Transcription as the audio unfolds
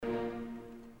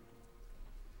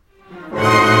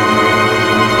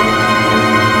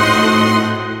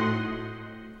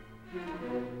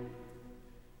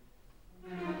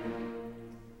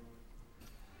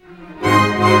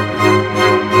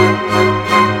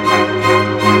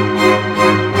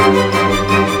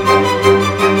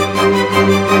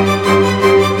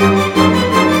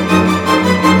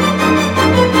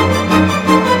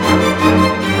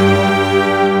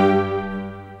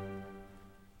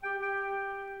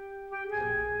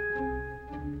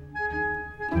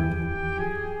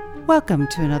Welcome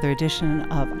to another edition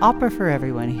of Opera for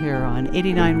Everyone here on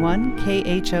 89.1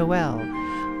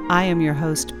 KHOL. I am your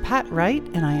host, Pat Wright,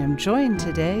 and I am joined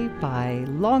today by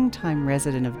longtime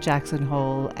resident of Jackson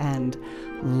Hole and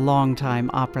longtime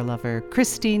opera lover,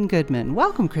 Christine Goodman.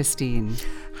 Welcome, Christine.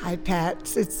 Hi,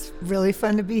 Pat. It's really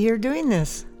fun to be here doing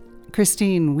this.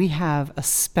 Christine, we have a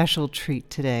special treat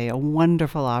today, a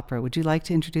wonderful opera. Would you like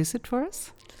to introduce it for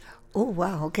us? Oh,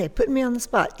 wow. Okay, putting me on the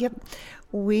spot. Yep.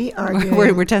 We are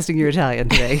We're testing your Italian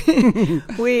today.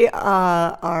 We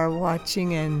are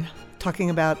watching and talking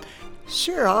about,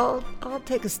 sure, I'll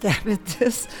take a stab at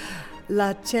this,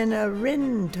 La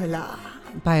Cenerentola.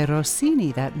 By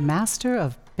Rossini, that master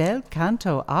of bel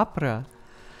canto opera.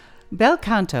 Bel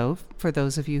canto, for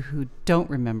those of you who don't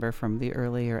remember from the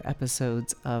earlier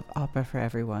episodes of Opera for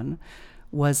Everyone,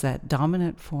 was that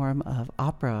dominant form of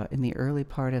opera in the early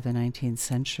part of the 19th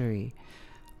century.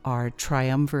 Our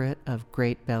triumvirate of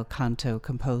great bel canto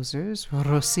composers,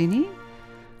 Rossini.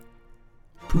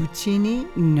 Puccini?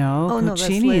 No, no,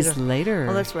 Puccini that's is later.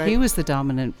 Oh, that's right. He was the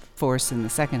dominant force in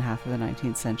the second half of the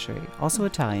 19th century, also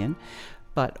Italian.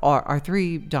 But our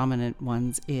three dominant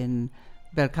ones in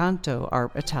bel canto are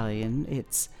Italian.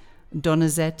 It's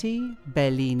Donizetti,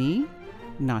 Bellini,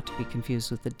 not to be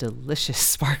confused with the delicious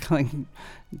sparkling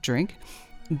drink,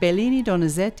 Bellini,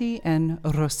 Donizetti, and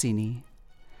Rossini.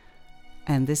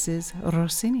 And this is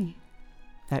Rossini,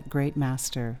 that great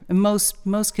master. And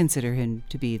most consider him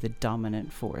to be the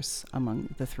dominant force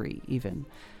among the three even.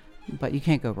 But you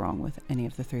can't go wrong with any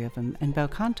of the three of them. And bel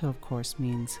canto, of course,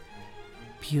 means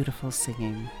beautiful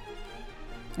singing.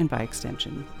 And by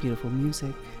extension, beautiful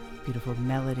music, beautiful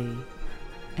melody,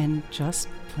 and just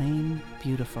plain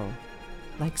beautiful.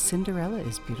 Like Cinderella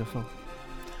is beautiful.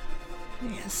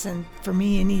 Yes, and for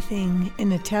me, anything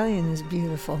in Italian is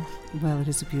beautiful. Well, it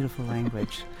is a beautiful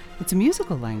language. It's a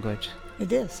musical language.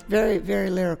 It is. Very, very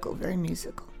lyrical, very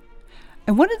musical.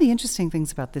 And one of the interesting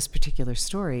things about this particular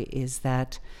story is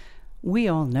that we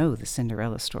all know the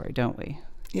Cinderella story, don't we?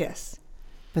 Yes.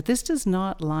 But this does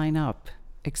not line up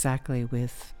exactly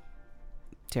with,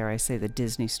 dare I say, the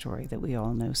Disney story that we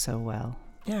all know so well.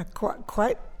 Yeah,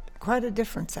 quite a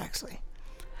difference, actually.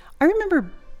 I remember,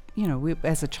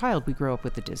 as a child, we grew up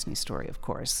with the Disney story, of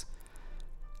course,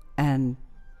 and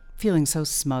feeling so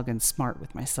smug and smart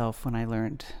with myself when I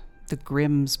learned the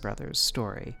Grimm's brothers'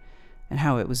 story and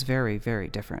how it was very, very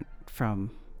different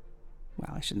from,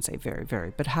 well, I shouldn't say very,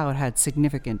 very, but how it had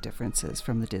significant differences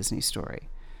from the Disney story.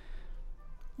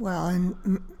 Well,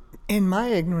 in my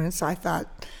ignorance, I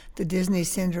thought the Disney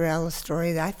Cinderella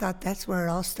story, I thought that's where it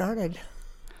all started.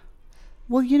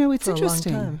 Well, it's for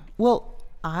interesting. A long time. Well,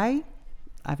 I've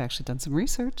actually done some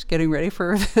research, getting ready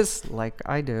for this, like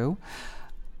I do,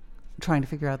 trying to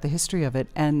figure out the history of it,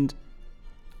 and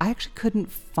I actually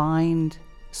couldn't find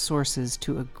sources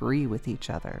to agree with each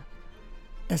other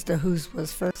As to whose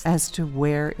was first? as to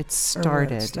where it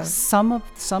started. started.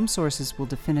 Some sources will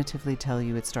definitively tell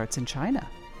you it starts in China,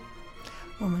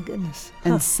 Oh, my goodness.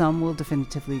 and some will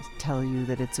definitively tell you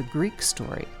that it's a Greek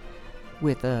story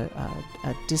with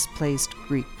a displaced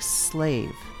Greek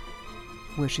slave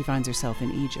where she finds herself in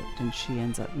Egypt and she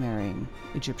ends up marrying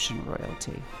Egyptian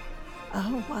royalty.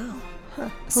 Oh, wow. Huh.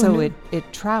 Who So knew?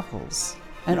 it travels,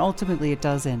 and ultimately it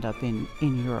does end up in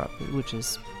Europe, which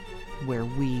is where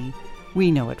we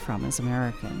know it from as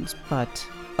Americans. But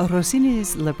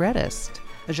Rossini's librettist,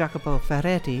 Jacopo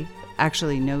Ferretti,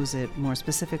 actually knows it more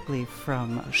specifically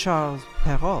from Charles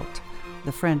Perrault,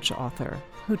 the French author,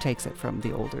 who takes it from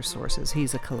the older sources.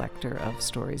 He's a collector of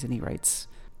stories, and he writes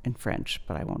in French,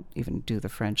 but I won't even do the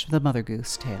French, the Mother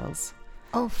Goose tales.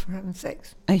 Oh, for heaven's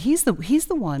sakes. He's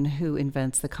the one who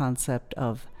invents the concept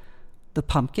of the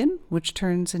pumpkin, which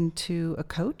turns into a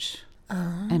coach,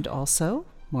 and also,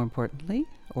 more importantly,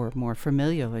 or more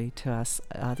familiarly to us,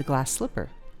 the glass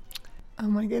slipper. Oh,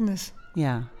 my goodness.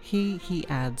 Yeah, he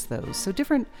adds those. So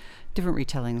different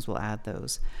retellings will add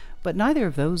those. But neither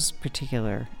of those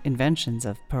particular inventions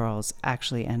of Perrault's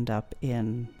actually end up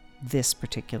in this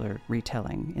particular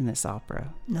retelling in this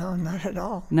opera. No, not at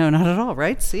all. No, not at all,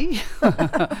 right? See?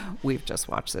 We've just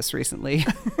watched this recently.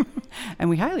 And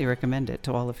we highly recommend it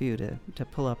to all of you to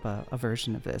pull up a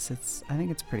version of this. I think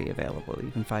it's pretty available.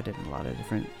 You can find it in a lot of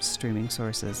different streaming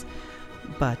sources.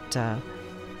 But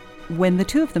when the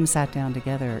two of them sat down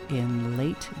together in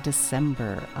late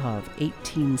December of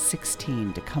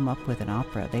 1816 to come up with an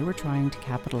opera, they were trying to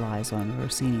capitalize on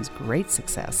Rossini's great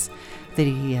success that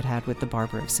he had with the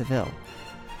Barber of Seville.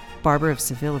 Barber of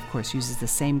Seville, of course, uses the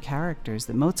same characters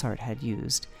that Mozart had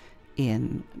used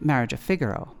in Marriage of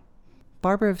Figaro.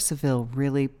 Barber of Seville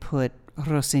really put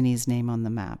Rossini's name on the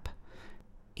map.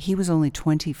 He was only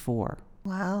 24.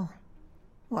 Wow.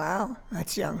 Wow,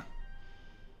 that's young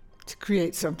to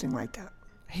create something like that.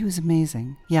 He was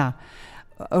amazing. Yeah.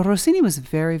 Rossini was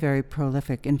very, very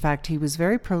prolific. In fact, he was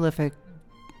very prolific,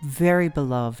 very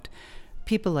beloved.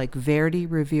 People like Verdi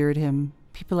revered him.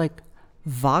 People like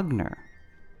Wagner,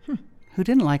 who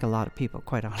didn't like a lot of people,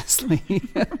 quite honestly.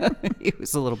 He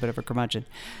was a little bit of a curmudgeon.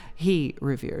 He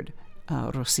revered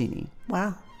Rossini.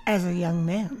 Wow, as a young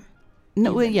man.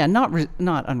 No, well, yeah, not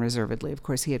unreservedly. Of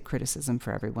course, he had criticism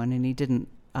for everyone, and he didn't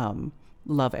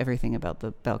love everything about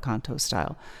the bel canto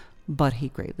style, but he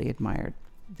greatly admired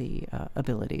the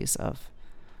abilities of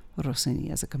Rossini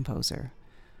as a composer.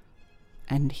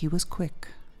 And he was quick.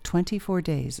 24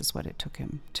 days is what it took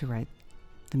him to write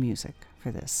the music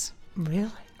for this.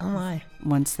 Really? Oh my!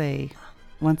 Once they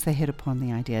hit upon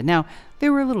the idea. Now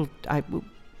there were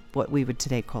what we would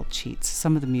today call cheats.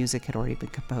 Some of the music had already been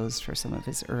composed for some of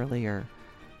his earlier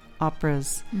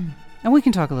operas. And we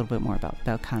can talk a little bit more about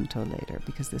bel canto later,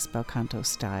 because this bel canto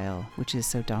style, which is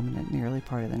so dominant in the early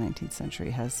part of the 19th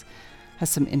century, has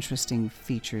some interesting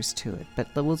features to it.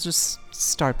 But we'll just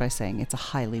start by saying it's a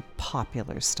highly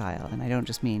popular style, and I don't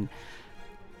just mean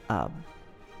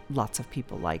lots of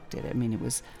people liked it. I mean, it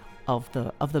was of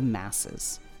the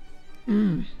masses.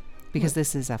 Because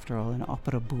this is, after all, an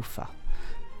opera buffa,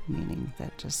 meaning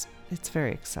that just it's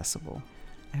very accessible.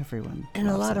 Everyone and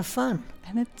a lot of fun.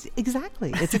 And it's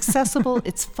accessible.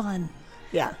 It's fun.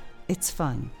 Yeah, it's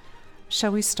fun.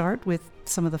 Shall we start with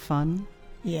some of the fun?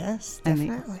 Yes,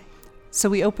 definitely. So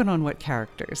we open on what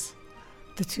characters?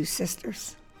 The two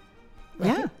sisters.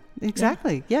 Right? Yeah,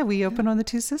 exactly. Yeah, we open on the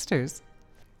two sisters.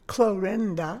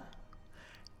 Clorinda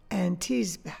and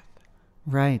Tisbeth.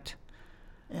 Right.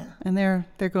 Yeah. And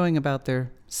they're going about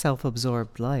their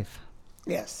self-absorbed life.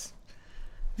 Yes.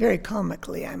 Very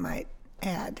comically, I might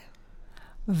add.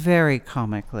 Very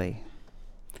comically.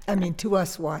 I mean, to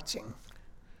us watching,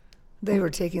 they were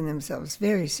taking themselves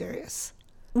very serious.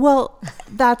 Well,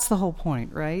 that's the whole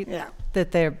point, right? Yeah.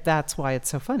 That's why it's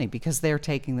so funny, because they're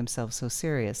taking themselves so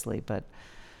seriously, but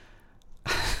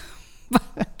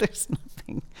there's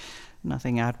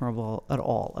nothing admirable at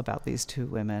all about these two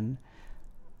women.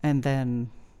 And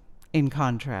then, in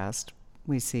contrast,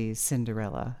 we see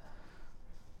Cinderella,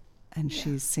 and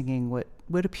she's singing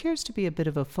what appears to be a bit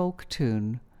of a folk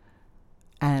tune,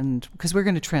 and because we're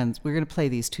going to play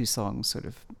these two songs sort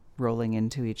of rolling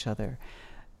into each other.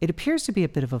 It appears to be a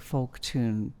bit of a folk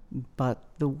tune, but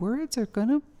the words are going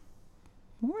to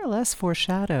more or less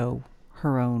foreshadow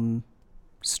her own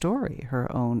story,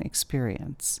 her own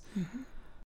experience. Mm-hmm.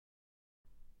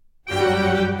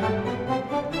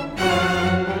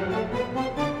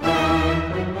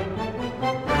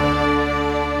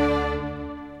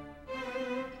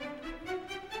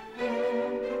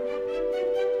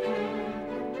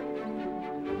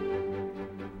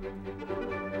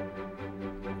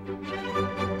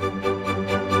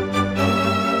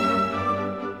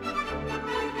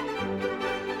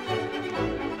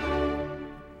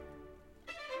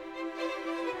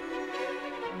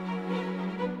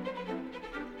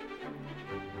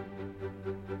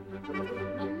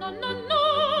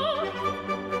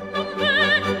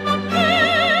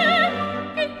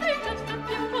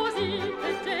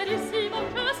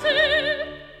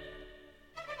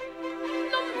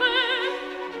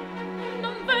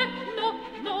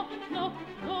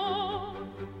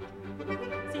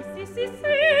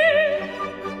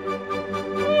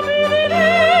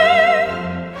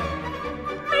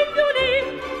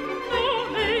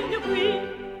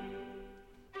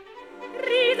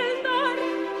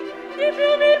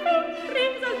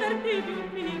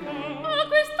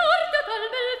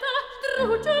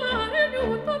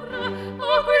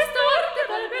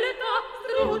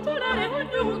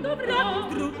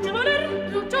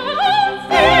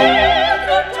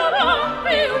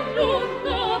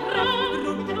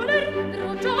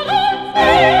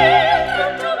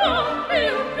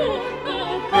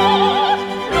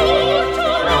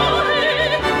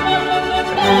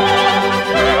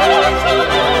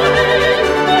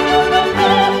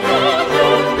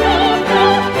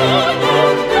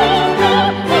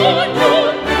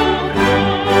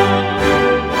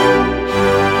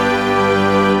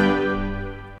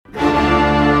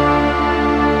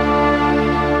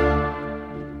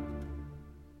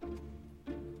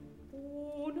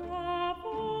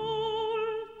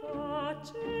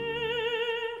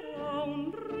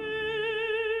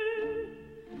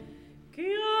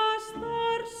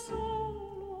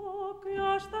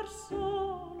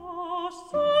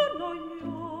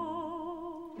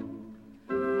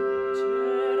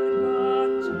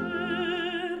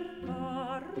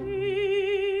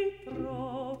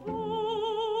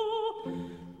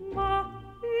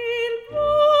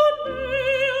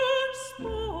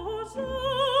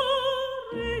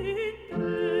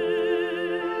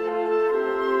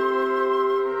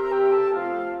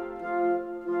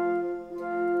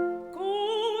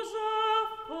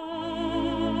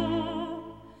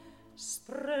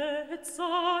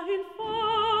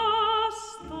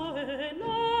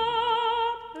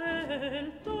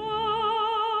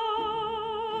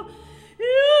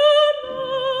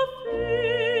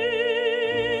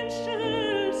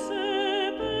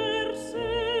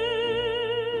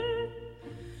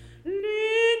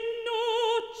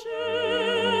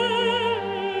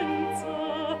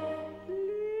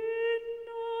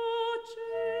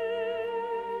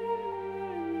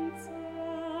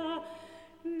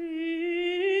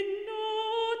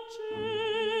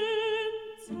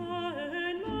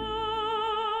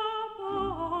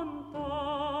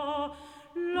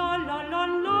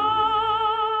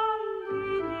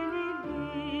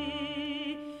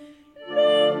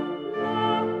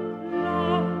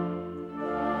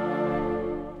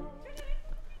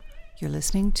 You're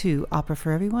listening to Opera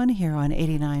for Everyone here on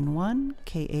 89.1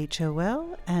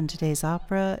 KHOL, and today's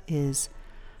opera is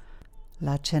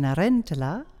La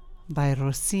Cenerentola by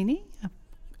Rossini,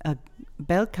 a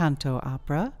bel canto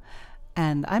opera.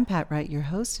 And I'm Pat Wright, your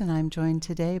host, and I'm joined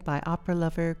today by opera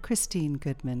lover Christine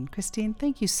Goodman. Christine,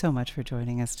 thank you so much for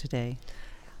joining us today.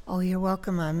 Oh, you're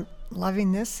welcome. I'm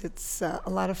loving this. It's a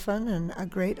lot of fun and a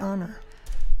great honor.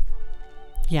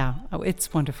 Yeah,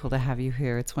 it's wonderful to have you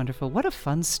here. It's wonderful. What a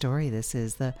fun story this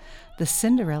is. The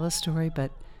Cinderella story,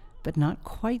 but not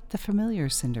quite the familiar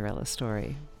Cinderella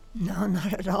story. No,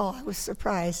 not at all. I was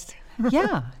surprised.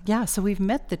 Yeah. So we've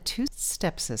met the two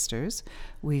stepsisters.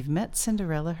 We've met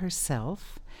Cinderella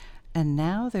herself. And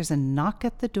now there's a knock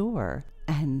at the door.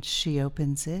 And she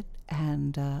opens it,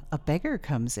 and a beggar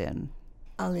comes in.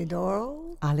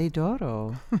 Alidoro?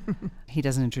 Alidoro. He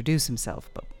doesn't introduce himself,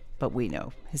 but we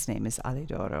know his name is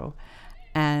Alidoro.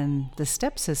 And the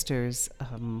stepsisters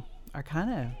are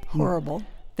kind of horrible.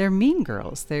 They're mean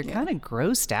girls. They're kind of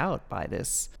grossed out by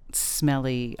this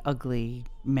smelly, ugly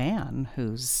man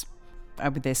who's,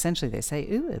 they say,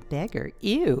 ooh, a beggar,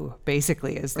 ew,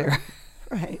 basically, is their...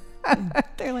 Right.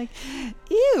 They're like,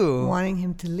 ew. Wanting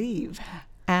him to leave.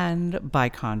 And by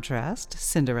contrast,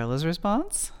 Cinderella's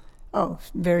response? Oh,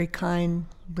 very kind.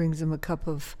 Brings him a cup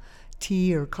of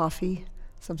tea or coffee.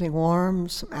 Something warm,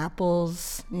 some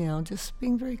apples, just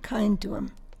being very kind to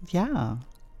him. Yeah,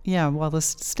 while the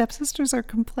stepsisters are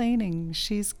complaining,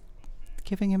 she's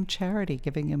giving him charity,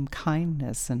 giving him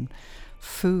kindness and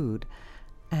food.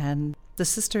 And the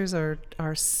sisters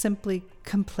are simply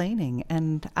complaining.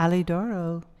 And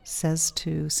Alidoro says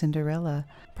to Cinderella,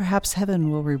 perhaps heaven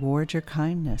will reward your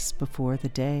kindness before the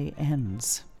day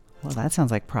ends. Well, that sounds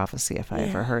like prophecy if I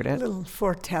ever heard it. A little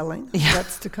foretelling of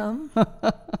what's to come.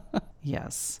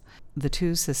 Yes. The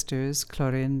two sisters,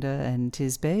 Clorinda and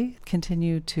Tisbe,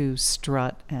 continue to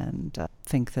strut and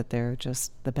think that they're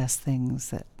just the best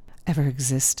things that ever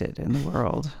existed in the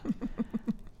world.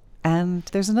 And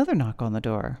there's another knock on the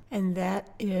door. And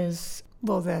that is,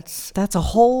 that's a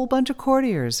whole bunch of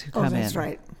courtiers who come in. Oh, that's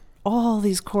right. All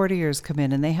these courtiers come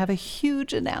in, and they have a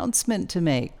huge announcement to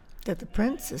make. That the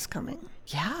prince is coming.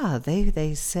 Yeah,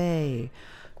 they say,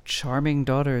 charming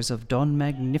daughters of Don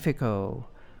Magnifico,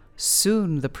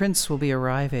 soon the prince will be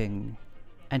arriving,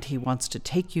 and he wants to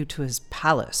take you to his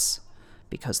palace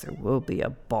because there will be a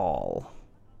ball.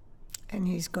 And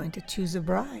he's going to choose a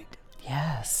bride.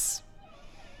 Yes.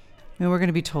 I mean, we're going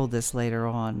to be told this later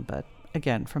on, but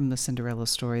again, from the Cinderella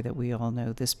story that we all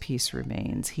know, this piece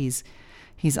remains. He's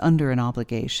under an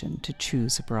obligation to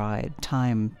choose a bride.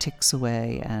 Time ticks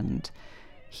away, and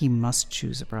he must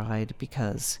choose a bride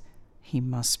because he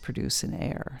must produce an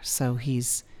heir. So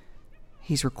he's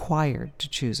required to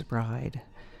choose a bride.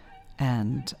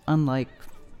 And unlike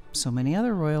so many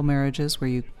other royal marriages where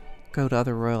you go to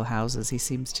other royal houses, he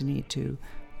seems to need to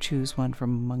choose one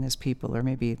from among his people, or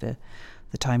maybe the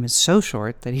time is so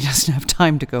short that he doesn't have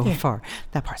time to go far.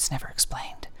 That part's never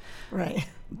explained. Right.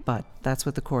 But that's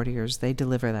what the courtiers, they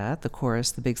deliver that. The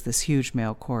chorus, this huge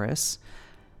male chorus.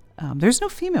 There's no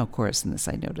female chorus in this,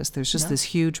 I noticed. There's just this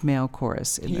huge male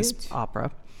chorus in this opera.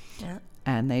 Yeah.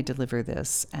 And they deliver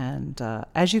this. And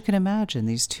as you can imagine,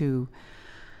 these two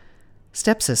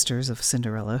stepsisters of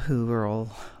Cinderella, who are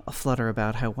all aflutter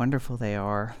about how wonderful they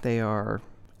are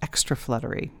extra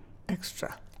fluttery.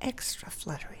 Extra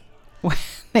fluttery. When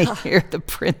they hear the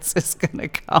prince is going to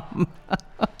come.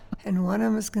 And one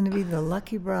of them is going to be the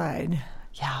lucky bride.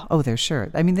 Yeah. Oh, they're sure.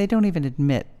 I mean, they don't even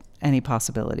admit any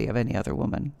possibility of any other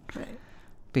woman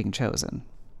being chosen.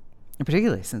 And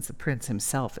particularly since the prince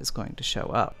himself is going to show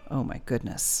up. Oh, my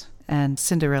goodness. And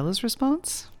Cinderella's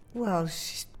response?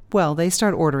 Well, they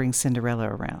start ordering Cinderella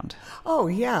around. Oh,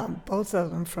 yeah. Both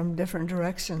of them from different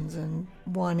directions and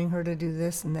wanting her to do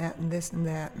this and that and this and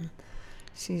that. And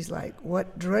she's like,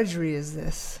 what drudgery is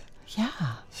this?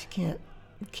 Yeah. She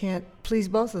can't please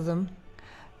both of them.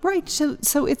 Right.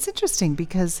 So it's interesting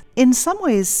because in some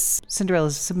ways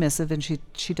Cinderella's submissive and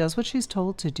she does what she's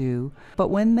told to do. But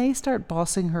when they start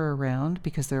bossing her around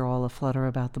because they're all aflutter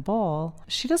about the ball,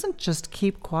 she doesn't just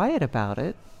keep quiet about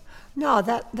it. No,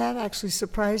 that actually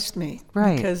surprised me.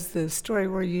 Right. Because the story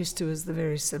we're used to is the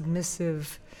very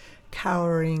submissive,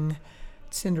 cowering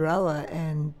Cinderella,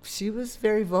 and she was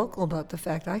very vocal about the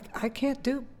fact, I can't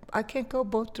go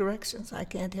both directions. I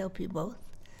can't help you both.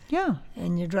 Yeah.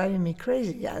 And you're driving me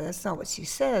crazy. Yeah, that's not what she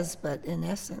says, but in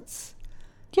essence.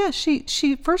 Yeah, she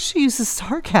uses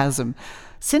sarcasm.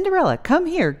 Cinderella, come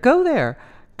here, go there,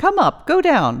 come up, go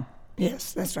down.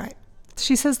 Yes, that's right.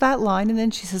 She says that line, and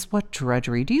then she says, what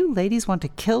drudgery. Do you ladies want to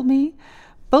kill me?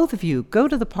 Both of you, go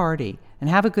to the party and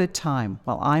have a good time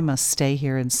while I must stay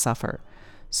here and suffer.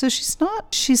 So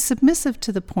she's submissive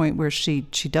to the point where she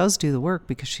does do the work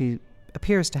because she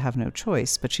appears to have no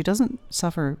choice, but she doesn't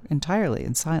suffer entirely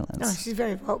in silence. No, she's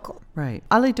very vocal. Right.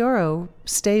 Alidoro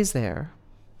stays there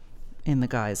in the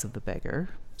guise of the beggar,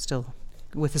 still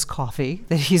with his coffee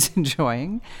that he's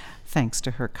enjoying, thanks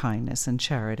to her kindness and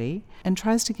charity, and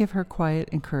tries to give her quiet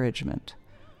encouragement.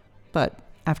 But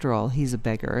after all, he's a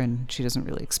beggar, and she doesn't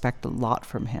really expect a lot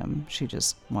from him. She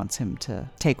just wants him to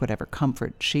take whatever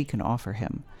comfort she can offer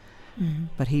him. Mm-hmm.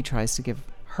 But he tries to give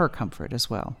her comfort as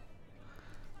well.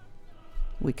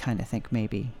 We kind of think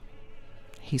maybe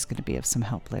he's going to be of some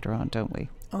help later on, don't we?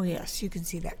 Oh, yes, you can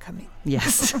see that coming.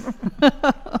 Yes.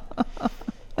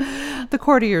 The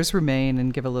courtiers remain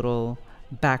and give a little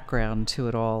background to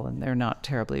it all, and they're not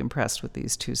terribly impressed with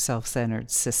these two self-centered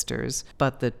sisters.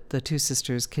 But the two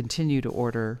sisters continue to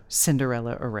order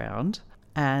Cinderella around.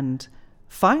 And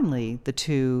finally, the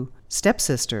two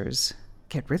stepsisters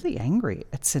get really angry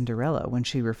at Cinderella when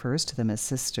she refers to them as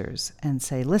sisters and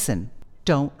say, listen,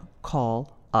 don't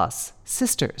call us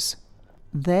sisters.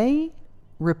 They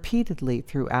repeatedly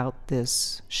throughout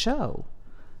this show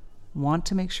want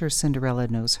to make sure Cinderella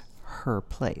knows her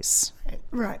place.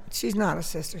 Right. She's not a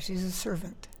sister. She's a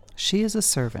servant. She is a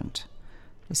servant.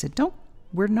 They said,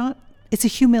 it's a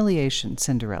humiliation,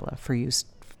 Cinderella, for you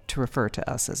to refer to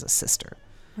us as a sister.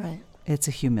 Right. It's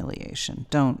a humiliation.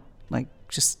 Don't,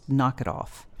 just knock it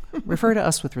off. Refer to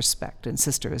us with respect, and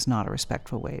sister is not a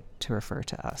respectful way to refer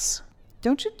to us.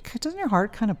 Doesn't your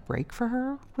heart kind of break for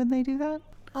her when they do that?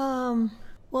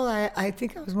 Well, I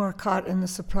think I was more caught in the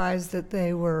surprise that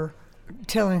they were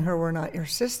telling her we're not your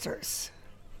sisters.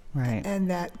 Right. And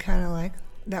that kind of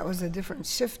that was a different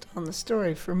shift on the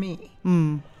story for me.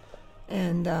 Mm.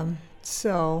 And and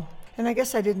I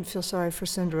guess I didn't feel sorry for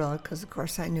Cinderella because, of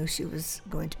course, I knew she was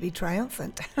going to be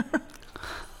triumphant.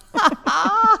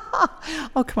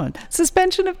 Oh, come on.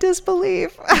 Suspension of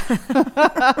disbelief.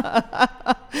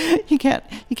 You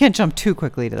can't jump too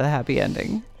quickly to the happy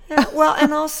ending. Yeah, well,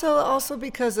 and also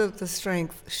because of the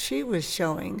strength she was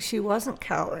showing. She wasn't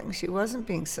cowering. She wasn't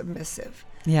being submissive.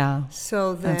 Yeah.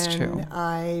 So then that's true.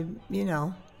 I did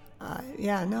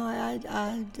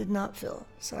not feel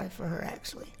sorry for her,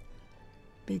 actually,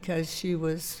 because she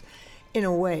was, in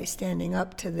a way, standing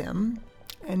up to them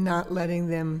and not letting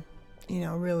them,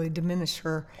 really diminish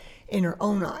her in her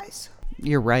own eyes.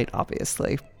 You're right,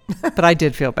 obviously. But I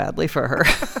did feel badly for her.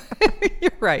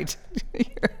 You're right.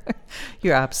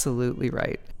 You're absolutely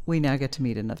right. We now get to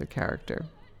meet another character.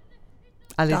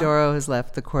 Alidoro has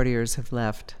left. The courtiers have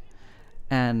left.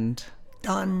 And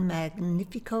Don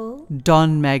Magnifico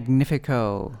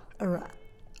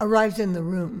arrives in the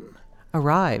room.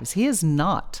 Arrives. He is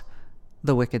not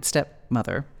the wicked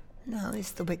stepmother. No,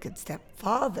 he's the wicked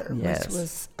stepfather, yes. Which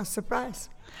was a surprise.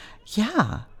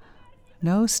 Yeah.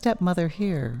 No stepmother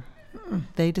here.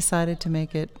 They decided to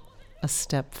make it a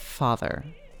stepfather.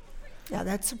 Yeah,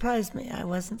 that surprised me. I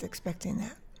wasn't expecting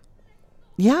that.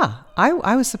 Yeah,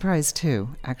 I was surprised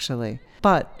too, actually.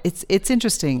 But it's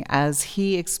interesting. As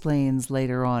he explains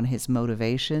later on his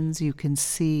motivations, you can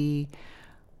see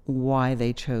why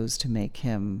they chose to make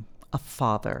him a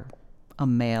father, a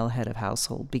male head of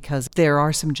household, because there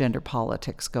are some gender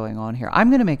politics going on here. I'm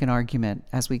going to make an argument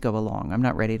as we go along. I'm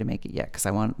not ready to make it yet because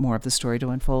I want more of the story to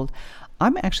unfold.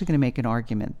 I'm actually going to make an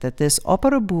argument that this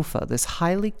opera buffa, this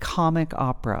highly comic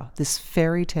opera, this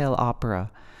fairy tale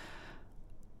opera,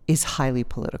 is highly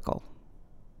political.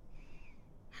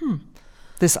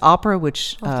 This opera,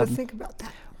 which... I'll have to think about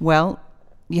that. Well,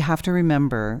 you have to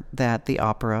remember that the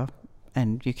opera,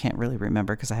 and you can't really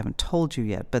remember because I haven't told you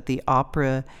yet, but the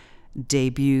opera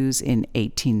debuts in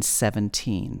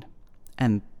 1817,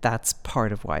 and that's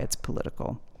part of why it's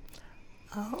political.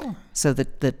 Oh. So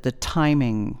the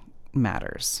timing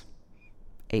matters.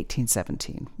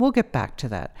 1817. We'll get back to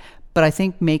that. But I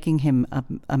think making him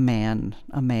a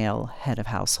male head of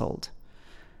household.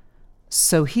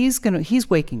 So he's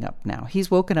waking up now. He's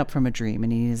woken up from a dream,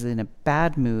 and he's in a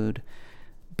bad mood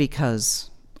because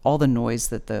all the noise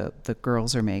that the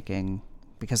girls are making,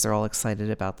 because they're all excited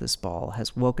about this ball,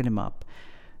 has woken him up.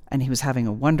 And he was having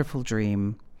a wonderful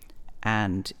dream,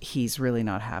 and he's really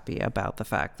not happy about the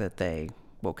fact that they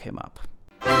woke him up.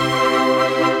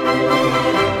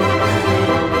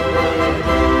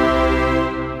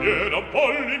 Miedam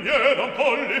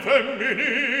polli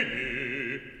femminili.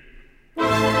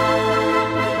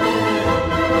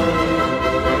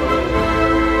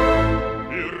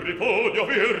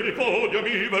 Vi ripodio,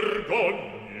 mi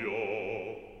vergogno.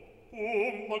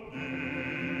 Magnifico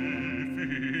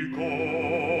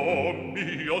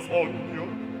mio sogno.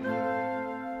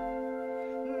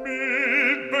 Mi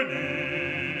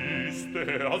veniste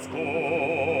a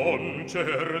scontro.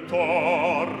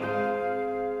 sconcertar.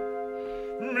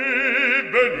 Mi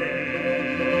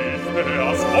veniste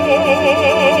a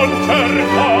sconcertar,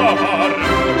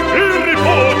 mi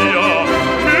ripudia,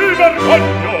 mi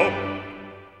vergogno,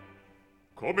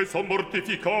 come son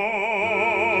mortificate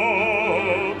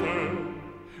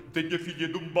degne figlie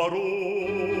d'un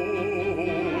barone.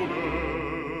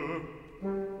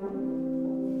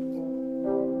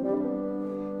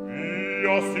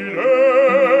 Via silenzio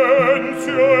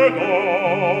ed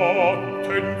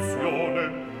attenzione,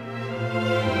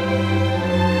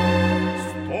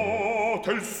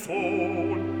 state il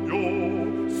sogno,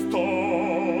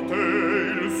 state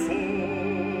il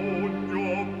sogno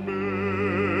a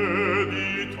meditar.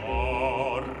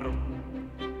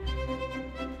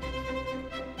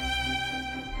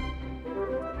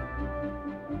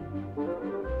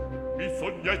 Mi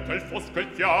sognette il fosco e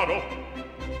il chiaro,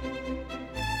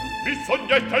 mi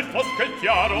sognette il fosco e il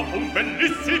chiaro, un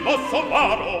bellissimo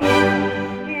somaro,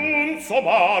 un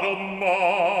somaro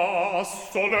ma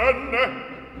solenne,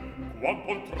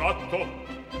 quanto un tratto,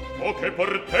 o che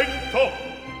portento.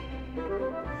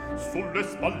 Sulle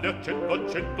spalle accento,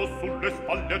 accento, sulle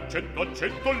spalle accento,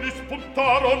 accento, gli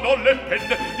spuntarono le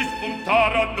penne, gli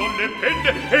spuntarono le penne,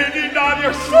 ed in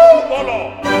aria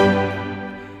sciupolo.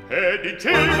 E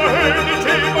diceva,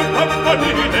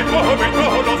 campanile, come il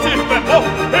trono si fermò,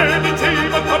 e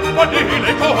diceva,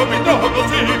 campanile, come il trono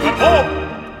si fermò.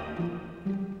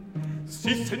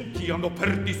 Si sentivano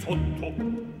per di sotto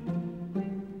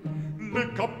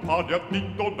le campane a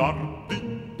dindonar,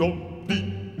 dindon,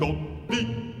 dindon,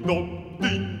 dindon,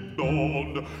 dindon.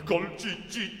 Col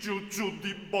cicci giù giù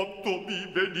di botto mi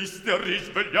veniste a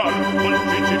risvegliar, col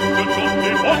cicci giù giù di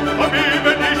botto mi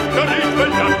veniste a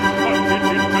risvegliar, col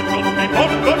cicci giù giù di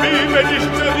botto mi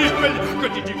veniste a risvegliar.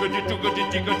 Coditi, coditi,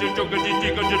 coditi, coditi, coditi,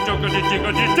 coditi, coditi,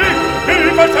 coditi, mi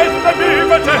faceste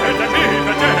risvegliar.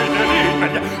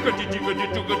 Coditi,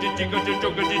 coditi, coditi, coditi,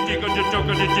 coditi, coditi,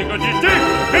 coditi, coditi,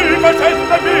 mi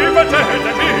faceste risvegliar,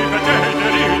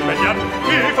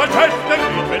 mi faceste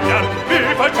risvegliar, mi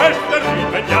faceste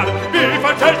risvegliar, mi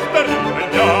faceste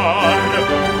risvegliar.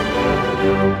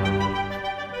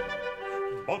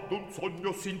 Ma d'un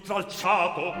sogno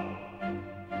s'intralciato,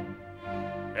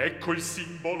 ecco il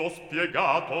simbolo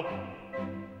spiegato.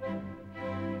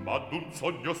 Ma d'un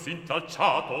sogno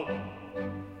s'intralciato,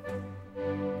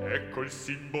 ecco il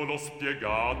simbolo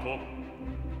spiegato.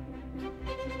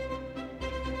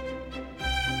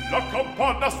 La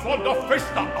campana suona a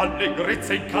festa,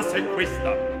 allegrezza in casa è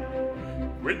questa.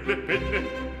 Quelle penne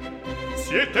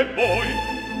siete voi,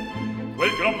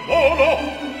 quel gran volo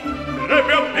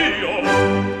breve avvio.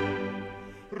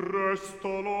 Resta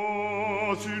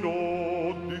l'asino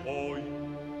di voi,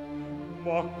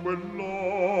 ma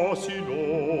quell'asino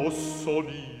son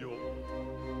io.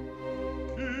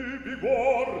 Chi vi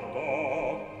guarda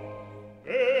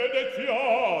ed è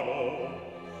chiaro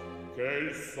che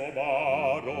il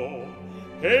somaro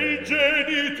è il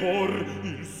genitor,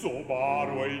 il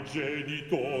somaro è il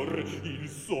genitor, il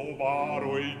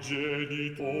somaro è il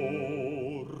genitor.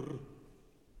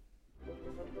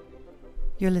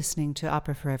 You're listening to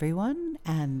Opera for Everyone,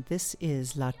 and this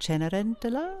is La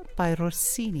Cenerentola by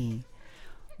Rossini.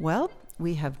 Well,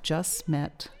 we have just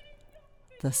met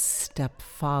the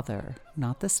stepfather,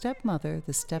 not the stepmother,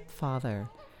 the stepfather.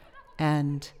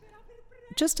 And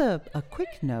just a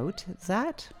quick note,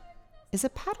 that is a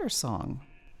patter song.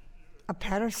 A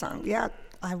patter song, yeah.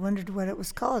 I wondered what it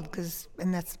was called,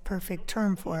 and that's the perfect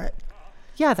term for it.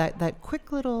 Yeah, that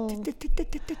quick little.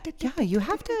 Yeah, you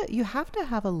have to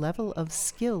have a level of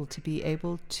skill to be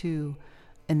able to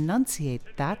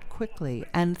enunciate that quickly.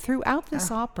 And throughout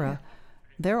this opera,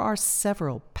 there are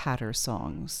several patter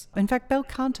songs. In fact, bel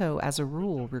canto, as a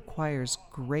rule, requires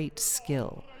great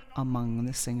skill among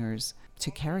the singers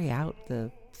to carry out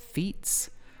the feats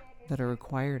that are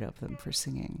required of them for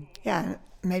singing. Yeah,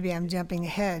 maybe I'm jumping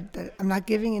ahead, but I'm not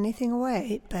giving anything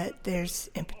away. But there's,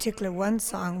 in particular, one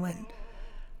song when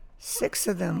 6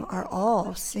 of them are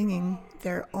all singing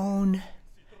their own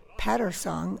patter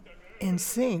song in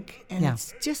sync, and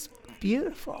it's just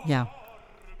beautiful. Yeah.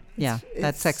 Yeah,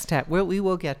 that sextet. We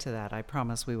will get to that. I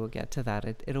promise we will get to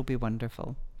that. It'll be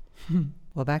wonderful.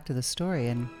 Well, back to the story.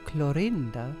 And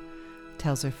Clorinda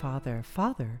tells her father,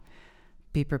 "Father,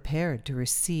 be prepared to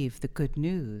receive the good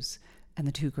news." And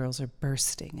the 2 girls are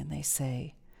bursting, and they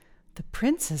say, "The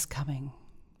prince is coming,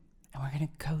 and we're going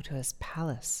to go to his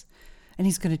palace, and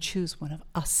he's going to choose one of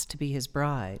us to be his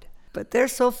bride." But they're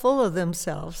so full of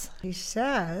themselves. He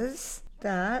says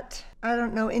that I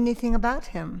don't know anything about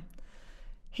him.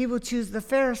 He will choose the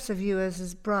fairest of you as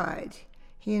his bride.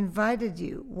 He invited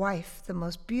you, wife, the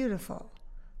most beautiful.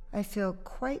 I feel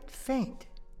quite faint.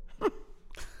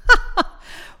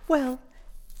 Well,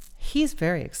 he's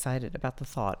very excited about the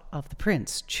thought of the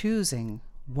prince choosing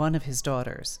one of his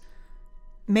daughters.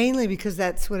 Mainly because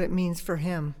that's what it means for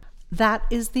him. That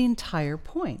is the entire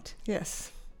point.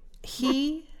 Yes.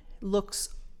 He looks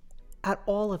at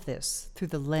all of this through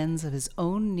the lens of his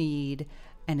own need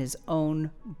and his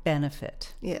own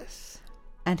benefit. Yes.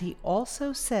 And he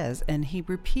also says, and he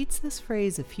repeats this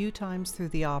phrase a few times through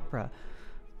the opera,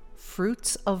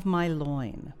 fruits of my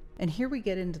loin. And here we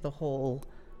get into the whole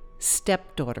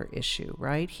stepdaughter issue,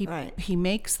 right? He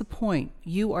makes the point,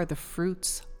 you are the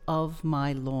fruits of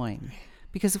my loin.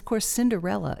 Because, of course,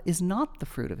 Cinderella is not the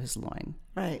fruit of his loin.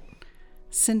 Right.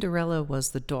 Cinderella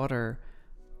was the daughter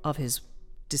of his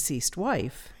deceased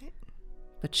wife,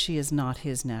 but she is not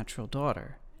his natural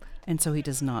daughter. And so he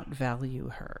does not value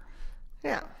her.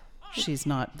 Yeah. She's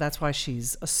not, that's why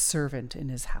she's a servant in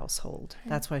his household.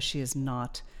 That's why she is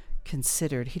not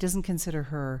considered, he doesn't consider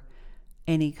her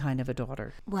any kind of a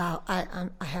daughter. Wow,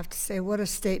 I have to say, what a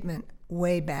statement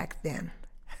way back then.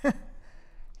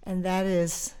 And that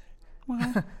is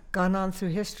gone on through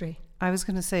history. I was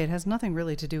going to say, it has nothing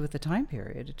really to do with the time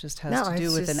period. It just has to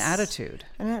do with an attitude.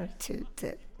 An attitude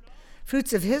that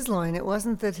fruits of his loin, it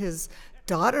wasn't that his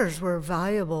daughters were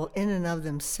valuable in and of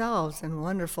themselves and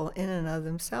wonderful in and of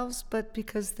themselves, but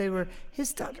because they were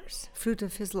his daughters, fruit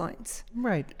of his loins.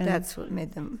 Right. And that's what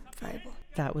made them valuable.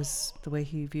 That was the way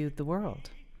he viewed the world.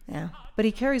 Yeah. But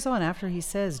he carries on after he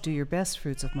says, do your best,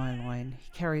 fruits of my loin.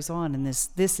 He carries on, and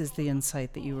this is the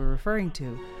insight that you were referring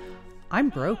to. I'm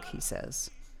broke, he says.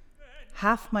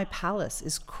 Half my palace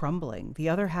is crumbling. The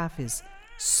other half is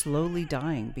slowly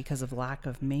dying because of lack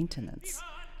of maintenance.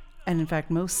 And in fact,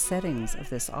 most settings of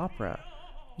this opera,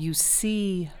 you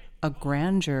see a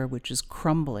grandeur which is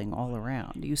crumbling all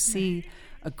around. You see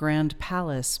a grand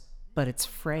palace, but it's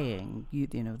fraying.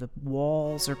 You know, the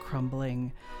walls are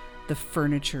crumbling. The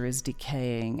furniture is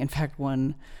decaying. In fact,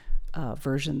 one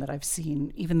version that I've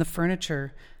seen, even the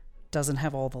furniture doesn't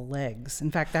have all the legs.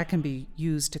 In fact, that can be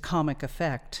used to comic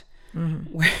effect,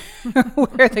 where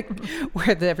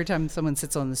every time someone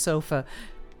sits on the sofa,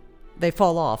 they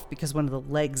fall off because one of the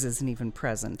legs isn't even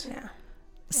present. Yeah.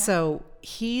 So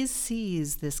he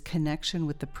sees this connection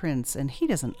with the prince, and he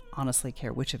doesn't honestly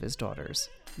care which of his daughters,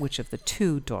 which of the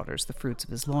two daughters, the fruits of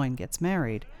his loin, gets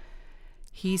married.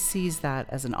 He sees that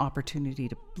as an opportunity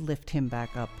to lift him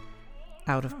back up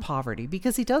out of poverty,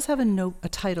 because he does have a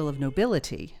title of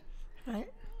nobility.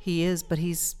 Right. He is, but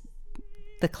he's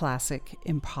the classic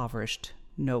impoverished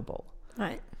noble.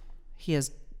 Right. He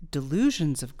has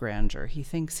delusions of grandeur. He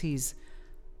thinks he's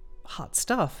hot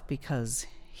stuff because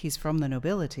he's from the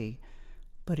nobility,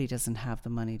 but he doesn't have the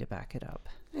money to back it up.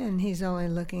 And he's only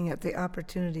looking at the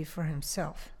opportunity for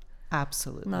himself.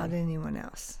 Absolutely. Not anyone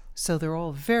else. So they're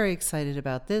all very excited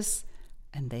about this,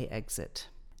 and they exit.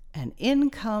 And in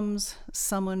comes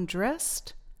someone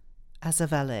dressed as a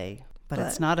valet, but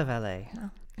it's not a valet.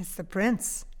 No, it's the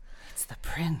prince. It's the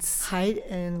prince. Hide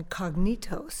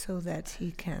incognito so that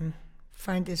he can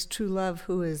find his true love,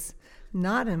 who is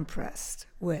not impressed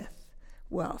with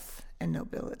wealth and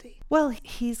nobility. Well,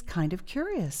 he's kind of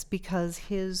curious because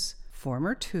his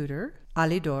former tutor,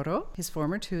 Alidoro,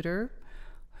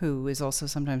 who is also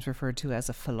sometimes referred to as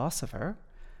a philosopher,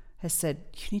 has said,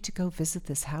 you need to go visit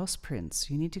this house, Prince.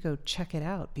 You need to go check it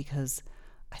out because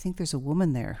I think there's a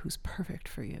woman there who's perfect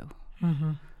for you.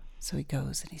 Mm-hmm. So he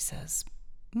goes and he says,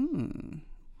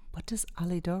 what does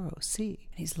Alidoro see?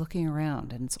 And he's looking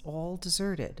around and it's all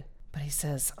deserted. But he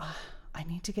says, I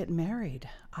need to get married.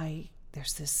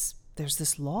 There's this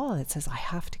law that says I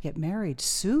have to get married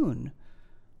soon.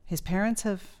 His parents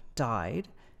have died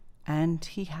and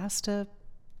he has to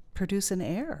produce an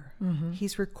heir. Mm-hmm.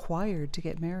 He's required to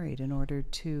get married in order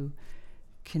to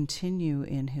continue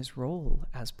in his role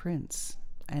as prince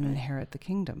and inherit the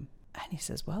kingdom. And he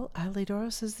says, well,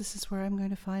 Alidoro says this is where I'm going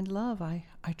to find love. I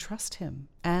trust him.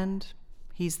 And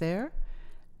he's there.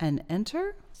 And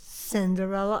enter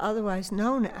Cinderella, otherwise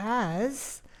known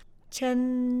as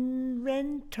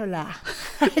Cenerentola.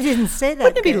 I didn't say that.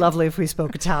 Wouldn't it be lovely if we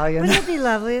spoke Italian? Wouldn't it be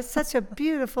lovely? It's such a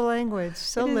beautiful language,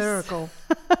 so lyrical.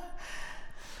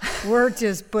 We're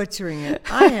just butchering it.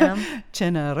 I am.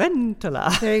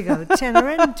 Cenerentola. There you go,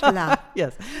 Cenerentola.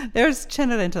 Yes, there's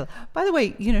Cenerentola. By the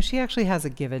way, she actually has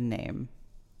a given name.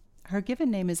 Her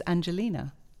given name is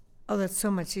Angelina. Oh, that's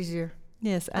so much easier.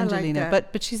 Yes, Angelina. I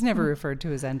like but she's never referred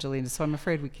to as Angelina, so I'm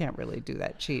afraid we can't really do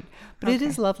that cheat. But it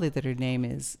is lovely that her name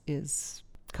is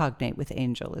cognate with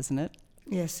angel, isn't it?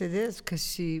 Yes, it is, because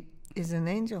she is an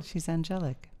angel. She's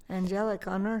angelic. Angelic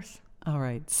on earth. All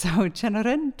right, so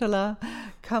Cenerentola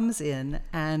comes in,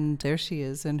 and there she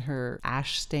is in her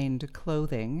ash-stained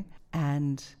clothing,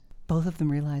 and both of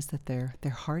them realize that their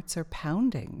hearts are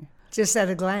pounding. Just at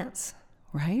a glance.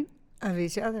 Right? Of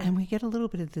each other. And we get a little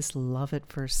bit of this love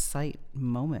at first sight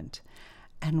moment.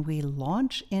 And we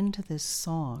launch into this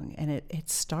song, and it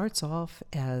starts off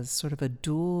as sort of a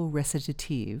dual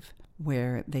recitative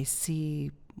where they see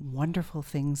wonderful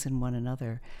things in one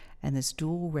another. And this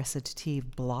dual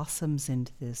recitative blossoms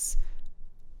into this,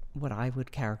 what I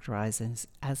would characterize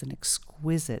as an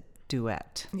exquisite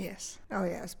duet. Yes. Oh,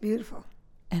 yeah, it's beautiful.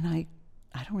 And I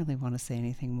don't really want to say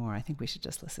anything more. I think we should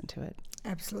just listen to it.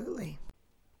 Absolutely.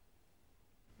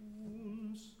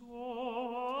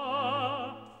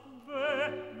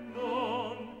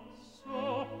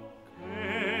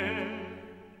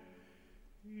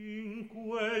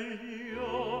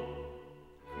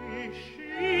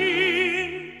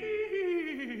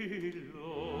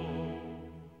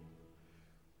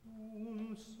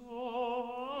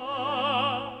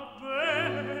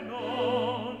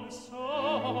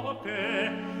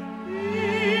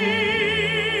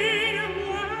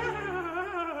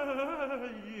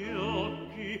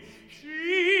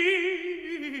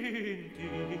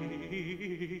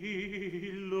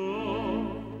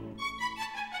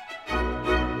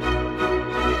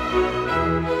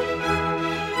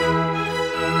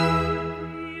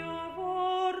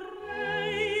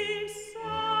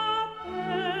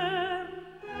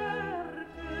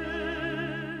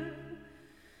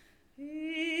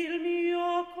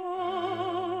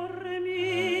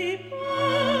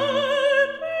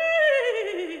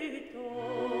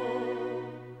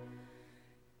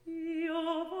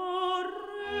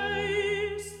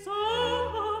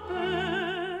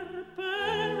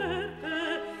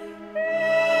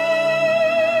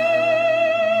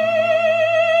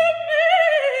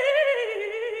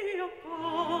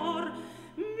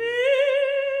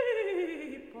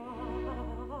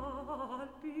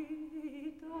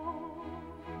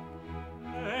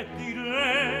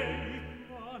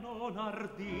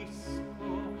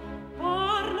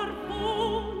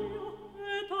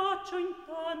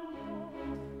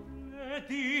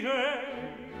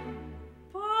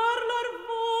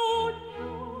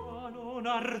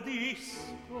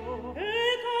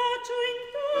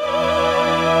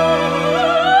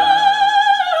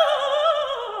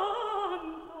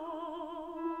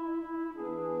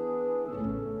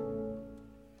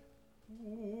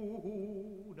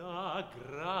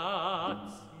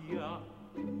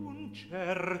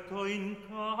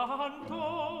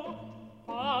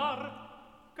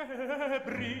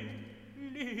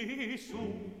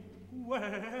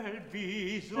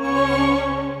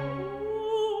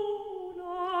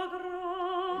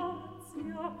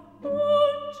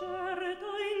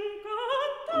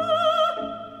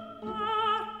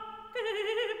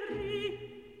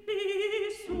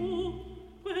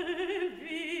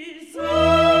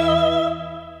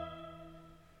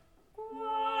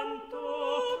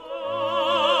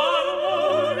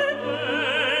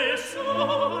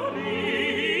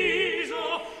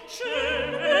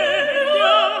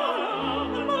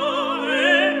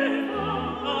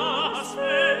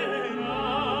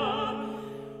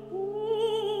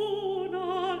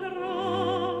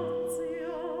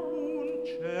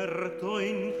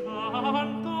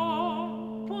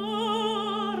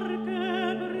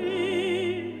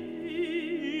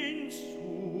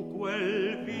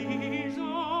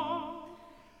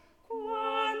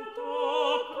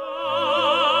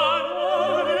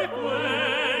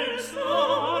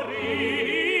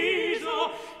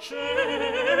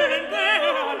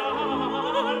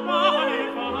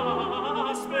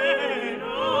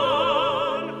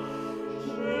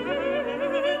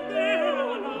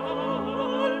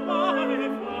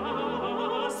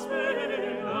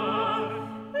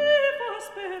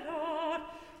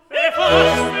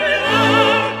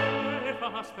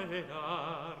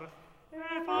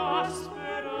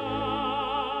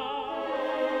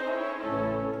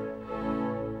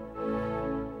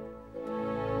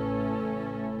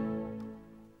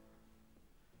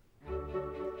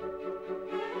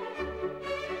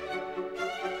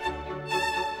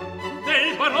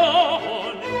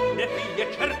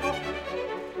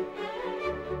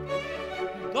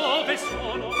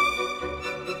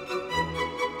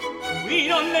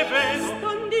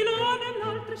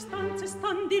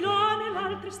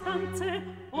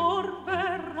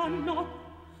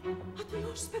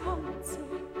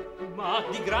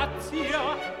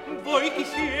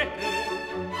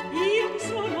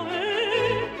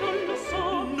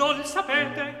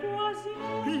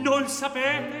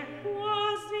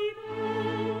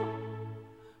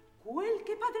 Quel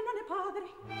che padre non è padre,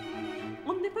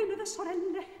 onde poi ne le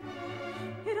sorelle,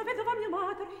 era vedova mia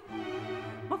madre,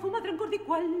 ma fu madre ancor di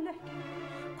quelle.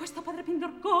 Questo padre pin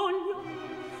d'orgoglio,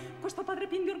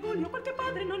 perché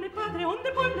padre non è padre,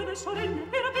 onde poi le sorelle,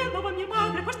 era vedova mia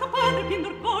madre, questo padre pin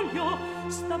d'orgoglio.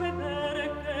 Sta a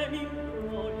vedere che mi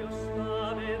imbroglio,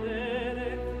 scusate,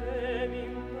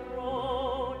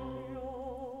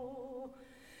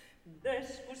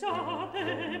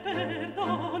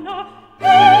 perdona,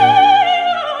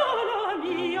 la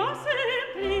mia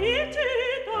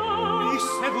semplicità. Mi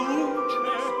seduce.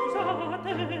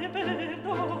 Scusate,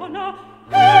 perdona,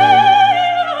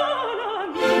 la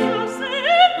mia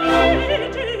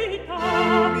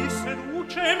semplicità. Mi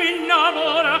seduce, mi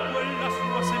innamora quella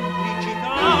sua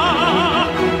semplicità.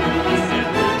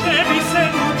 Mi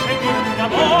seduce, mi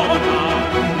innamora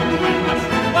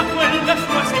quella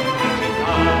sua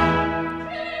semplicità.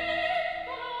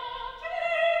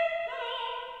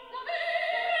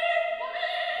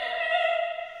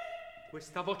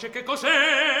 Questa voce che cos'è?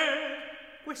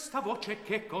 Questa voce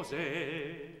che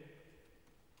cos'è?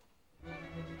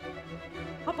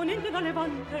 A ponente da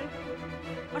levante,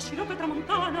 a sciroppo e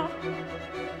tramontana,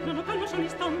 non ho calmo solo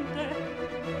istante,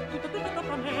 tutto tocca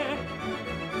a me.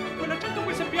 Quell'accento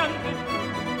quel sembiante,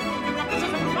 è una cosa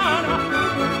sovrumana,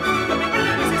 la mia pelle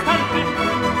in questo istante,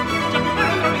 già più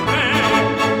vero trovi in me.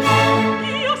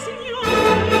 Dio Signore,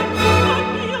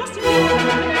 Dio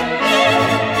Signore,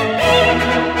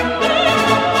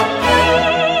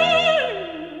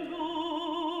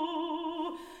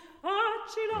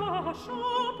 ci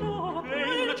lascio proprio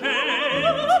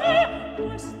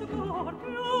questo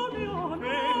corpo mio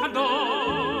che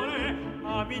candore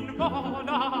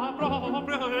m'invola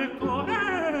proprio il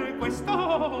cuore,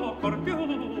 questo cor più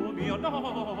mio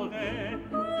nome.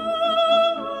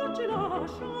 Ci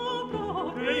lascio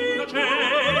proprio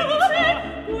innocenza,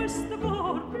 questo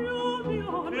corpo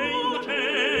mio che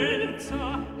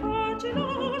innocenza, ci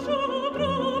lascio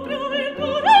proprio il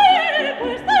cuore,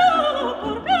 questo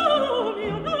corpo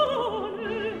mio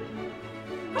nome.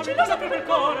 ci vola proprio il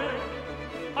cuore,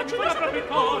 ci vola proprio il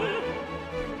cuore,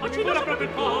 ci vola proprio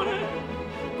il cuore,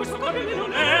 questo cuore mio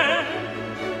non è.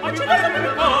 Ci vola proprio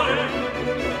il cuore,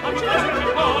 ci vola proprio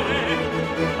il cuore,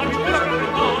 ci vola proprio il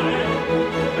cuore,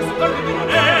 questo cuore mio non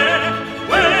è.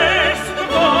 Questo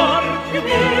cuore più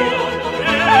mio non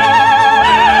è.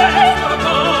 Questo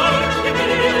cuore più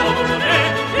mio non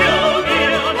è. Più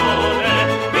mio non è.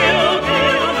 Più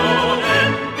mio non è.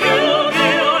 Più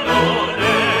mio non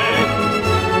è.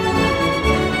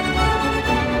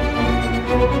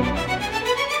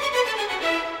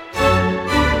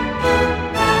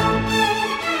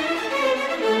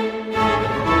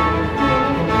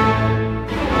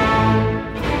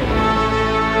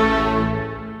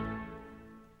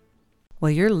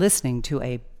 Well, you're listening to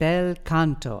a bel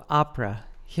canto opera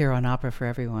here on Opera for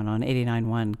Everyone on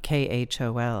 89.1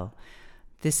 KHOL.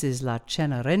 This is La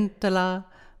Cenerentola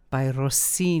by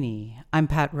Rossini. I'm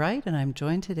Pat Wright, and I'm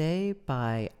joined today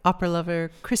by opera lover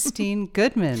Christine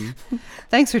Goodman.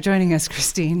 Thanks for joining us,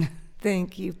 Christine.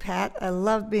 Thank you, Pat. I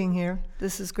love being here.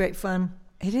 This is great fun.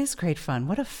 It is great fun.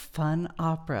 What a fun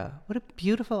opera. What a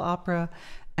beautiful opera.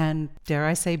 And dare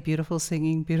I say, beautiful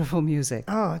singing, beautiful music.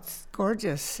 Oh, it's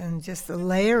gorgeous. And just the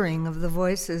layering of the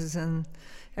voices and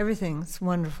everything. It's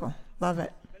wonderful. Love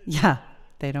it. Yeah,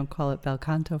 they don't call it bel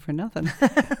canto for nothing.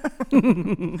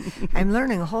 I'm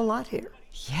learning a whole lot here.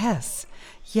 Yes.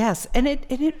 And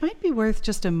it might be worth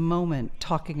just a moment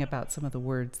talking about some of the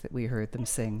words that we heard them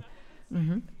sing,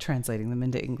 translating them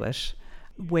into English,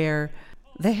 where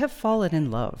they have fallen in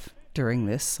love during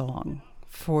this song.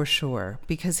 For sure,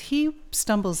 because he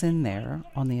stumbles in there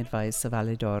on the advice of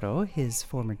Alidoro, his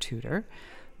former tutor,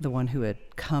 the one who had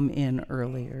come in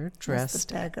earlier,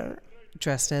 dressed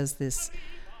as this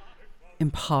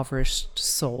impoverished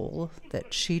soul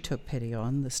that she took pity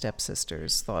on. The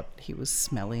stepsisters thought he was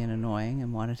smelly and annoying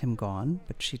and wanted him gone,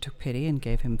 but she took pity and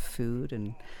gave him food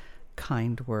and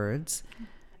kind words.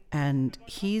 And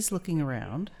he's looking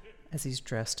around as he's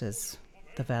dressed as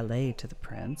the valet to the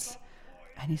prince.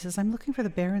 And he says, I'm looking for the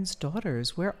Baron's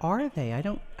daughters. Where are they? I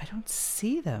don't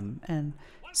see them. And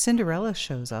Cinderella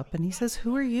shows up and he says,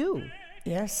 who are you?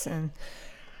 Yes, and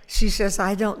she says,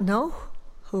 I don't know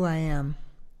who I am.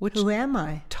 Who am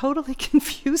I? Totally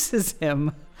confuses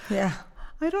him. Yeah.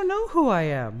 I don't know who I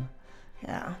am.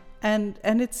 Yeah. And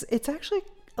it's actually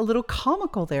a little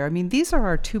comical there. I mean, these are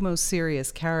our two most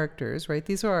serious characters, right?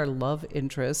 These are our love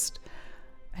interest.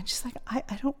 And she's like,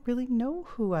 I don't really know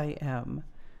who I am.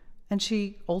 And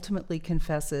she ultimately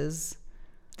confesses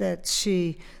that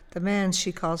the man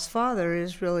she calls father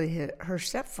is really her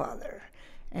stepfather.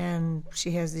 And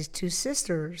she has these two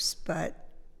sisters, but,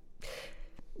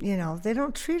 they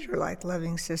don't treat her like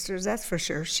loving sisters, that's for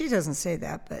sure. She doesn't say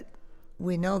that, but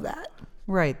we know that.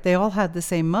 Right. They all had the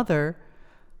same mother,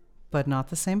 but not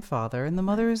the same father, and the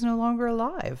mother is no longer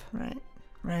alive.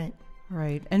 Right.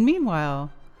 And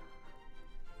meanwhile,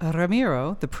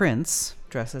 Ramiro, the prince,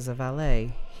 dressed as a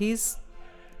valet, he's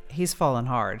fallen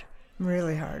hard.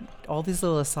 Really hard. All these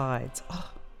little asides.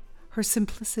 Oh, her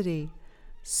simplicity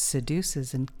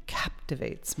seduces and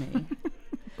captivates me.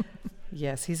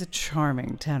 Yes, he's a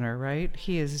charming tenor, right?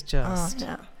 He is just... Oh,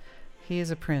 yeah. He is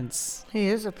a prince. He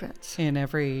is a prince. In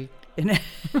every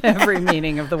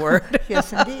meaning of the word.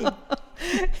 Yes, indeed.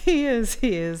 He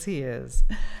is.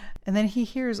 And then he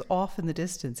hears off in the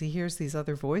distance, he hears these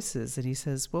other voices, and he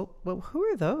says, well, who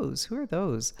are those? Who are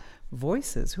those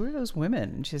voices? Who are those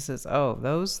women? And she says, oh,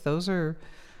 those are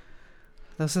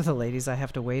the ladies I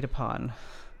have to wait upon.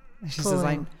 And she says,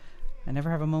 I never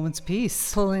have a moment's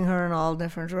peace. Pulling her in all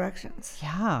different directions.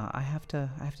 Yeah, I have to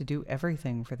do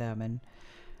everything for them.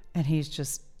 And he's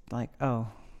just like, oh,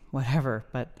 whatever.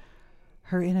 But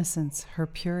her innocence, her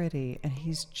purity, and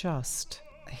he's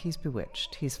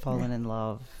bewitched. He's fallen in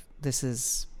love. This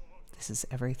is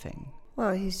everything.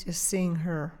 Well, he's just seeing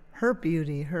her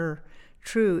beauty, her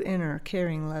true inner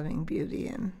caring, loving beauty,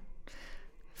 and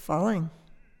falling.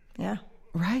 Yeah.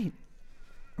 Right.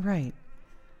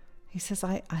 He says,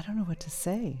 I don't know what to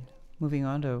say. Moving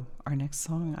on to our next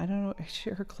song. I don't know.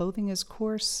 Her clothing is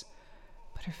coarse,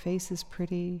 but her face is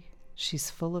pretty.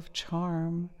 She's full of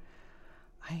charm.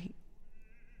 I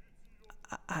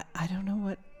don't know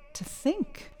what to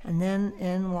think. And then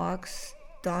in walks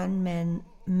Don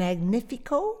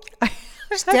Magnifico,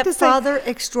 stepfather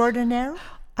extraordinaire.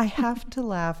 I have to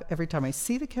laugh every time I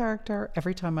see the character,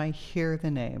 every time I hear the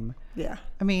name. Yeah.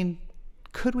 I mean,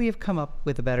 could we have come up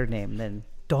with a better name than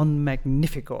Don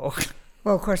Magnifico?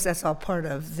 Well, of course, that's all part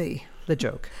of the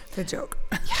joke. The joke.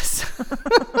 Yes.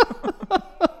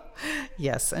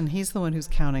 Yes, and he's the one who's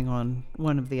counting on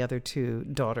one of the other two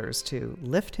daughters to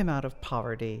lift him out of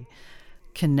poverty,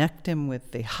 connect him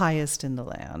with the highest in the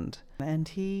land. And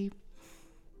he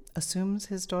assumes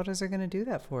his daughters are going to do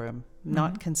that for him,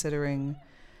 not considering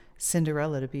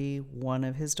Cinderella to be one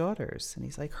of his daughters. And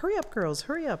he's like, hurry up, girls,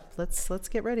 hurry up. Let's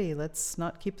get ready. Let's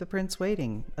not keep the prince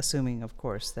waiting, assuming, of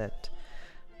course, that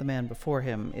the man before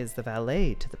him is the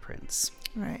valet to the prince.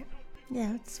 Right.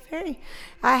 Yeah, it's very...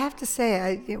 I have to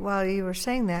say, while you were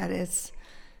saying that, it's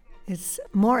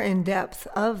more in depth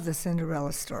of the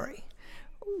Cinderella story,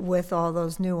 with all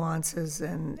those nuances,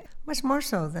 and much more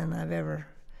so than I've ever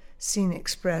seen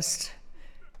expressed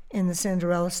in the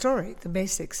Cinderella story, the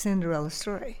basic Cinderella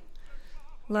story.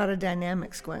 A lot of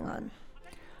dynamics going on.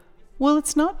 Well,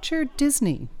 it's not your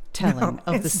Disney telling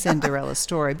of the Cinderella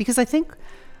story, because I think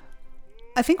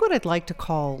what I'd like to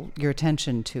call your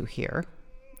attention to here,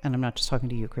 and I'm not just talking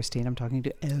to you, Christine, I'm talking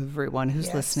to everyone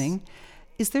who's listening,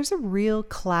 is there's a real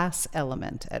class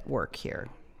element at work here.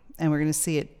 And we're going to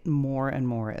see it more and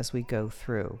more as we go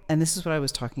through. And this is what I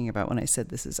was talking about when I said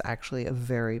this is actually a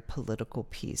very political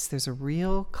piece. There's a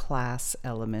real class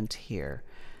element here.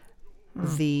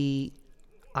 The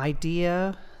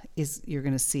idea is, you're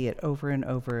going to see it over and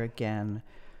over again,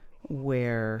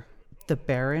 where the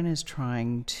Baron is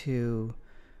trying to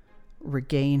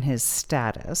regain his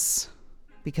status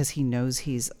because he knows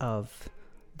he's of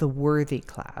the worthy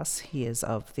class. He is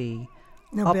of the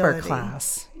nobility, upper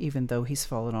class, even though he's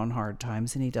fallen on hard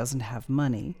times and he doesn't have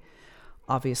money.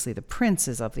 Obviously, the prince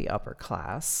is of the upper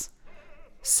class.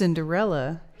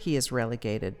 Cinderella, he is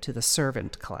relegated to the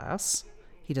servant class.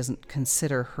 He doesn't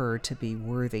consider her to be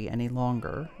worthy any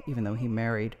longer, even though he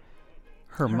married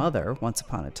her mother once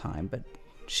upon a time, but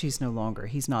she's no longer,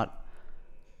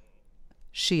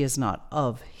 she is not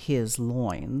of his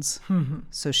loins.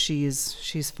 So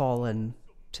she's fallen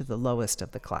to the lowest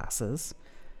of the classes.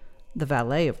 The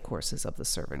valet, of course, is of the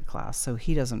servant class, so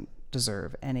he doesn't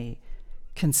deserve any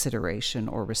consideration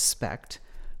or respect.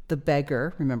 The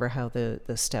beggar, remember how the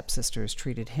stepsisters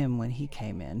treated him when he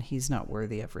came in. He's not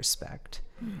worthy of respect.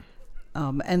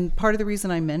 And part of the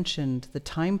reason I mentioned the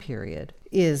time period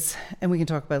is, and we can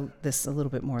talk about this a little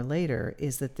bit more later,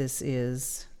 is that this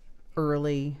is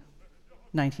early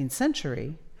 19th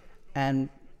century, and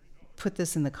put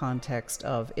this in the context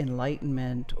of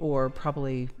Enlightenment, or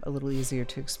probably a little easier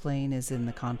to explain is in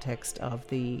the context of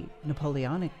the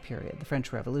Napoleonic period, the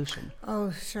French Revolution.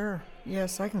 Oh, sure.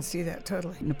 Yes, I can see that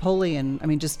totally. Napoleon, I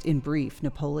mean, just in brief,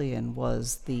 Napoleon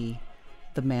was the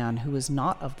man who is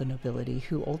not of the nobility,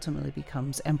 who ultimately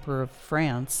becomes Emperor of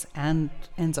France and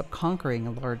ends up conquering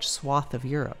a large swath of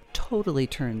Europe. Totally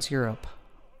turns Europe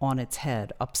on its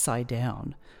head, upside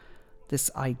down.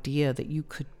 This idea that you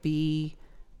could be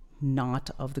not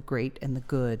of the great and the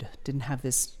good, didn't have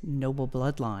this noble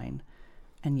bloodline,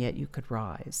 and yet you could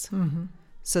rise. Mm-hmm.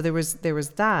 So there was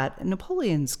that.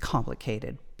 Napoleon's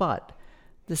complicated, but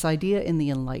this idea in the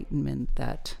Enlightenment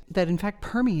that in fact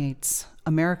permeates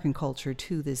American culture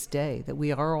to this day, that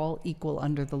we are all equal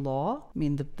under the law. I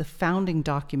mean, the founding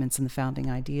documents and the founding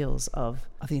ideals of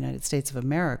the United States of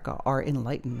America are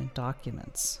Enlightenment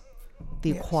documents.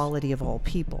 The equality of all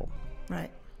people.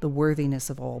 Right. The worthiness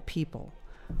of all people.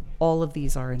 All of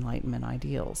these are Enlightenment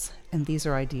ideals. And these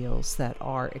are ideals that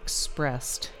are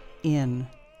expressed in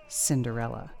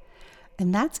Cinderella.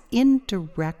 And that's in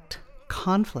direct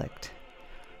conflict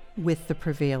with the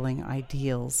prevailing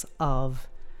ideals of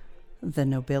the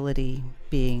nobility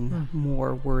being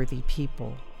more worthy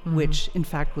people, which in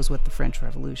fact was what the French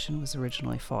Revolution was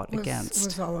originally fought against.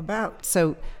 Was all about.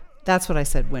 So that's what I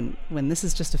said. When this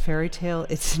is just a fairy tale,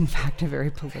 it's in fact a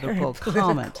very political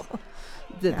comment.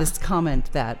 This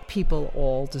comment that people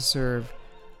all deserve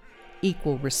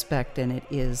equal respect, and it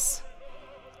is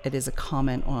a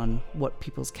comment on what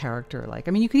people's character are like.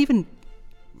 I mean, you can even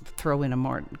throw in a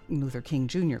Martin Luther King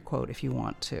Jr. quote if you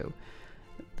want to,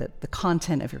 that the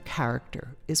content of your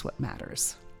character is what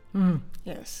matters. Mm.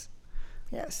 Yes.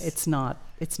 It's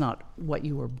not what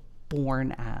you were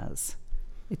born as.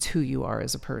 It's who you are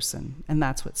as a person. And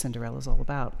that's what Cinderella's all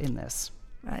about in this.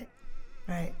 Right.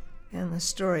 And the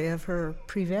story of her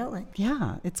prevailing.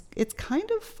 Yeah, it's kind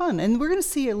of fun. And we're going to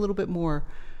see a little bit more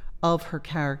of her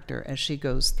character as she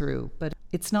goes through, but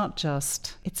it's not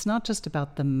just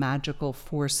about the magical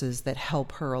forces that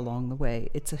help her along the way.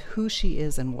 It's who she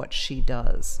is and what she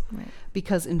does. Right.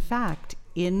 Because in fact,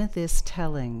 in this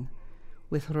telling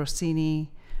with Rossini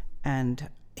and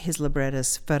his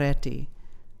librettist Ferretti,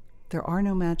 there are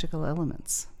no magical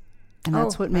elements. And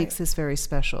that's what makes this very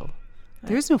special. Right.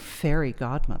 There's no fairy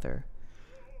godmother.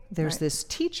 There's this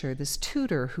teacher, this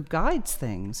tutor who guides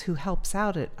things, who helps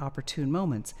out at opportune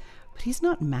moments, but he's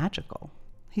not magical.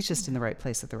 He's just in the right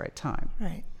place at the right time.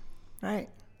 Right.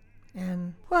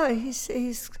 And, well,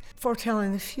 he's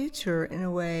foretelling the future in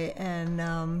a way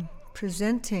and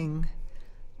presenting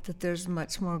that there's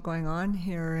much more going on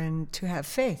here, and to have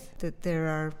faith,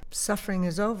 that suffering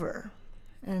is over,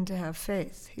 and to have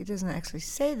faith. He doesn't actually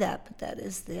say that, but that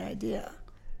is the idea.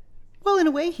 Well, in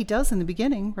a way, he does in the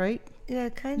beginning, right? Yeah,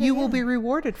 kind of. You will be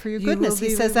rewarded for your goodness.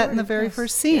 He says that in the very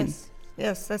first scene.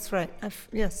 Yes, that's right.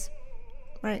 Yes.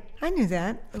 Right. I knew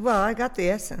that. Well, I got the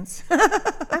essence.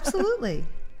 Absolutely.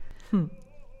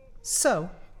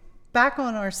 So, back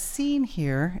on our scene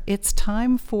here, it's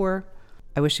time for,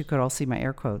 I wish you could all see my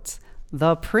air quotes,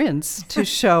 the prince to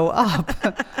show up.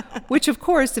 Which, of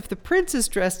course, if the prince is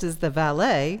dressed as the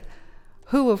valet,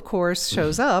 who, of course,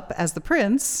 shows up as the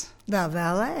prince? The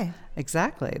valet.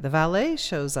 Exactly. The valet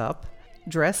shows up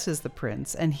dressed as the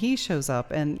prince, and he shows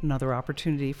up, and another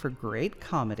opportunity for great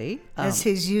comedy. As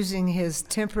he's using his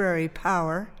temporary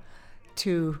power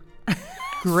to...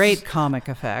 Great comic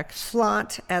effect.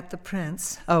 Flaunt at the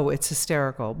prince. Oh, it's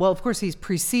hysterical. Well, of course, he's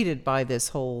preceded by this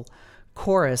whole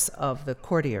chorus of the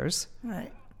courtiers,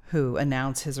 right, who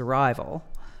announce his arrival.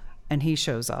 And he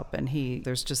shows up, and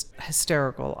there's just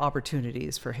hysterical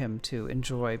opportunities for him to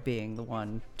enjoy being the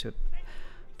one to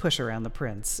push around the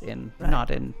prince not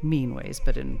in mean ways,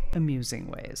 but in amusing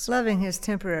ways. Loving his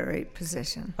temporary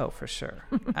position. Oh, for sure.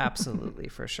 Absolutely,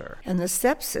 for sure. And the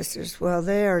stepsisters, well,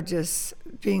 they are just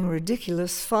being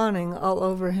ridiculous, fawning all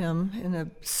over him in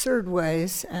absurd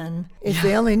ways. And if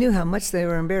they only knew how much they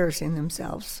were embarrassing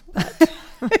themselves.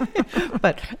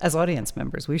 But as audience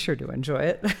members, we sure do enjoy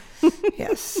it.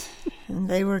 Yes. And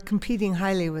they were competing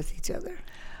highly with each other.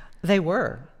 They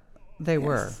were.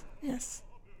 Yes.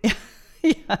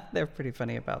 Yeah, they're pretty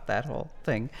funny about that whole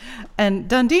thing. And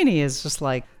Dandini is just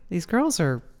like, these girls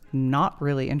are not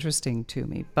really interesting to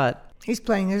me, but... He's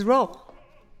playing his role.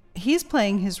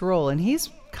 And he's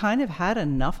kind of had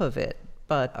enough of it.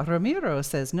 But Ramiro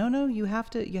says, no, you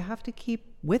have to keep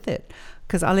with it.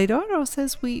 Because Alidoro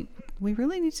says, we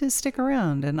really need to stick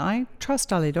around, and I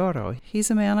trust Alidoro. He's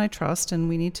a man I trust, and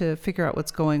we need to figure out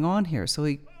what's going on here. So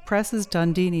he presses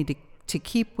Dandini to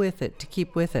keep with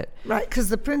it. Right, because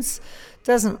the prince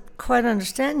doesn't quite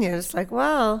understand yet. It's like,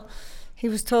 well, he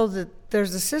was told that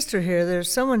there's a sister here,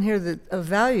 there's someone here that of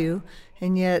value,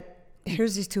 and yet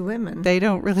here's these two women. They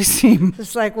don't really seem...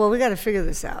 It's like, well, we got to figure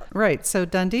this out. Right, so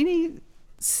Dandini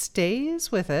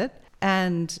stays with it,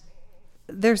 and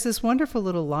there's this wonderful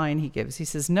little line he gives. He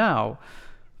says, now,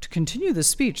 to continue the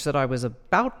speech that I was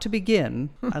about to begin,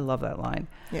 I love that line.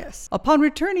 Yes. Upon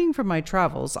returning from my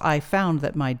travels, I found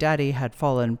that my daddy had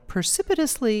fallen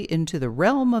precipitously into the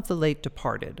realm of the late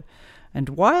departed, And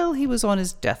while he was on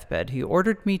his deathbed, he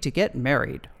ordered me to get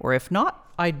married, or if not,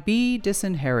 I'd be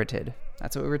disinherited.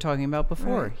 That's what we were talking about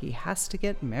before. Right. He has to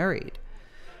get married.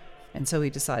 And so he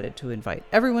decided to invite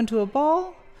everyone to a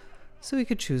ball so he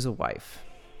could choose a wife.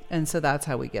 And so that's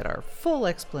how we get our full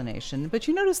explanation. But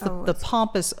you notice the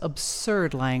pompous,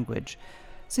 absurd language.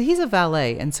 So he's a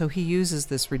valet, and so he uses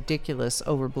this ridiculous,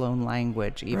 overblown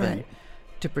language even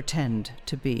to pretend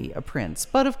to be a prince.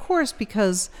 But of course,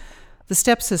 because the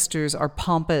stepsisters are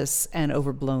pompous and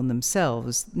overblown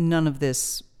themselves, none of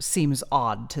this seems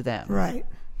odd to them. Right.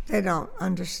 They don't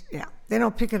understand. Yeah. They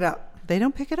don't pick it up. They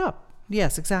don't pick it up.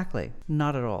 Yes, exactly.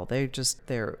 Not at all. They're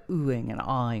oohing and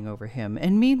awing over him.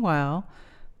 And meanwhile,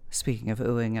 speaking of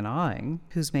oohing and awing,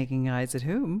 who's making eyes at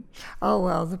whom? Oh,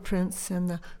 well, the prince and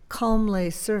the comely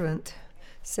servant,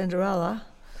 Cinderella,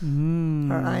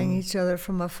 are eyeing each other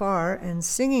from afar and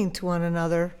singing to one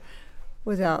another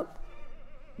without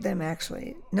them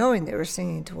actually knowing they were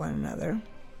singing to one another,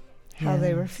 how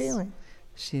they were feeling.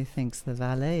 She thinks the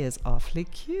valet is awfully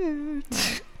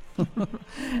cute.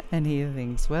 And he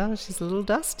thinks, well, she's a little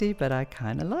dusty, but I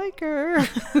kind of like her.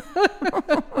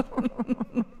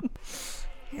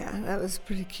 Yeah, that was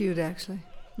pretty cute, actually.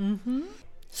 Mm-hmm.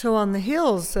 So on the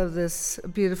heels of this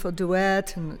beautiful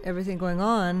duet and everything going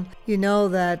on, you know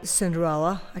that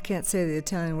Cinderella, I can't say the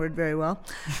Italian word very well,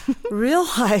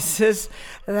 realizes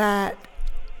that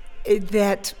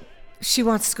she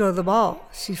wants to go to the ball.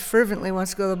 She fervently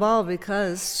wants to go to the ball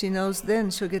because she knows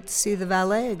then she'll get to see the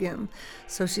valet again.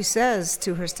 So she says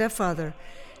to her stepfather,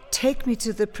 "Take me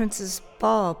to the prince's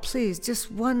ball, please. Just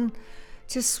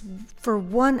for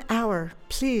 1 hour,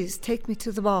 please take me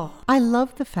to the ball." I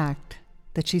love the fact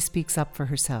that she speaks up for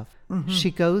herself. Mm-hmm. She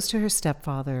goes to her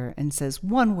stepfather and says,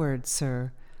 "One word,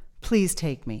 sir, please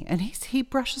take me." And he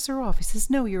brushes her off. He says,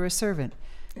 "No, you're a servant."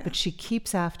 Yeah. But she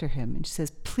keeps after him and she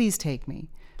says, "Please take me.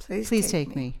 Please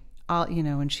take me.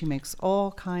 And she makes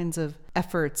all kinds of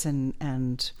efforts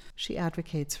and she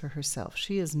advocates for herself.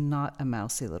 She is not a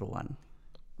mousy little one.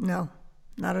 No,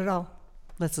 not at all.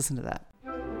 Let's listen to that.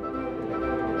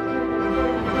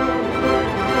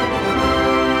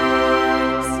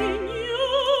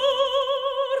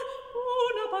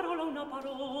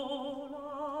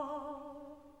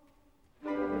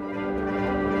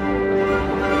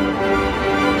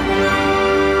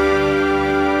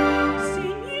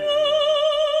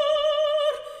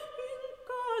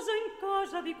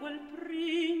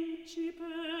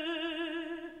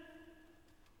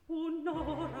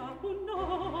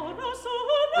 Un'ora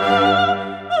sola,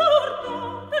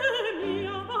 portatemi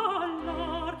a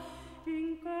ballar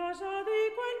in casa di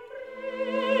quel principe.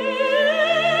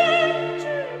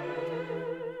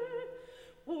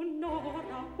 Un'ora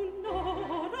sola, portatemi a ballar.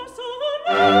 Un'ora sola,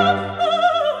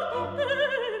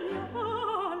 portatemi a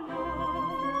ballar.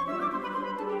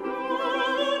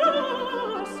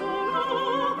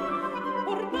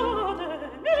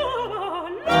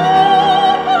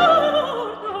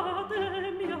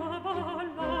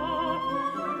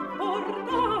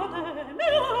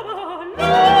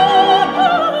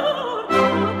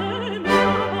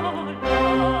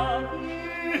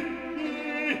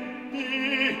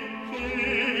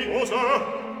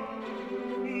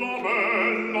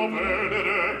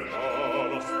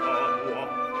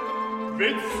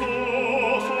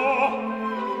 Vezzosa,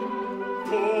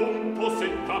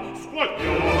 pomposetta,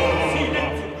 squagliata.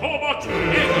 Silenzio, comacè,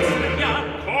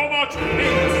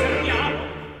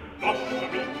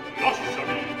 comacè,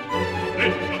 lasciami,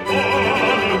 leccia buona,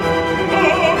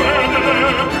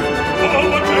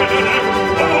 comacè, lasciami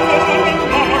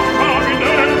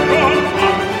dentro,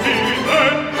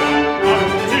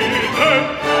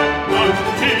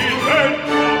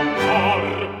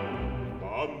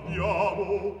 andiamo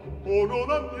o non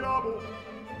andiamo?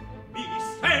 Mi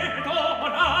sento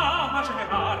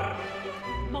nagerar.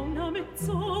 Ma una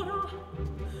mezz'ora,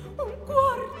 un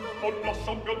quarto. O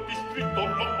lasciami al distretto,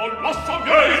 o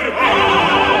lasciami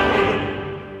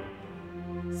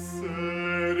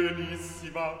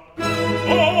serenissima.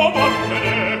 Oh,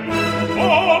 vattene.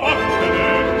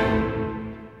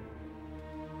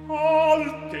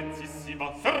 Altezissima,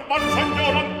 servancia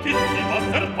ignorantissima.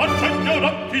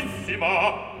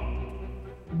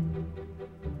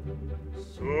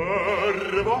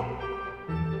 Serva,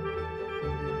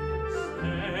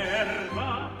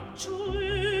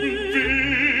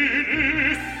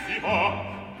 vilissima,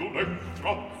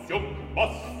 d'un'extrazion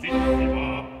bassissima.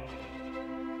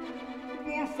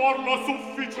 Vuol farla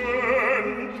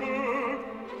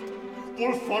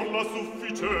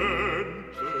sufficiente,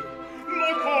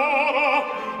 la cara,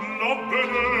 la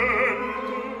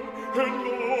benente, e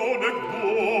non è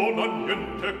buona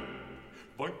niente.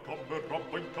 Vai Non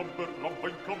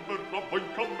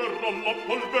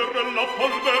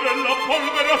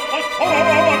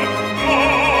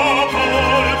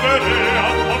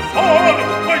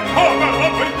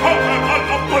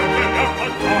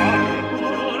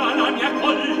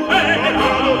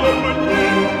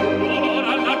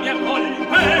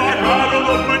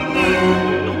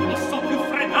posso più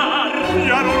frenare,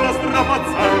 via non la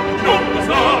strapazzar, non la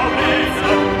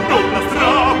strapazzar, non la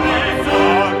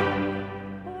strapazzar.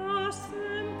 Ah,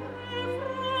 sempre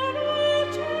fra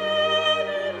la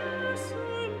cenere,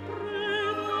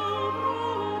 sempre dovrò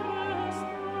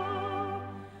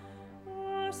restar.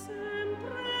 Ah,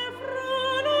 sempre fra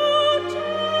la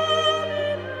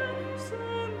cenere,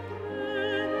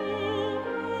 sempre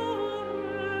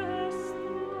dovrò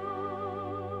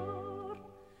restar.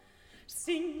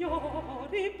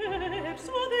 Signori,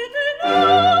 persuadete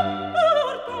non,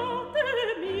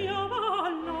 portatemi a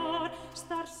ballar,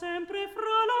 star sempre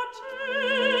fra la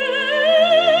cenere.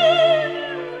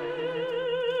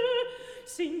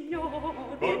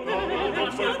 Signori,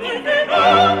 persuadete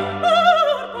non,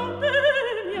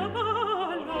 portatemi a ballar.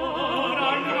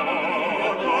 Portatemi a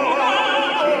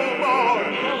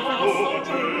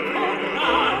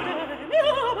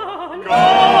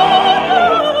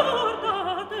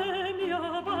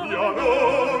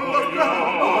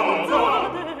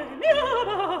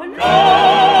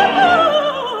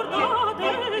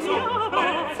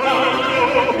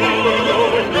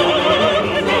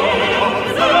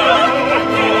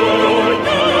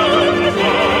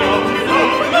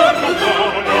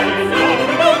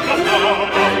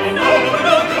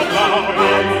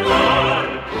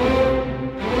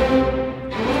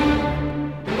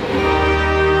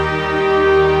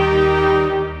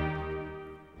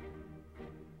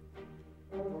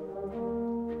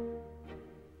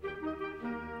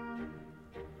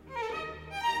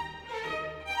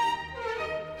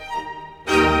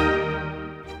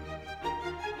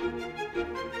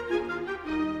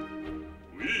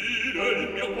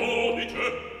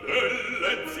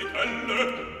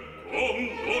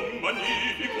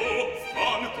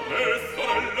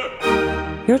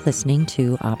You're listening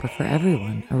to Opera for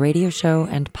Everyone, a radio show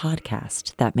and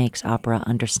podcast that makes opera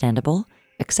understandable,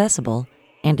 accessible,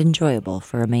 and enjoyable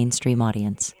for a mainstream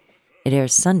audience. It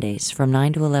airs Sundays from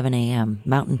 9 to 11 a.m.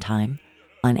 Mountain Time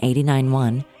on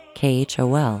 89.1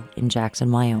 KHOL in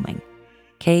Jackson, Wyoming.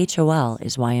 KHOL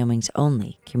is Wyoming's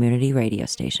only community radio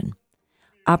station.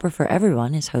 Opera for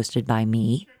Everyone is hosted by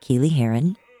me, Keely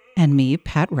Heron. And me,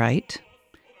 Pat Wright.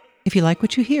 If you like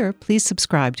what you hear, please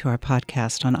subscribe to our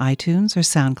podcast on iTunes or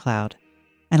SoundCloud,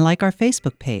 and like our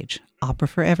Facebook page, Opera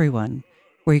for Everyone,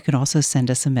 where you can also send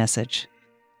us a message.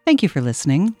 Thank you for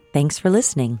listening. Thanks for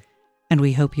listening. And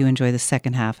we hope you enjoy the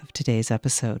second half of today's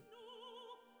episode.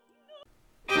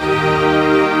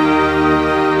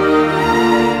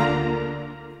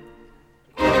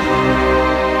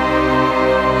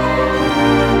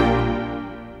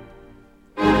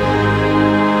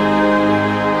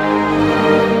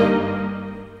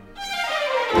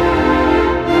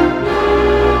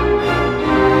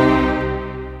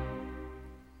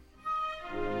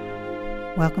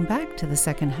 Welcome back to the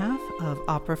second half of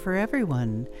Opera for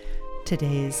Everyone.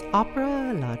 Today's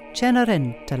opera, La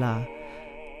Cenerentola,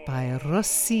 by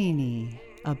Rossini,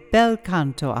 a bel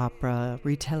canto opera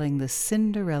retelling the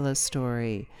Cinderella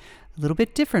story, a little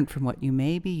bit different from what you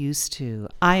may be used to.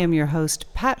 I am your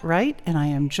host, Pat Wright, and I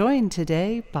am joined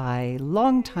today by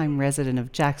longtime resident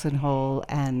of Jackson Hole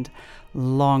and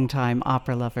longtime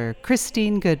opera lover,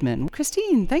 Christine Goodman.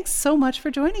 Christine, thanks so much for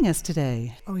joining us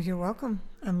today. Oh, you're welcome.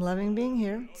 I'm loving being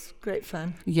here. It's great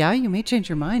fun. Yeah, you may change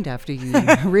your mind after you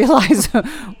realize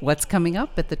what's coming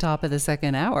up at the top of the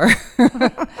second hour.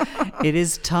 It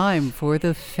is time for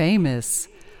the famous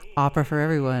Opera for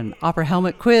Everyone, Opera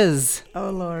Helmet Quiz.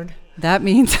 Oh, Lord. That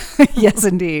means, yes,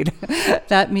 indeed.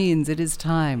 That means it is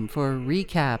time for a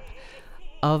recap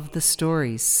of the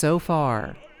story so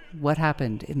far. What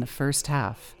happened in the first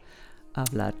half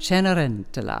of La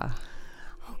Cenerentola?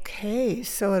 Okay,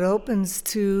 so it opens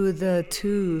to the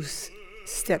two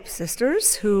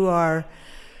stepsisters who are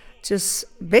just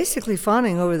basically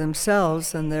fawning over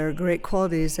themselves and their great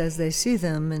qualities as they see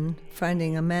them, and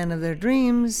finding a man of their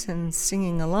dreams and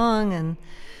singing along and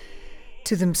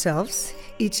to themselves,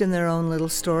 each in their own little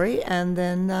story. And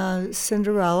then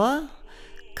Cinderella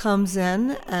comes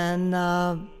in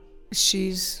and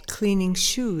she's cleaning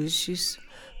shoes. She's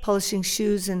polishing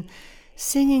shoes and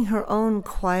singing her own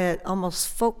quiet, almost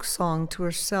folk song to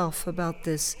herself about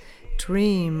this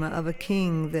dream of a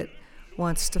king that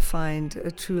wants to find a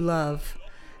true love.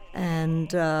 And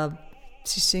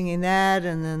she's singing that,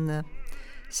 and then the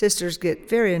sisters get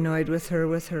very annoyed with her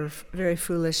very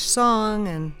foolish song,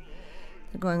 and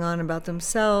they're going on about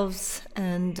themselves.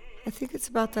 And I think it's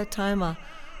about that time a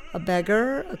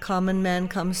beggar, a common man,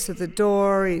 comes to the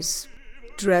door. He's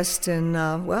dressed in,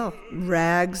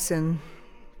 rags and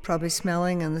probably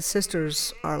smelling, and the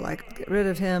sisters are like, get rid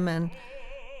of him. And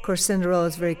of course Cinderella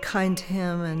is very kind to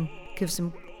him and gives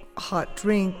him hot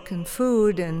drink and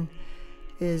food and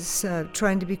is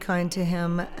trying to be kind to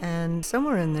him. And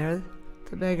somewhere in there,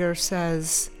 the beggar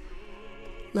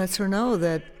lets her know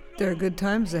that there are good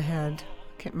times ahead.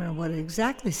 I can't remember what it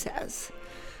exactly says.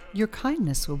 Your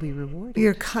kindness will be rewarded.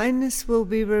 Your kindness will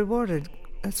be rewarded.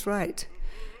 That's right.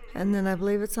 And then I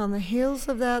believe it's on the heels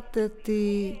of that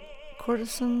the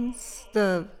courtesans,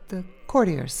 the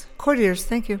Courtiers,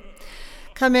 thank you,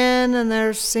 come in, and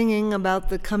they're singing about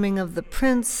the coming of the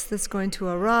prince that's going to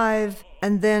arrive.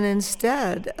 And then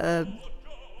instead, a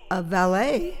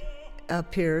valet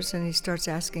appears, and he starts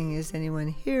asking, is anyone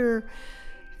here?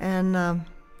 And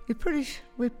we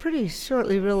pretty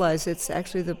shortly realize it's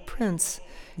actually the prince,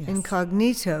 yes,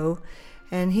 incognito,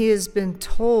 and he has been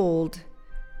told,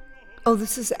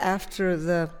 this is after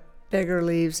the beggar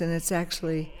leaves, and it's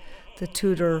actually the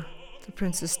tutor, the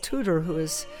prince's tutor, who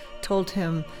has told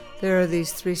him, there are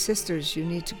these 3 sisters, you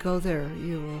need to go there,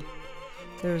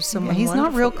 there's someone he's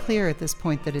wonderful. not real clear at this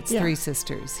point that it's 3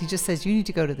 sisters. He just says, you need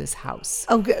to go to this house.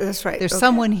 Oh, that's right. There's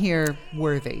someone here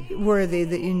worthy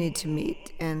that you need to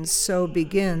meet. And so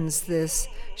begins this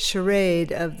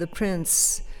charade of the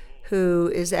prince,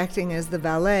 who is acting as the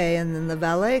valet, and then the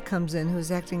valet comes in, who's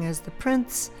acting as the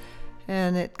prince,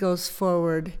 and it goes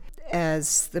forward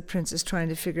as the prince is trying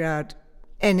to figure out,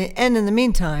 and in the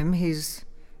meantime, he's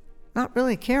not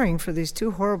really caring for these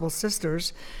 2 horrible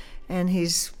sisters, and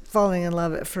he's falling in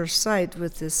love at first sight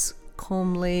with this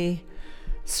comely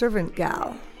servant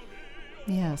gal.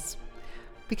 Yes,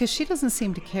 because she doesn't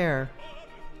seem to care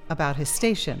about his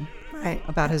station, right,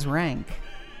 about his rank,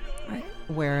 right,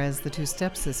 whereas the 2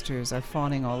 stepsisters are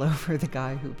fawning all over the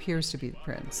guy who appears to be the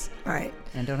prince, right,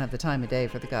 and don't have the time of day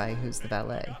for the guy who's the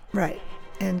valet, right,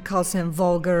 and calls him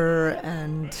vulgar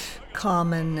and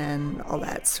common and all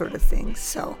that sort of thing.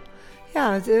 So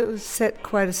yeah, it was set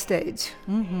quite a stage.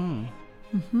 And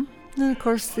of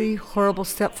course the horrible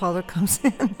stepfather comes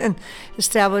in and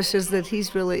establishes that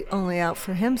he's really only out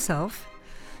for himself,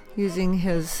 using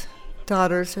his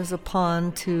daughters as a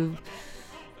pawn to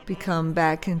become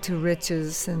back into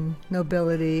riches and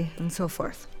nobility and so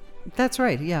forth. That's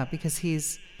right, yeah, because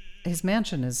his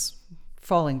mansion is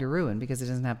falling to ruin because he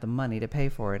doesn't have the money to pay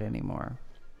for it anymore.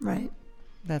 Right.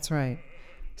 That's right.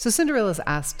 So Cinderella's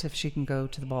asked if she can go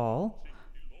to the ball,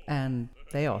 and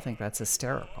they all think that's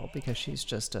hysterical because she's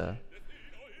just a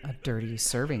dirty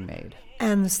serving maid.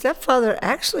 And the stepfather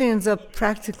actually ends up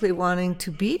practically wanting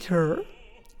to beat her.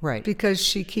 Right. Because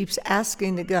she keeps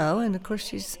asking to go, and of course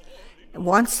she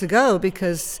wants to go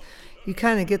because you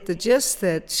kind of get the gist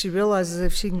that she realizes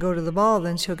if she can go to the ball,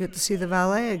 then she'll get to see the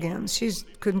valet again. She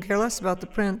couldn't care less about the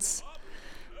prince.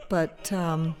 But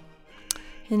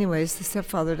anyways, the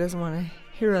stepfather doesn't want to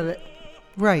hear of it.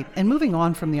 Right. And moving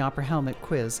on from the opera helmet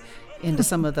quiz into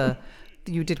some of the...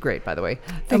 You did great, by the way.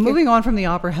 Moving on from the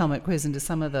opera helmet quiz into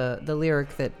some of the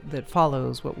lyric that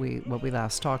follows what we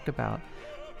last talked about.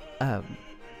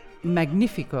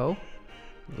 Magnifico.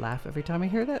 Laugh every time I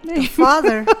hear that name. The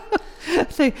father.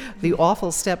 the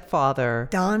awful stepfather.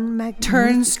 Don Magnifico.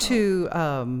 Turns to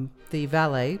the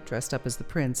valet, dressed up as the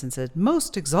prince, and said,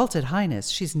 "Most exalted highness,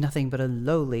 she's nothing but a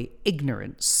lowly,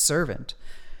 ignorant servant."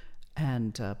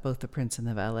 And both the prince and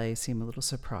the valet seem a little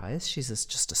surprised. She's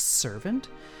just a servant.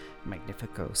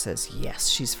 Magnifico says, yes,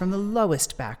 she's from the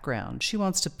lowest background. She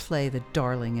wants to play the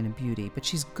darling and a beauty, but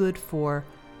she's good for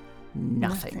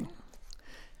nothing.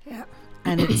 Yeah.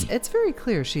 And it's very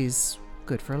clear she's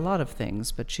good for a lot of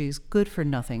things, but she's good for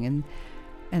nothing.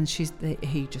 And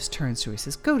he just turns to her, he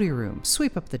says, "Go to your room,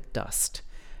 sweep up the dust."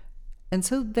 And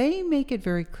so they make it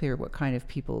very clear what kind of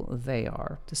people they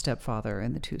are, the stepfather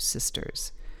and the 2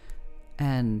 sisters.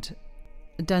 And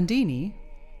Dandini,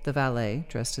 the valet,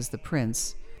 dressed as the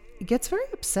prince, gets very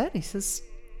upset. He says,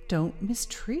 "Don't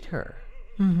mistreat her.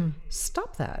 Mm-hmm.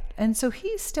 Stop that." And so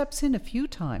he steps in a few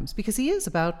times because he is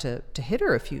about to hit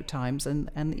her a few times, and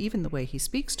even the way he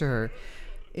speaks to her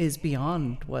is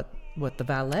beyond what the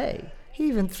valet. He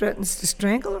even threatens to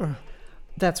strangle her.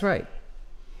 That's right.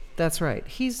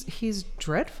 He's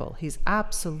dreadful. He's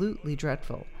absolutely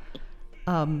dreadful.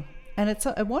 And it's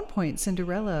at one point,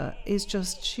 Cinderella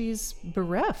she's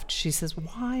bereft. She says,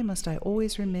 "Why must I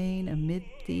always remain amid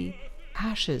the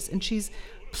ashes?" And she's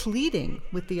pleading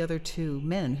with the other 2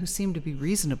 men who seem to be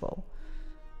reasonable.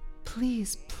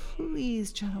 "Please,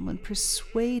 please, gentlemen,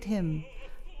 persuade him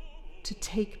to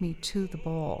take me to the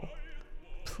ball.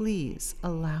 Please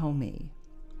allow me.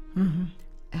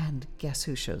 And guess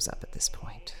who shows up at this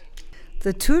point?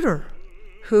 The tutor,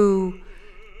 who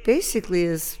basically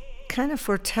is kind of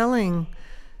foretelling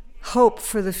hope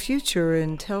for the future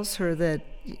and tells her that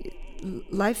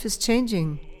life is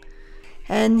changing.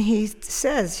 And he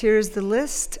says, here's the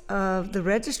list of the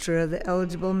register of the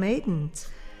eligible maidens.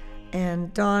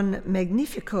 And Don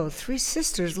Magnifico, 3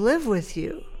 sisters live with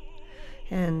you.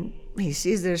 And he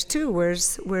sees there's 2.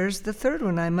 Where's the third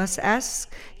one? I must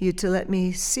ask you to let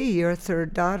me see your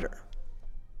third daughter.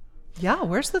 Yeah,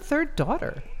 where's the third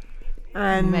daughter?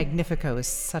 And Magnifico is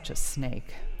such a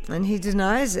snake. And he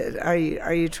denies it. Are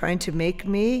you trying to make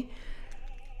me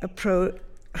a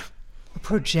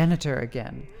progenitor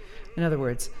again? In other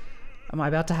words, am I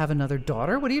about to have another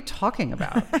daughter? What are you talking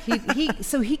about?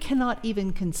 So he cannot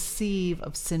even conceive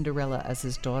of Cinderella as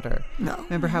his daughter. No.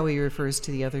 Remember how he refers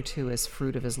to the other 2 as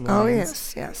fruit of his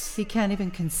loins? Oh, yes. He can't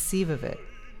even conceive of it.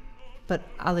 But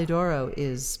Alidoro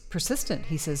is persistent.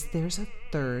 He says, there's a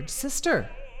third sister.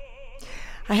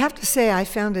 I have to say, I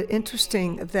found it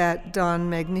interesting that Don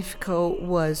Magnifico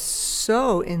was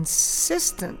so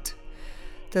insistent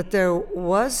that there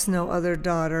was no other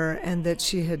daughter and that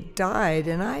she had died.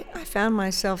 And I found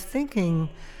myself thinking,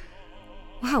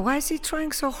 wow, why is he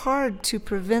trying so hard to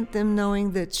prevent them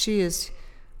knowing that she is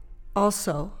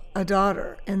also a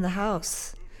daughter in the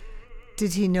house?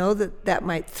 Did he know that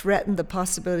might threaten the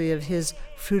possibility of his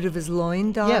fruit of his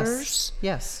loin daughters?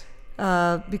 Yes.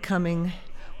 Becoming...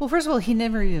 Well, first of all, he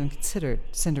never even considered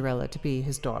Cinderella to be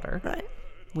his daughter. Right.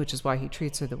 Which is why he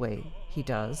treats her the way he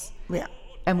does. Yeah.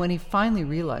 And when he finally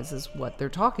realizes what they're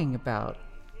talking about,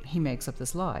 he makes up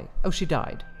this lie. Oh, she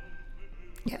died.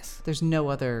 Yes. There's no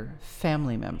other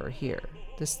family member here.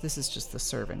 This is just the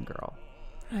servant girl.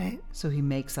 Right. So he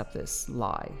makes up this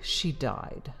lie. She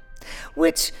died.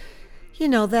 Which,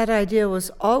 that idea was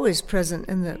always present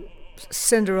in the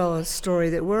Cinderella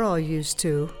story that we're all used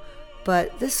to.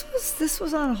 But this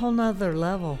was on a whole nother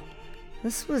level.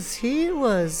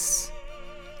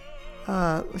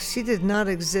 She did not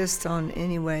exist on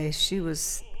any way. She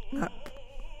was not,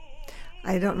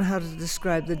 I don't know how to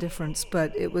describe the difference,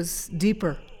 but it was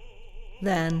deeper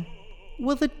than...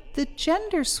 Well, the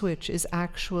gender switch is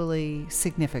actually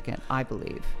significant, I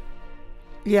believe.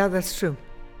 Yeah, that's true.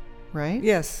 Right?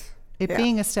 Yes.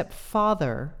 Being a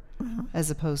stepfather as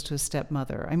opposed to a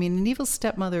stepmother. I mean, an evil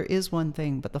stepmother is one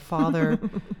thing, but the father...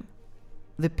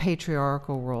 the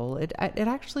patriarchal role, it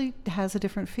actually has a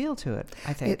different feel to it,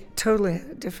 I think. It totally had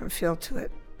a different feel to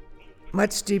it.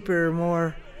 Much deeper,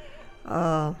 more,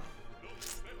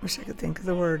 wish I could think of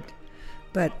the word.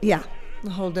 But yeah, a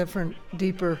whole different,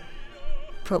 deeper,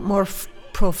 more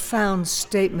profound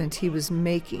statement he was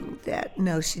making that,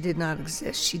 no, she did not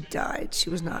exist. She died. She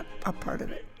was not a part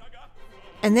of it.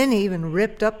 And then he even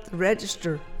ripped up the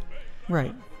register.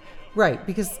 Right,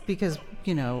 because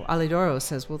Alidoro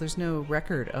says, well, there's no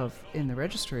record in the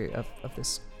registry of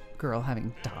this girl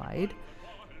having died,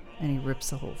 and he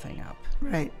rips the whole thing up.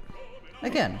 Right.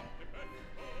 Again,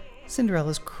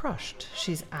 Cinderella's crushed.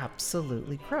 She's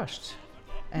absolutely crushed.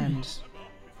 And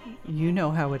you know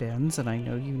how it ends, and I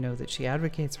know you know that she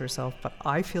advocates for herself, but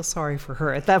I feel sorry for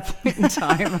her at that point in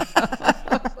time.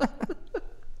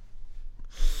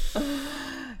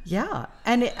 Yeah,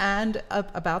 and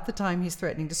about the time he's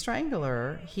threatening to strangle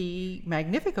her,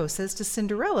 Magnifico says to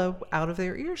Cinderella, out of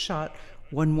their earshot,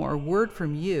 one more word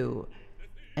from you,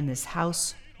 and this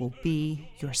house will be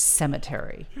your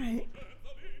cemetery. Right.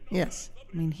 Yes.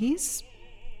 I mean, he's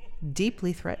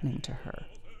deeply threatening to her.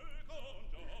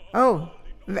 Oh,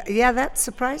 yeah, that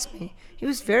surprised me. He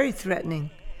was very threatening.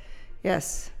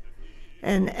 Yes.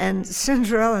 And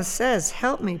Cinderella says,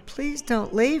 help me, please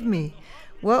don't leave me.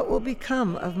 What will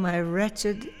become of my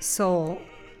wretched soul?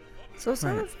 So it's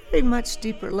on a very much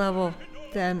deeper level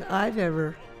than I've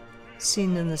ever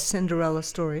seen in the Cinderella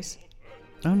stories.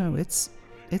 Oh, no, it's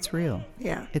real.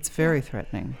 Yeah. It's very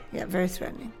threatening. Yeah, very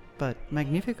threatening. But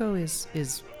Magnifico is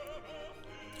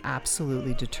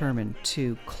absolutely determined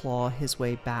to claw his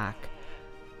way back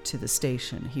to the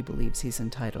station he believes he's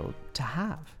entitled to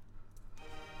have.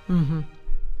 Mm-hmm.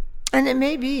 And it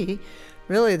may be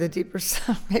really the deeper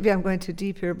stuff, maybe I'm going too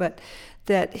deep here, but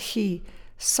that he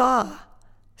saw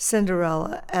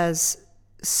Cinderella as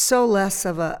so less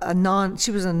of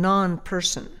she was a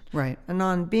non-person, right? A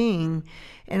non-being,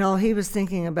 and all he was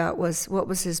thinking about was what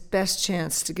was his best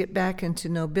chance to get back into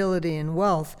nobility and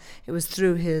wealth. It was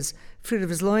through his fruit of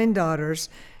his loin daughters,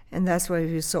 and that's why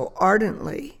he was so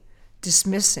ardently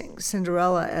dismissing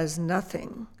Cinderella as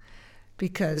nothing,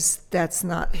 because that's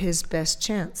not his best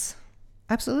chance.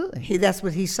 Absolutely. That's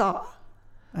what he saw.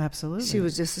 Absolutely. She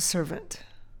was just a servant.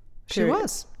 She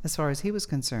was, as far as he was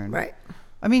concerned. Right.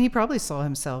 I mean, he probably saw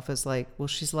himself as like, well,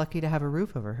 she's lucky to have a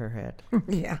roof over her head.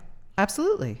 Yeah.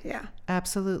 Absolutely. Yeah.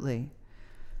 Absolutely.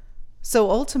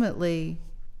 So ultimately,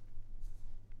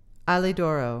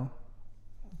 Alidoro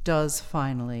does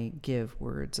finally give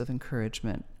words of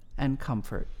encouragement and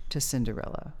comfort to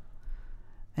Cinderella.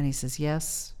 And he says,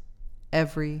 yes,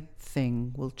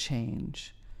 everything will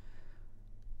change.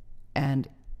 And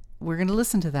we're going to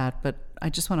listen to that, but I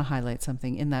just want to highlight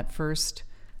something. In that first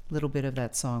little bit of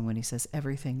that song, when he says,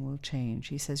 everything will change,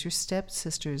 he says, your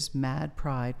stepsister's mad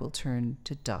pride will turn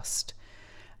to dust.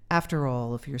 After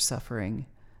all of your suffering,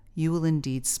 you will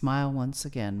indeed smile once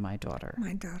again, my daughter.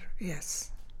 My daughter,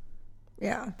 yes.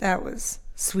 Yeah, that was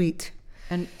sweet.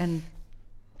 And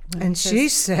she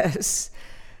says,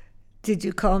 did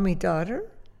you call me daughter?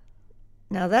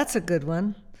 Now that's a good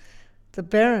one. The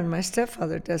Baron, my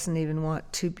stepfather, doesn't even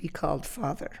want to be called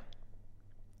father.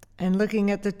 And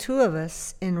looking at the two of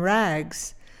us in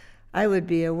rags, I would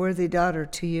be a worthy daughter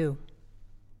to you.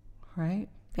 Right?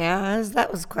 Yeah, that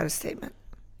was quite a statement.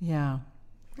 Yeah.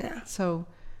 Yeah. So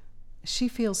she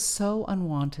feels so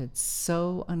unwanted,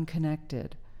 so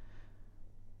unconnected.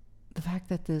 The fact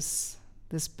that this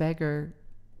beggar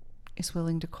is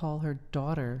willing to call her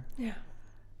daughter. Yeah.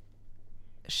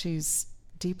 She's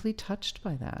deeply touched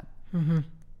by that. Mm-hmm.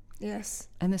 Yes.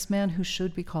 And this man who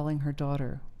should be calling her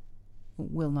daughter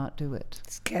will not do it.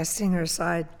 It's casting her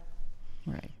aside.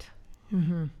 Right.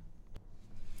 Mm-hmm.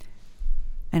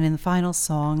 And in the final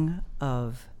song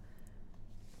of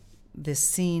this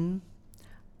scene,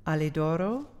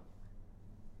 Alidoro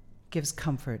gives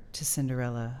comfort to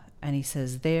Cinderella, and he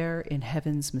says, there in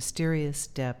heaven's mysterious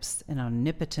depths, an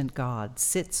omnipotent God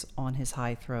sits on his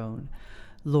high throne,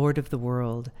 Lord of the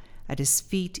world. At his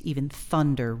feet, even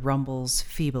thunder rumbles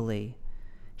feebly.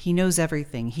 He knows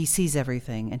everything, he sees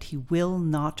everything, and he will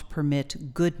not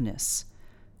permit goodness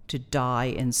to die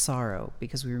in sorrow,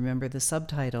 because we remember the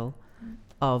subtitle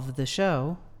of the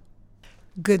show.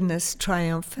 Goodness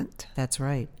triumphant. That's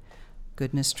right.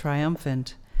 Goodness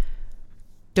triumphant.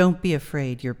 Don't be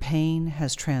afraid. Your pain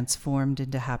has transformed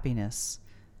into happiness.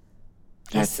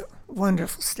 That's a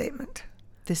wonderful statement.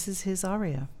 This is his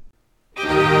aria.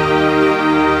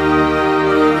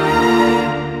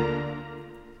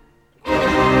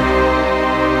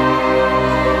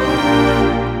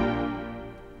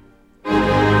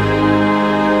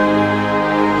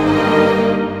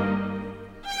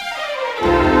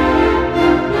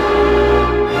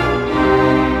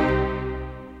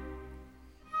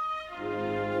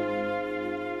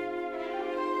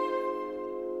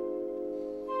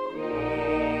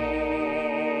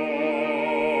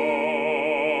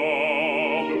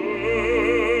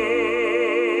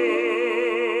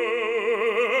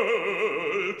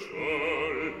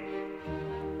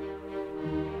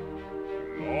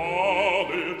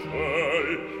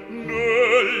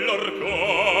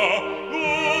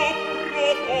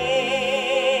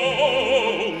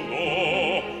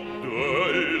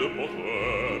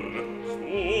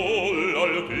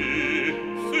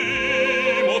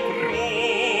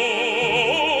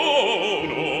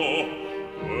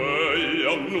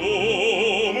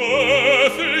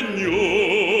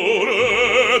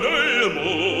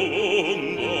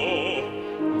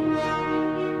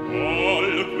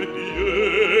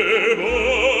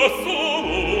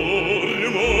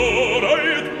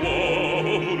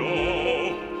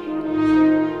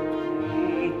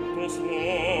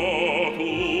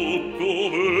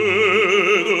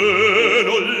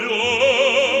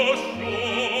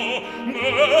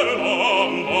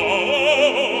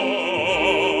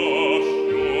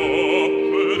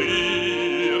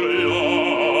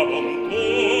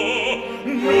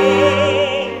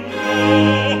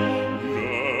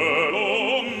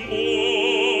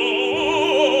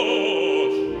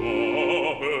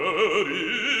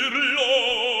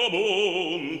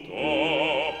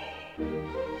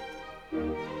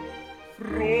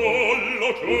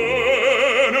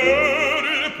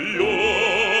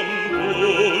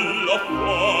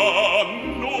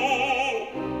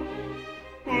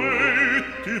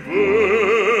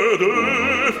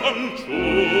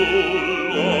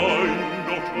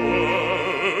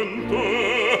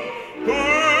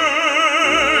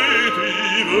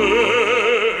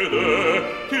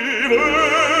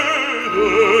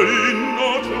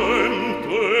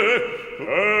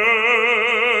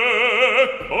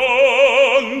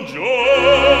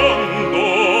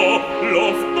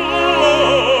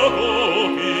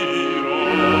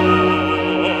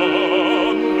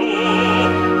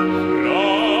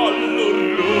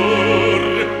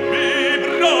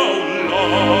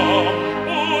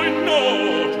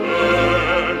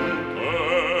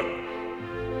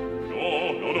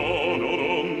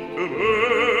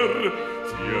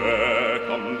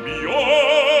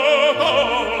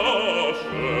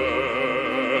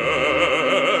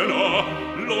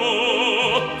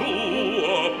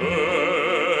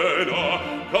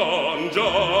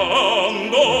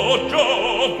 già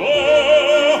va,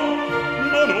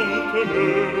 ma non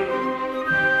temer,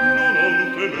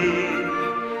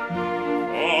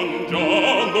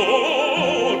 mangiando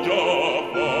già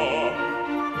va,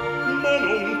 ma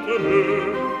non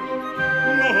temer,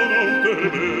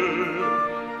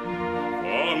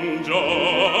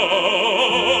 mangiando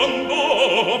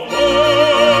va.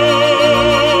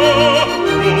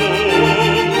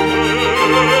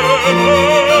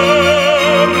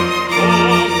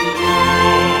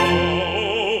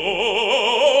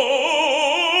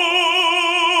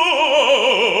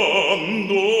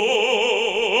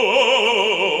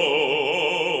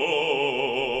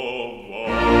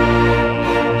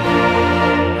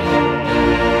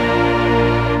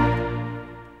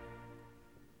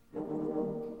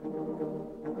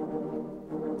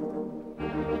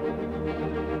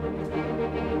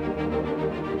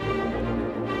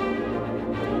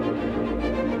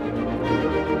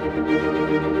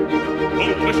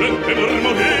 Crescente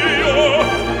mormorio,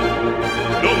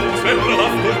 non ti sembra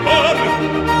d'ascoltar,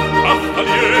 basta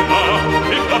lieta,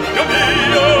 il cappio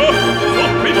mio,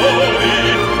 sotto i mori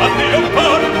a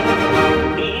trionfar.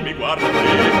 Tu mi guardi,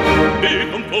 mi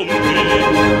confondi,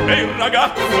 ehi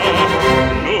ragazza,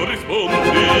 non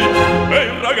rispondi,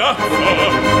 ehi ragazza,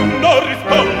 non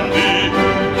rispondi.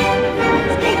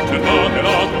 Sconcertate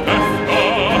la tua testa,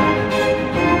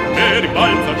 e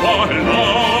ribalza qua e là,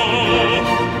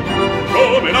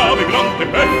 come la vibrante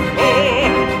festa,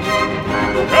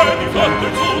 e di sotto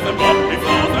il su sembra, il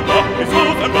su sembra, il su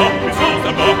sembra, il su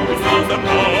sembra, il su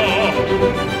sembra.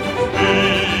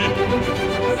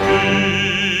 Sì,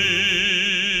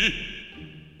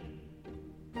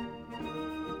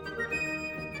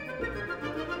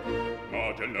 ma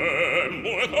che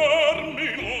lembo è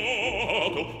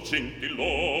terminato,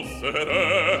 scintillò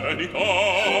serenità.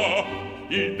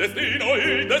 Il destino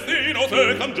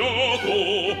s'è cangiato,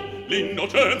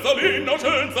 l'innocenza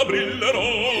brillerà.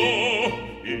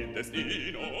 Il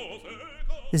destino s'è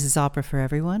cangiato. This is Opera for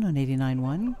Everyone on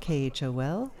 89.1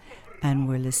 KHOL, and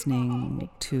we're listening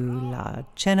to La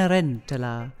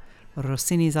Cenerentola,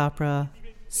 Rossini's opera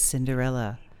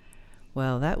Cinderella.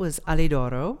 Well, that was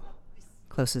Alidoro,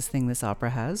 closest thing this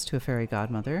opera has to a fairy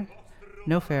godmother.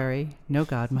 No fairy, no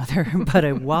godmother, but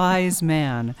a wise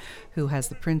man who has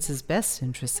the prince's best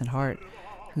interests at heart,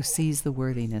 who sees the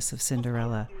worthiness of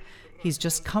Cinderella. He's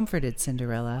just comforted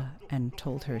Cinderella and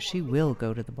told her she will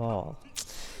go to the ball.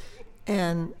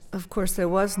 And, of course, there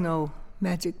was no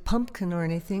magic pumpkin or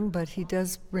anything, but he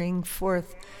does bring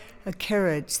forth a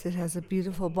carriage that has a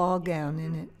beautiful ball gown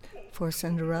in it for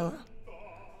Cinderella.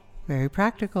 Very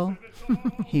practical.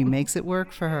 He makes it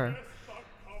work for her.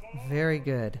 Very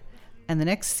good. And the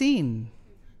next scene,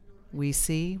 we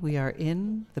are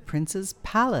in the prince's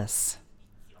palace.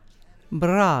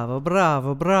 Bravo,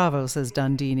 bravo, bravo, says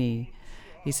Dandini.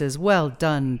 He says, well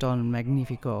done, Don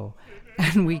Magnifico.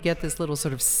 And we get this little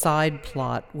sort of side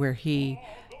plot where he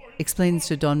explains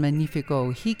to Don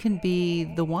Magnifico he can be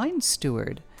the wine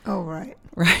steward. Oh, right.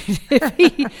 Right.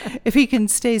 if he can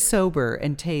stay sober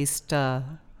and taste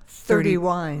 30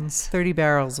 wines. 30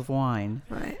 barrels of wine.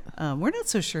 Right. We're not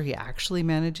so sure he actually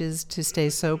manages to stay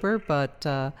sober, but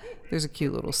there's a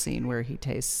cute little scene where he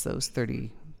tastes those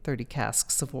 30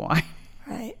 casks of wine.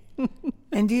 Right.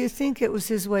 And do you think it was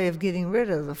his way of getting rid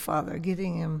of the father,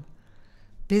 getting him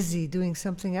busy doing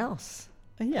something else?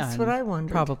 Yeah. That's what I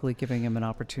wondered. Probably giving him an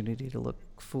opportunity to look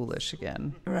foolish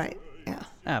again. Right. Yeah.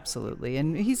 Absolutely.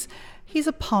 And he's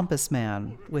a pompous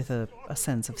man with a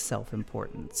sense of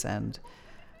self-importance, and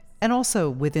also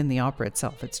within the opera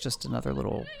itself, it's just another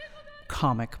little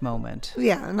comic moment.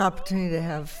 Yeah, an opportunity to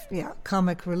have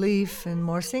comic relief and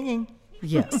more singing.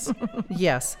 Yes.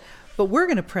 Yes. But we're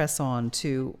going to press on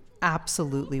to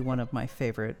absolutely one of my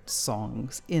favorite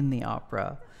songs in the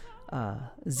opera,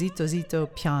 Zitto Zitto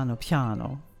Piano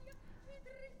Piano,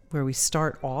 where we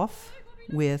start off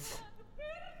with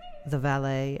the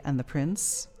valet and the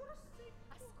prince,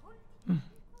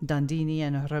 Dandini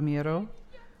and Ramiro,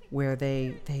 where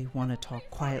they want to talk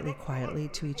quietly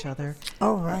to each other.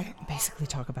 Oh, right. Basically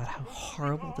talk about how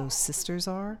horrible those sisters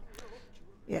are.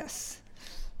 Yes.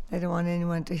 They don't want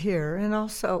anyone to hear. And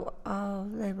also,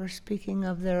 they were speaking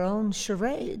of their own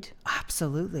charade.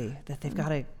 Absolutely. That they've got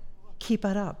to keep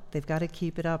it up. They've got to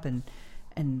keep it up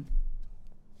and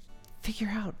figure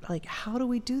out, like, how do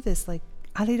we do this? Like,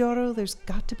 Alidoro, there's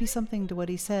got to be something to what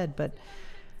he said, but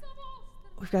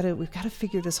we've got to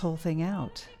figure this whole thing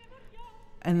out.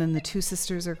 And then the two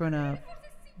sisters are going to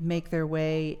make their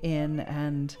way in,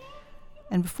 and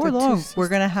before long, we're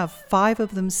going to have 5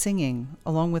 of them singing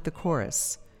along with the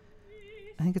chorus.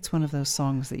 I think it's one of those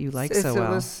songs that you like so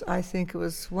well. I think it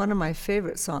was one of my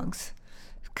favorite songs,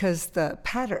 because the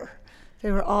patter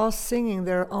They were all singing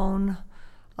their own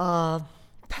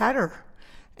patter,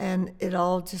 and it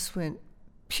all just went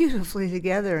beautifully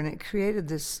together, and it created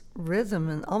this rhythm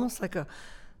and almost like a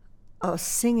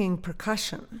singing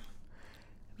percussion.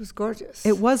 It was gorgeous.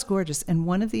 It was gorgeous, and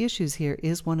one of the issues here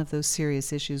is one of those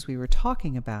serious issues we were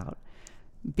talking about,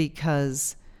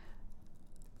 because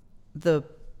the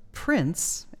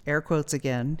prince, air quotes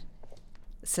again,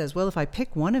 says, well, if I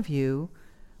pick one of you,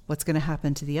 what's going to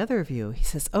happen to the other of you? He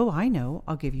says, oh, I know,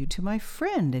 I'll give you to my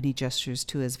friend, and he gestures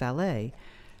to his valet.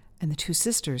 And the two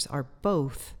sisters are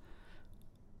both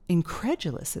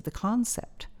incredulous at the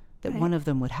concept that one of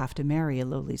them would have to marry a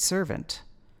lowly servant.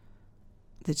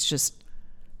 It's just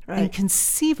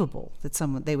inconceivable that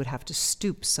they would have to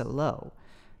stoop so low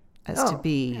as to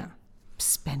be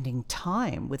spending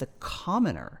time with a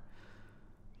commoner.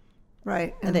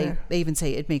 Right. And they even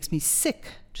say, it makes me sick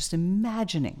just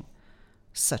imagining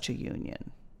such a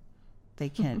union. They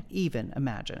can't even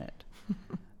imagine it.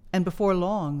 And before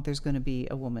long, there's going to be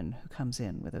a woman who comes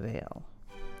in with a veil.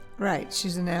 Right.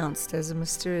 She's announced as a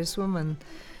mysterious woman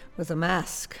with a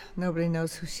mask. Nobody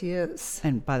knows who she is.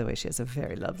 And by the way, she has a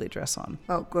very lovely dress on.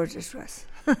 Oh, gorgeous dress.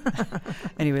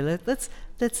 Anyway, let's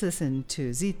listen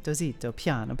to Zitto, Zitto,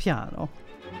 Piano, Piano.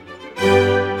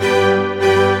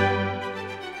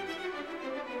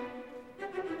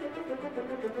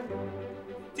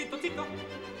 Zitto, zitto,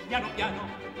 piano, piano,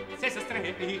 se sa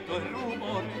strepito il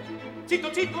rumore.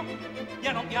 Zitto, zitto,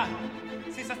 piano, piano,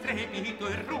 se sa strepito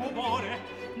il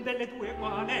rumore. Delle due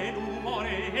qual è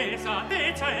l'umore,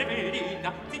 esattezza e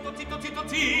verità. Zitto, zitto, zitto,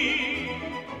 zitto,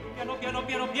 piano, piano,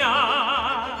 piano,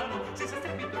 piano, se sa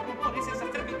strepito il rumore, se sa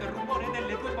strepito il rumore.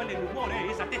 Delle due qual è l'umore,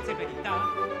 esattezza e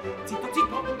verità. Zitto,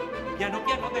 zitto, piano,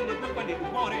 piano, delle due qual è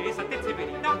l'umore, esattezza e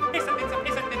verità. Esattezza,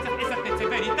 esattezza, esattezza e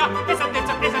verità.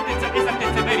 Esattezza, esattezza,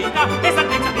 esattezza e verità.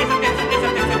 Esattezza, esattezza,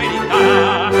 esattezza e verità.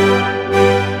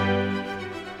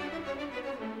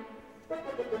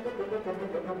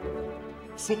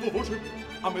 Sottovoce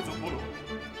a mezzo tono,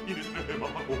 in estrema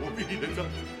confidenza.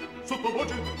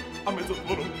 Sottovoce a mezzo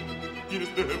tono, in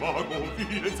estrema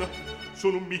confidenza.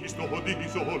 Sono un misto di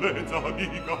insolenza, di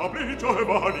capriccio e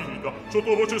vanità.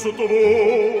 Sottovoce,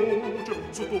 sottovoce,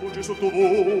 sottovoce,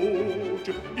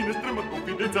 sottovoce. In estrema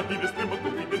confidenza,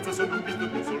 sono un misto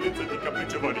di insolenza, di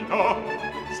capriccio e vanità.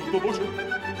 Sottovoce,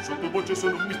 sottovoce,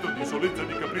 sono un misto di insolenza,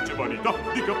 di capriccio e vanità.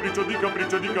 Di capriccio, di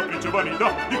capriccio, di capriccio e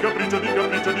vanità. Di capriccio, di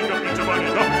capriccio, di capriccio e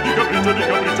vanità. Di capriccio, di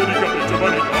capriccio, di capriccio e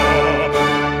vanità.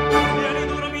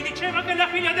 La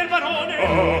figlia del barone.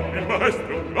 Ah, il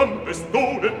maestro un gran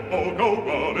testone, poca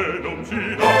uguale non si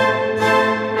dà.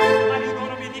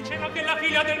 Alidoro mi diceva che la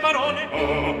figlia del barone.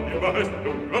 Ah, il maestro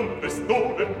un gran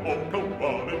testone, poca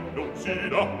uguale non si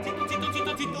dà. Zitto, zitto,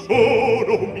 zitto, zitto.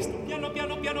 Sono un misto. Piano,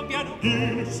 piano, piano, piano.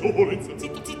 Insolenza.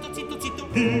 Zitto, zitto, zitto, zitto.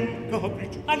 Di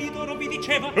capriccio. Alidoro mi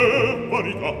diceva. E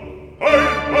vanità. Ah,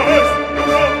 il maestro un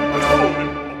gran testone,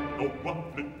 poca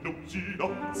uguale non si dà.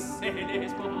 Se ne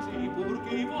sposi pur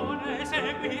chi vuole,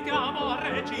 seguitiamo a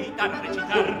recitar.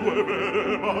 Per due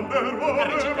vere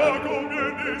banderuole, ma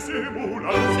conviene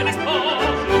dissimular. Se ne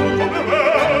sposi Come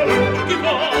vere, pur chi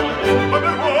vuole.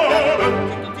 banderuole.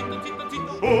 Zitto, zitto, zitto,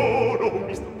 zitto. Sono un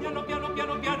misto. Piano, piano,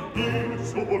 piano, piano.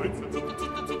 Insolenza. Zitto,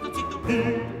 zitto, zitto, zitto.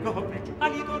 Di capriccio.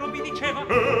 Alidoro mi diceva.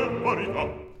 E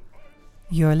vanità.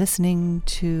 You're listening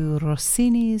to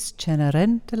Rossini's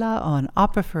Cenerentola on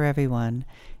Opera for Everyone,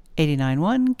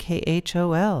 89.1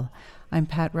 KHOL. I'm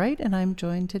Pat Wright, and I'm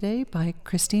joined today by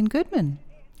Christine Goodman.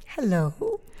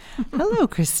 Hello. Hello,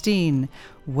 Christine.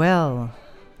 Well,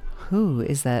 who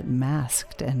is that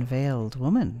masked and veiled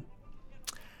woman?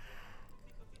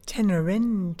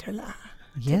 Cenerentola.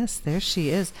 Yes, there she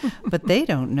is. But they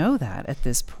don't know that at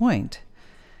this point.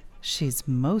 She's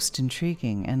most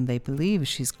intriguing, and they believe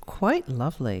she's quite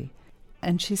lovely.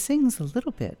 And she sings a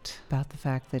little bit about the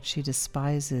fact that she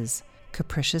despises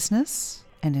capriciousness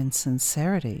and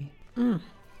insincerity.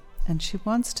 And she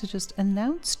wants to just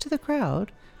announce to the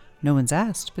crowd, no one's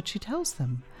asked, but she tells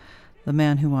them, the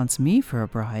man who wants me for a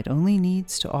bride only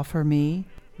needs to offer me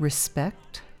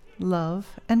respect,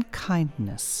 love, and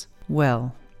kindness.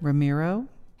 Well, Ramiro,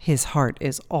 his heart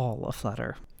is all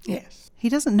aflutter. Yes. He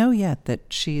doesn't know yet that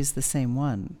she's the same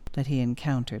one that he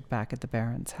encountered back at the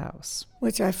Baron's house.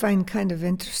 Which I find kind of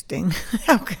interesting.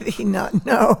 How could he not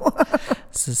know?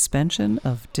 Suspension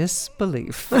of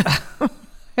disbelief.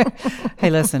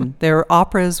 Hey, listen, there are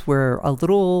operas where a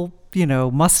little,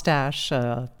 mustache,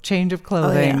 change of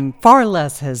clothing, far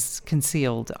less has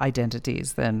concealed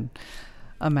identities than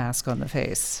a mask on the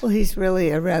face. Well, he's really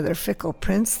a rather fickle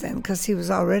prince then, because he was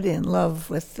already in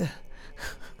love with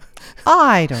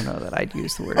I don't know that I'd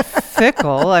use the word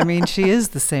fickle. I mean, she is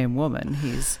the same woman.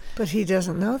 But he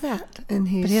doesn't know that, and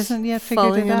he hasn't yet figured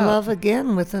falling it out. in love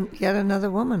again with yet another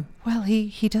woman. Well,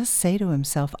 he does say to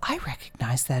himself, I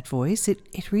recognize that voice.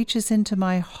 It reaches into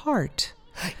my heart.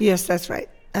 Yes, that's right.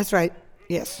 That's right.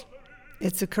 Yes.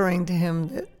 It's occurring to him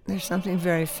that there's something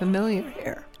very familiar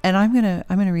here. And I'm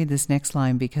gonna read this next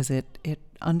line because it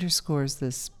underscores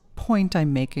this point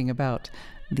I'm making about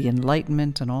the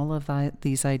Enlightenment and all of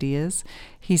these ideas.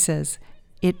 He says,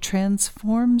 "It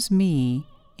transforms me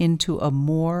into a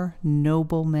more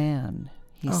noble man,"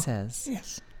 he says.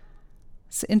 Yes.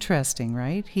 It's interesting,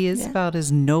 right? He is about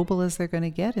as noble as they're going to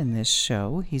get in this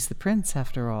show. He's the prince,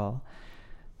 after all.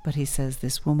 But he says,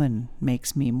 this woman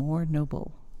makes me more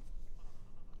noble.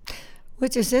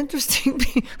 Which is interesting.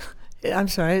 I'm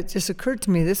sorry, it just occurred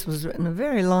to me this was written a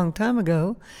very long time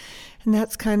ago. And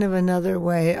that's kind of another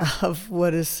way of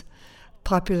what is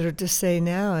popular to say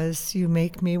now is, you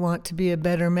make me want to be a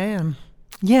better man.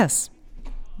 Yes.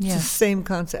 It's the same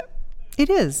concept. It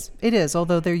is,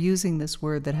 although they're using this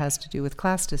word that has to do with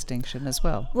class distinction as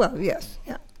well. Well, yes,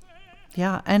 yeah.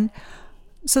 Yeah, and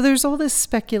so there's all this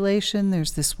speculation,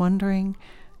 there's this wondering,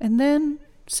 and then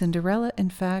Cinderella, in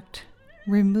fact,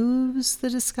 removes the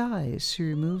disguise. She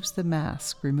removes the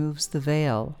mask, removes the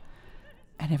veil,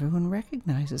 and everyone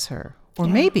recognizes her. Or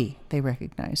maybe they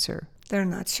recognize her. They're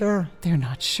not sure. They're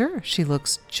not sure. She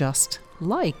looks just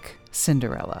like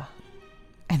Cinderella.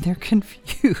 And they're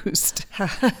confused.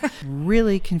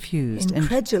 Really confused.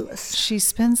 Incredulous. And she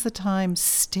spends the time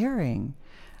staring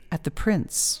at the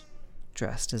prince,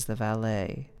 dressed as the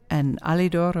valet. And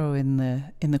Alidoro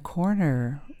in the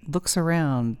corner looks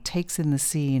around, takes in the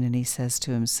scene, and he says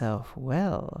to himself,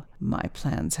 well, my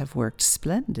plans have worked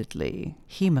splendidly.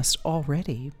 He must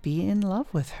already be in love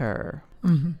with her.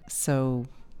 Mm-hmm. So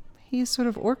he sort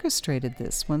of orchestrated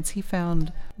this once he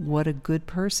found what a good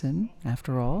person,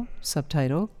 after all,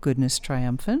 subtitle, Goodness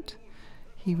Triumphant.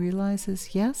 He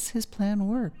realizes, yes, his plan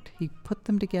worked. He put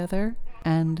them together,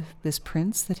 and this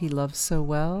prince that he loves so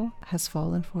well has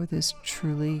fallen for this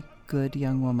truly good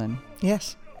young woman.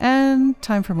 Yes. And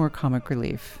time for more comic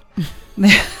relief.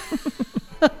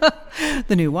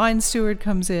 The new wine steward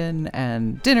comes in,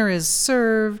 and dinner is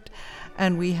served,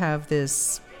 and we have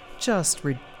this just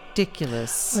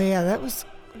ridiculous... Well, yeah, that was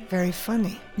very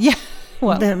funny. Yeah.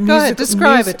 Well, go ahead,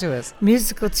 describe it to us.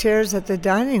 Musical chairs at the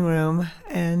dining room,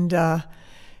 and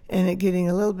it getting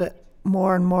a little bit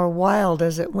more and more wild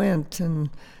as it went, and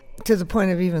to the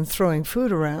point of even throwing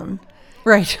food around.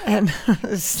 Right. And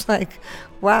it's like,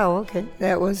 wow, okay.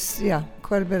 That was,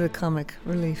 quite a bit of comic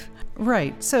relief.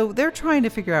 Right. So they're trying to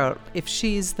figure out if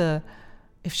she's the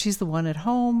one at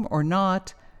home or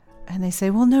not. And they say,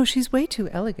 well, no, she's way too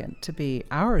elegant to be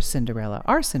our Cinderella.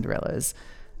 Our Cinderella is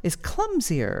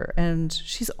clumsier and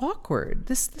she's awkward.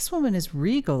 This woman is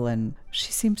regal and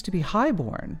she seems to be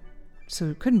highborn. So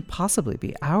it couldn't possibly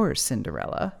be our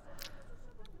Cinderella.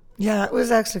 Yeah, it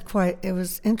was actually it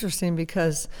was interesting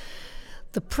because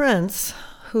the prince,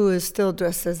 who is still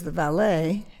dressed as the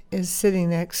valet, is sitting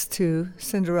next to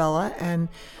Cinderella, and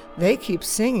they keep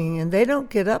singing, and they don't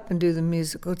get up and do the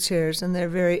musical chairs, and they're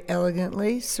very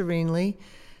elegantly, serenely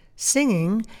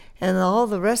singing, and all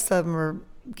the rest of them are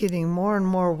getting more and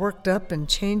more worked up and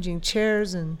changing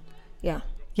chairs, and yeah.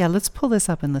 Yeah, let's pull this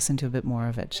up and listen to a bit more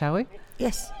of it, shall we?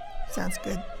 Yes, sounds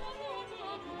good.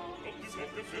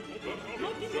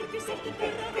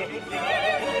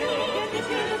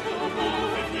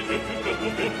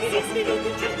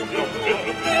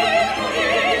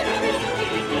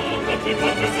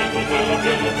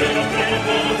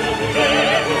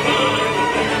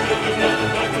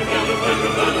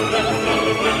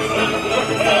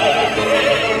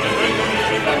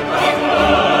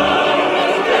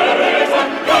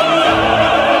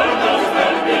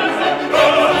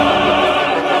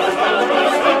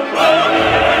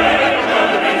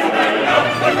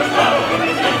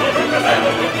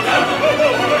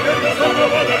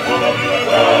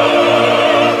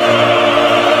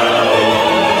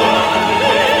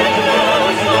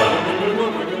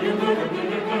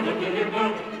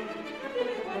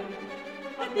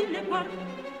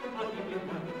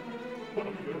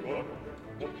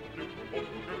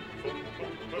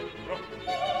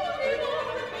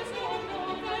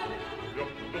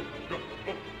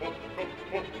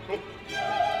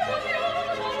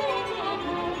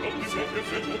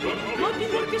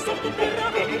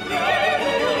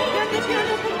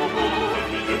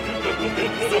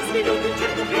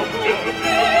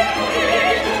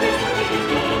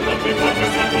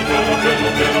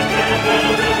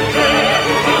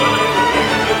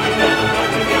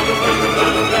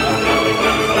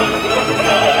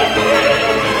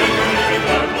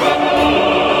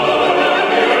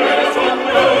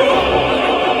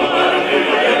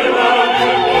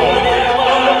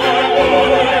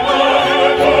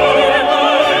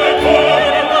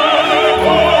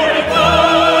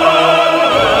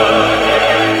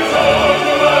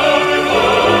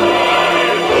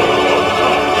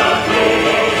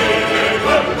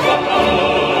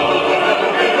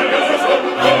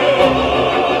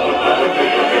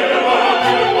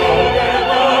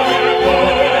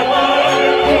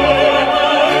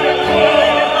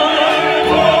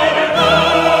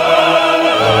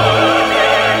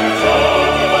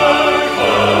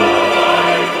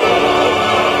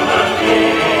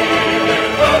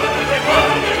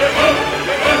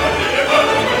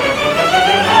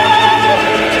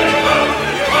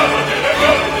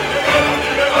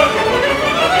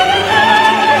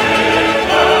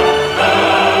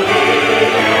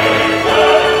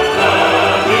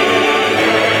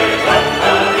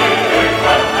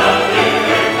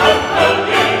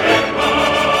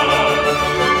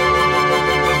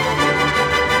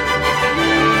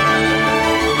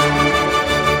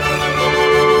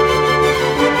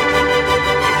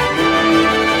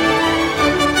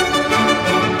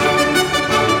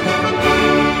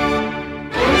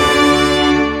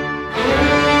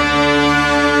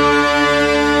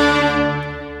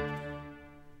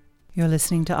 You're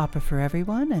listening to Opera for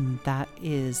Everyone, and that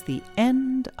is the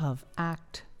end of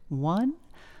Act 1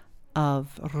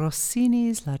 of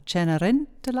Rossini's La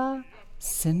Cenerentola,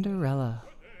 Cinderella.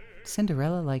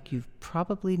 Cinderella like you've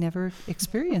probably never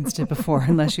experienced it before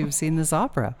unless you've seen this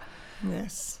opera.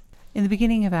 Yes. In the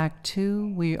beginning of Act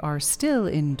 2, we are still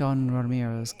in Don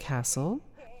Ramiro's castle.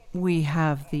 We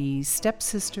have the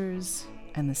stepsisters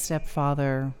and the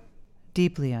stepfather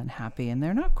deeply unhappy, and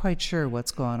they're not quite sure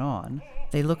what's going on.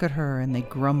 They look at her and they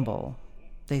grumble.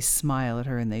 They smile at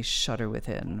her and they shudder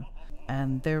within.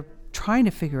 And they're trying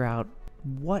to figure out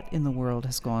what in the world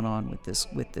has gone on with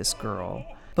this girl.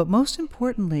 But most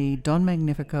importantly, Don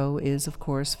Magnifico is, of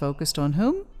course, focused on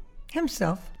whom?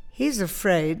 Himself. He's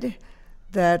afraid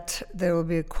that there will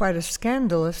be quite a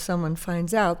scandal if someone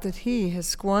finds out that he has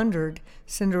squandered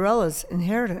Cinderella's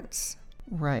inheritance.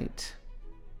 Right.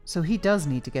 So he does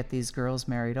need to get these girls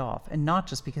married off, and not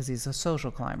just because he's a social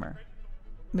climber.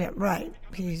 Yeah, right.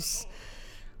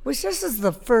 Which this is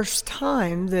the first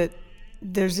time that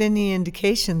there's any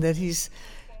indication that he's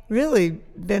really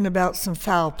been about some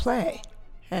foul play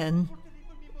and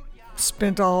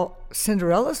spent all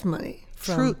Cinderella's money.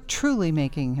 Truly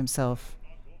making himself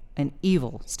an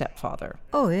evil stepfather.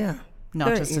 Oh, yeah. Not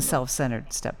Very just evil. a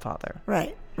self-centered stepfather.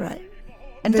 Right.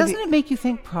 And doesn't it make you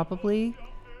think probably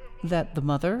that the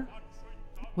mother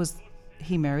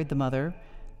he married the mother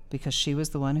because she was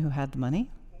the one who had the money?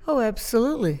 Oh,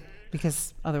 absolutely.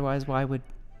 Because otherwise, why would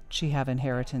she have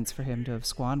inheritance for him to have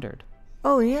squandered?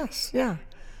 Oh, yes, yeah.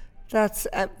 That's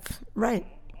right.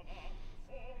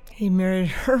 He married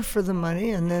her for the money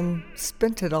and then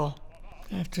spent it all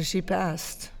after she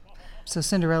passed. So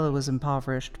Cinderella was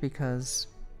impoverished which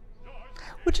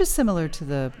is similar to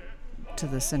the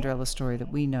Cinderella story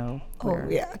that we know. Oh,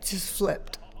 yeah, it just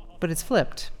flipped. But it's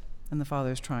flipped, and the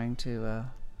father's trying to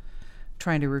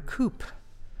recoup.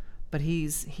 But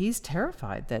he's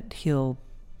terrified that he'll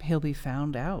be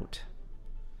found out.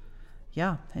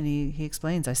 Yeah, and he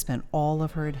explains, I spent all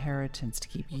of her inheritance to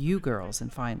keep you girls in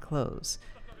fine clothes.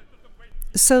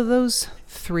 So those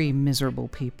three miserable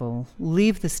people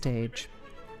leave the stage,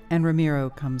 and Ramiro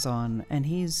comes on, and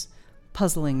he's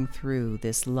puzzling through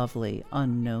this lovely,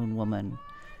 unknown woman.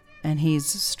 And he's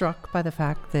struck by the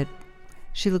fact that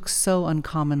she looks so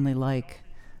uncommonly like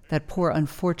that poor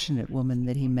unfortunate woman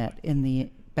that he met in the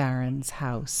Baron's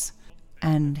house.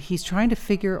 And he's trying to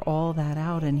figure all that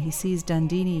out, and he sees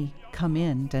Dandini come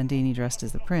in, Dandini dressed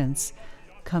as the prince,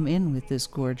 come in with this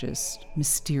gorgeous,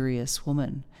 mysterious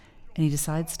woman. And he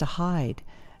decides to hide.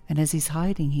 And as he's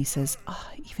hiding, he says,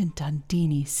 even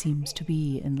Dandini seems to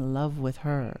be in love with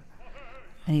her.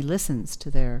 And he listens to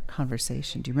their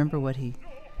conversation. Do you remember what he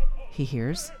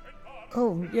hears?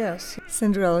 Oh, yes.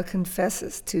 Cinderella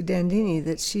confesses to Dandini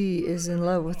that she is in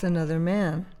love with another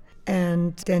man.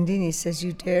 And Dandini says,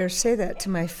 you dare say that to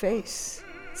my face?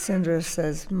 Cinderella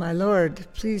says, my lord,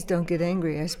 please don't get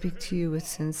angry. I speak to you with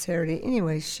sincerity.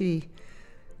 Anyway, she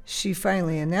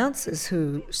finally announces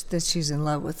that she's in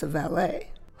love with the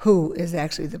valet, who is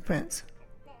actually the prince.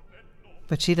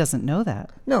 But she doesn't know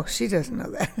that. No, she doesn't know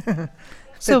that.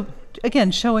 So, again,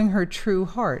 showing her true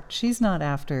heart. She's not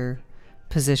after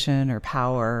position or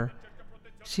power.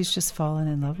 She's just fallen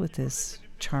in love with this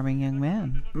charming young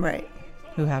man. Right.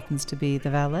 Who happens to be the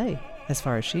valet, as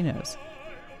far as she knows.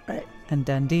 Right. And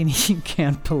Dandini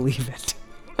can't believe it.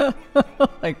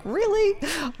 Like, really?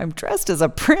 I'm dressed as a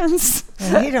prince?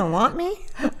 And you don't want me?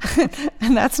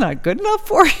 And that's not good enough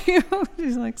for you?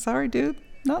 She's like, sorry, dude,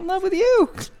 not in love with you.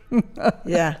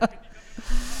 Yeah.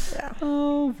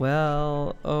 Oh,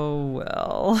 well.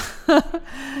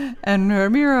 And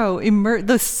Ramiro,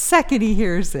 the second he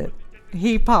hears it,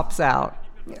 he pops out.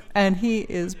 Yeah. And he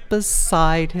is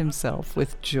beside himself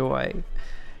with joy.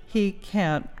 He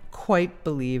can't quite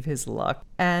believe his luck.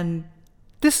 And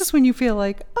this is when you feel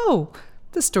like,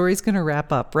 the story's going to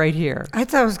wrap up right here. I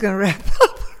thought it was going to wrap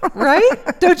up.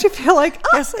 Right? Don't you feel like,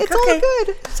 yes, it's okay. all good.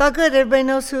 It's all good. Everybody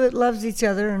knows who loves each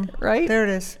other, and right? There it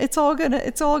is. It's all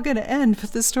gonna end,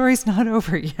 but the story's not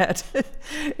over yet.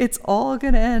 It's all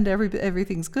gonna end.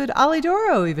 Everything's good.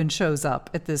 Alidoro even shows up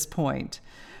at this point,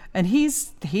 and he's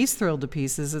thrilled to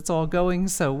pieces. It's all going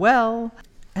so well.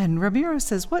 And Ramiro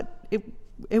says, "What?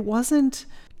 It wasn't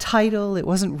title. It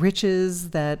wasn't riches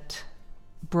that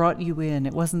brought you in.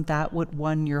 It wasn't that what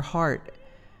won your heart."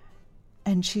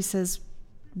 And she says,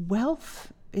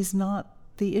 wealth is not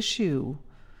the issue.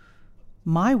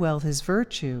 My wealth is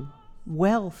virtue.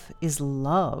 Wealth is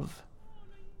love.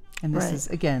 And this is,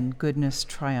 again, goodness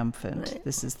triumphant. Right.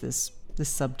 This is this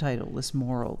subtitle, this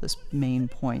moral, this main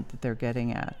point that they're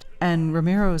getting at. And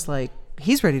Ramiro is like,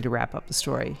 he's ready to wrap up the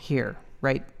story here,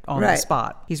 right on the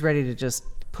spot. He's ready to just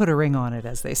put a ring on it,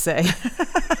 as they say.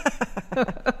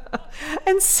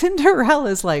 And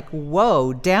Cinderella's like,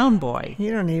 whoa, down boy.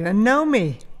 You don't even know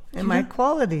me and my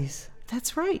qualities.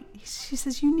 That's right. She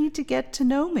says, you need to get to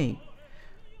know me.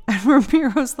 And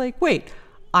Ramiro's like, wait,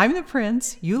 I'm the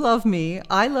prince. You love me.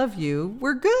 I love you.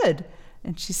 We're good.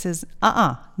 And she says,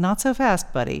 not so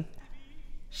fast, buddy.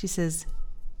 She says,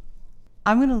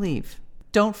 I'm going to leave.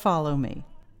 Don't follow me.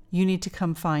 You need to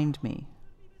come find me.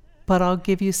 But I'll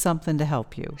give you something to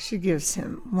help you. She gives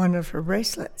him one of her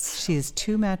bracelets. She has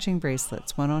 2 matching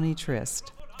bracelets, one on each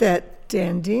wrist. That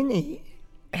Dandini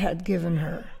had given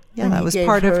her. Yeah, that was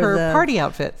part of her party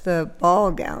outfit. The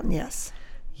ball gown, yes.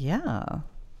 Yeah.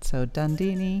 So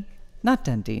not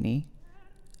Dandini,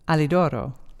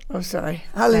 Alidoro. Oh, sorry.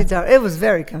 Alidoro. It was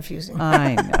very confusing.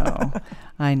 I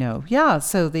know. Yeah,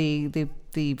 so the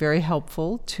very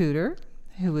helpful tutor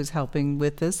who was helping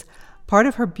with this, part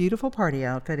of her beautiful party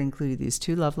outfit included these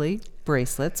 2 lovely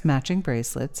bracelets, matching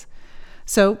bracelets.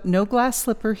 So no glass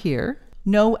slipper here.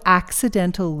 No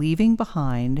accidental leaving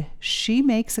behind. She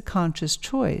makes a conscious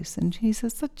choice. And he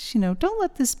says, don't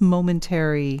let this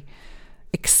momentary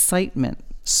excitement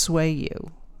sway you.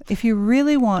 If you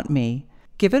really want me,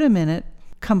 give it a minute.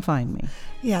 Come find me.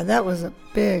 Yeah, that was a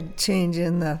big change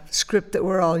in the script that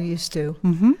we're all used to.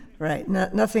 Mm-hmm. Right.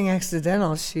 Nothing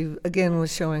accidental. She, again,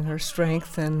 was showing her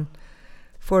strength and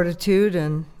fortitude.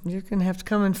 And you're going to have to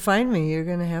come and find me. You're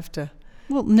going to have to...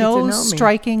 Well, no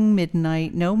striking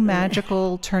midnight, no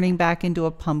magical turning back into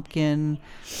a pumpkin.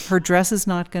 Her dress is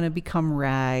not going to become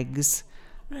rags.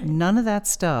 Right. None of that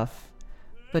stuff.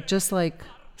 But just like,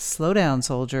 slow down,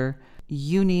 soldier.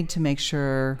 You need to make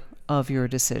sure of your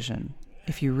decision.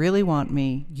 If you really want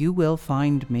me, you will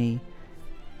find me.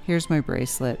 Here's my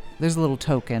bracelet. There's a little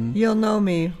token. You'll know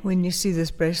me when you see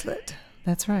this bracelet.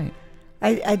 That's right.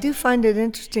 I do find it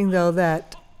interesting, though,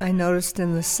 that I noticed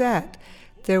in the set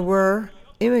there were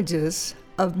images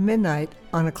of midnight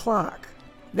on a clock.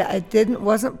 That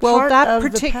wasn't part of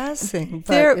the passing.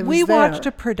 But we watched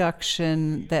a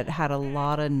production that had a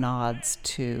lot of nods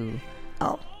to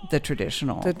the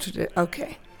traditional.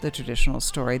 The traditional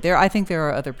story. I think there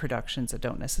are other productions that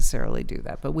don't necessarily do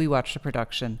that, but we watched a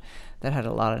production that had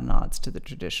a lot of nods to the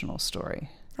traditional story.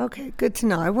 Okay, good to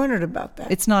know. I wondered about that.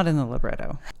 It's not in the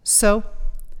libretto. So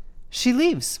she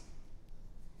leaves.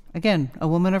 Again, a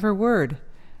woman of her word.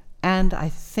 And I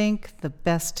think the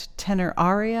best tenor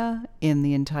aria in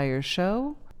the entire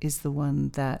show is the one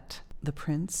that the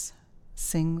prince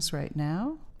sings right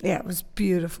now. Yeah, it was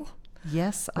beautiful.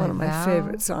 Yes, one of my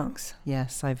favorite songs.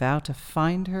 Yes, I vow to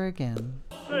find her again.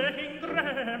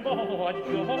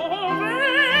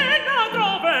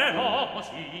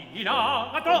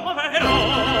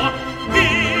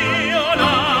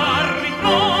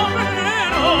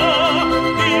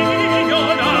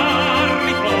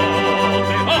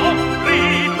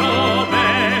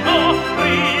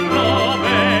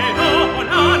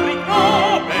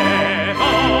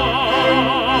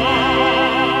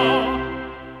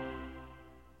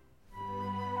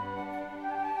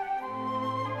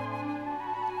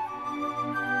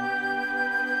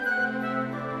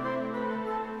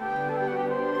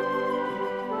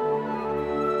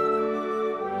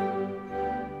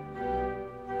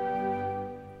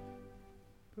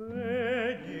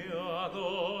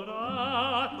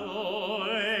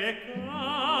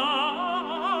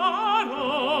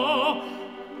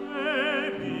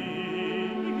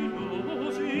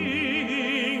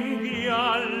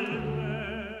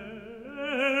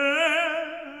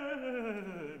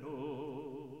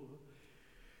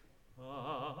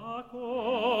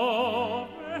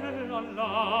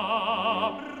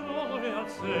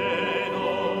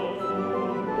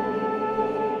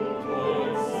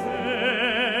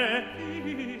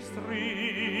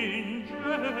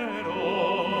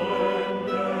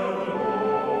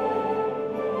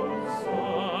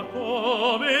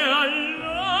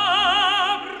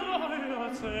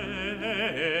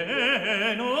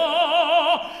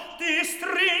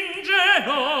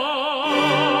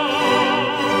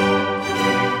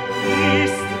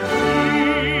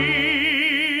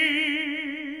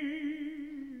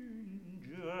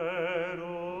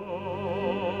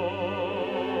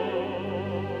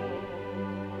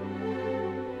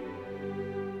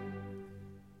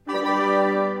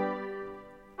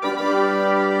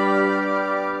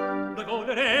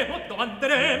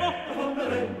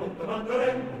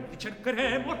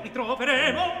 Cercheremo,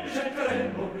 ritroveremo,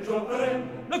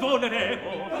 lo voleremo,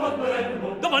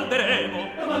 domanderemo,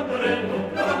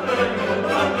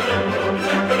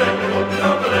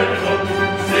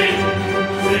 sì,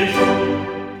 sì.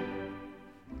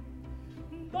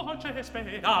 dolce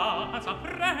speranza,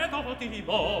 freddo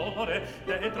timore,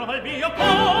 dentro al mio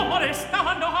cuore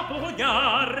stanno a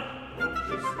pugnar.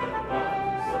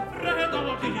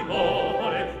 Freddo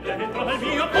timore, dentro al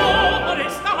mio cuore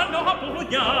stanno a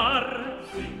pugnar.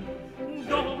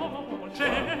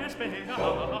 Dolce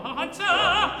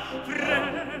speranza,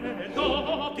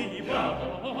 freddo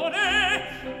timore,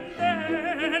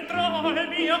 dentro il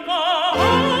mio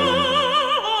cuore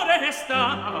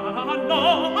stanno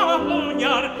a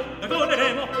pugnar.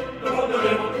 Domanderemo,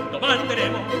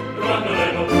 domanderemo,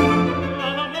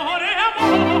 amore,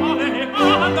 amore,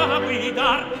 manda a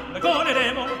guidar.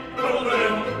 Domanderemo,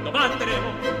 domanderemo,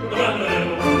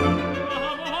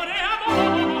 amore,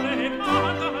 amore,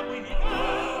 manda a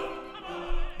guidar.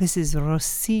 This is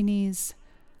Rossini's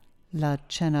La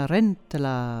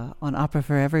Cenerentola on Opera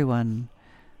for Everyone.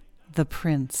 The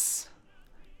Prince,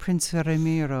 Prince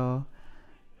Ramiro,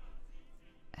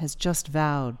 has just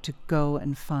vowed to go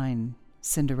and find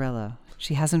Cinderella.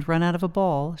 She hasn't run out of a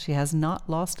ball. She has not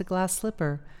lost a glass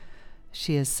slipper.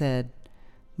 She has said,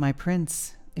 "My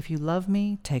prince, if you love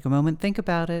me, take a moment, think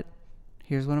about it.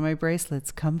 Here's one of my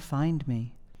bracelets. Come find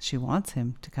me." She wants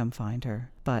him to come find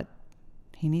her, but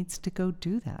he needs to go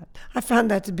do that. I found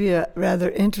that to be a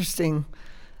rather interesting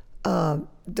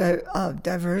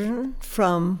diversion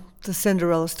from the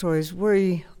Cinderella stories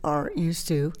we are used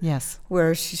to. Yes.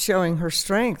 Where she's showing her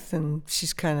strength, and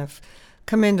she's kind of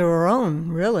come into her own,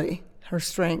 really. Her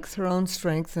strength, her own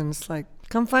strength, and it's like,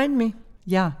 come find me.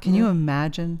 Yeah. Can you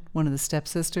imagine one of the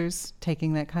stepsisters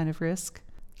taking that kind of risk?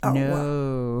 Oh,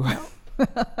 no. Wow.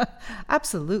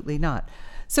 Absolutely not.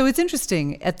 So it's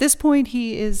interesting. At this point,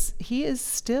 he is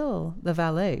still the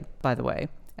valet, by the way,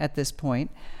 at this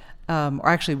point. Or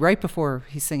actually, right before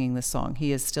he's singing this song,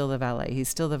 he is still the valet. He's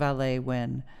still the valet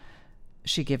when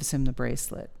she gives him the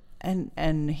bracelet.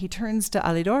 And he turns to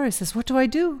Alidoro and says, "What do I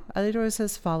do?" Alidoro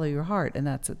says, "Follow your heart." And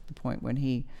that's at the point when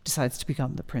he decides to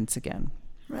become the prince again.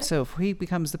 Right. So if he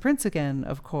becomes the prince again,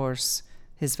 of course,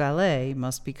 his valet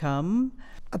must become...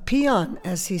 a peon,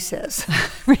 as he says.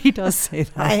 He does say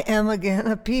that. I am again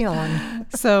a peon.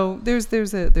 So there's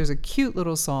a cute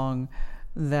little song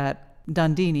that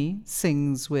Dandini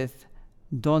sings with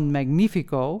Don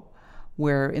Magnifico,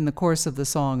 where in the course of the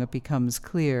song it becomes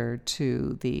clear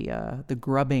to the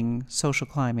grubbing, social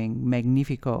climbing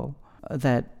Magnifico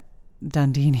that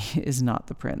Dandini is not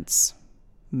the prince.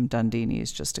 Dandini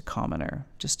is just a commoner,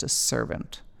 just a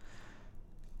servant.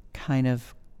 Kind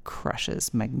of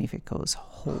crushes Magnifico's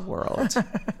whole world.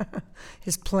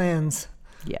 His plans.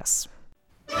 Yes.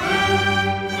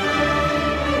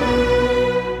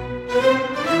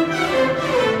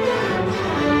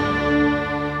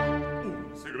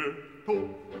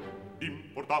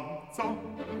 Importanza,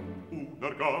 un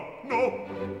arcano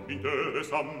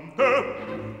interessante.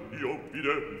 Io vi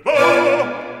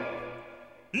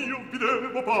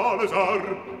devo palesar.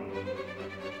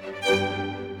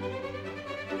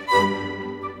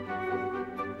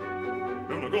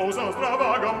 È una cosa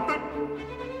stravagante.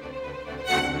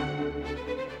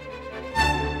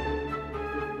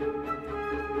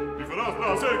 Vi farà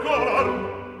strasecolar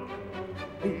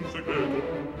un segreto.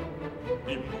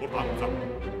 Importanza.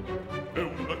 È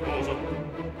una cosa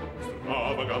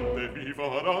stravagante, vi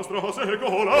farà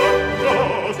strasecolar,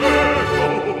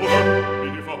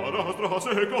 vi farà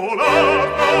strasecolar,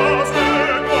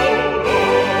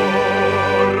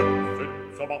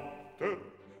 senza batter.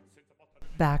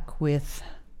 Back with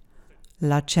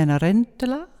La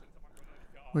Cenerentola.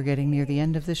 We're getting near the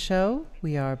end of the show.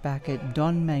 We are back at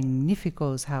Don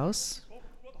Magnifico's house.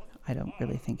 I don't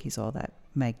really think he's all that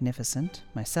magnificent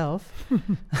myself.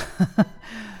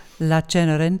 La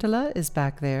Cenerentola is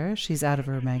back there. She's out of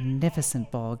her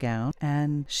magnificent ball gown,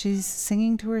 and she's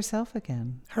singing to herself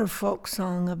again. Her folk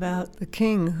song about the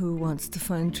king who wants to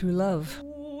find true love.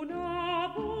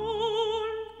 Una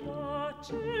volta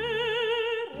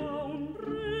c'era un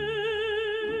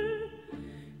re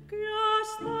che a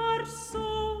star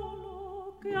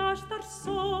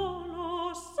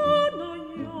solo sono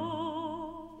io.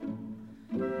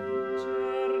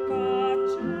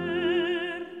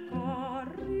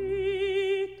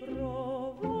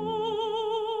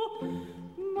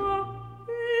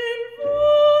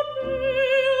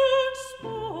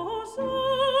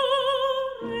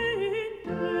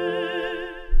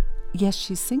 Yes,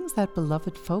 she sings that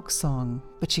beloved folk song,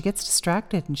 but she gets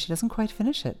distracted and she doesn't quite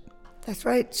finish it. That's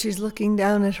right. She's looking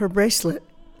down at her bracelet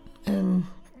and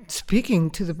speaking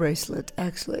to the bracelet,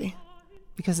 actually.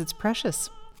 Because it's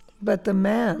precious. But the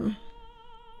man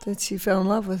that she fell in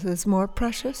love with is more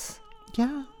precious.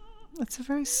 Yeah, it's a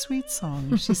very sweet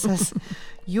song. She says,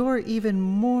 "You're even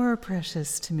more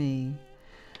precious to me."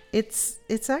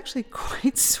 It's actually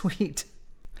quite sweet.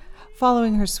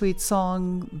 Following her sweet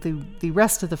song, the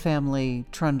rest of the family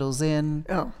trundles in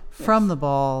from the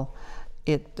ball.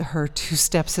 Her two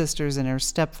stepsisters and her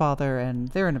stepfather, and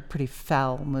they're in a pretty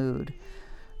foul mood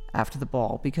after the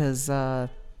ball because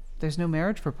there's no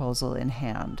marriage proposal in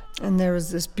hand. And there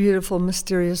was this beautiful,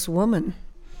 mysterious woman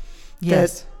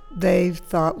Yes. that they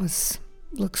thought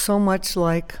looked so much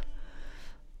like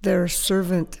their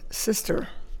servant sister.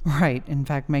 Right. In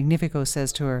fact, Magnifico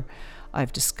says to her,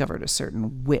 "I've discovered a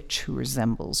certain witch who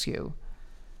resembles you."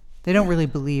 They don't really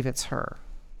believe it's her.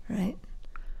 Right.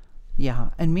 Yeah.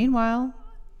 And meanwhile,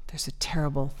 there's a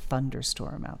terrible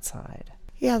thunderstorm outside.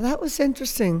 Yeah, that was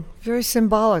interesting. Very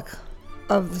symbolic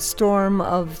of the storm,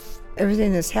 of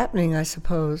everything that's happening, I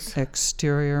suppose.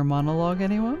 Exterior monologue,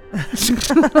 anyone?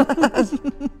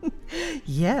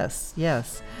 Yes.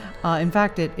 In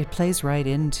fact, it plays right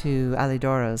into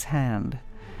Alidoro's hand.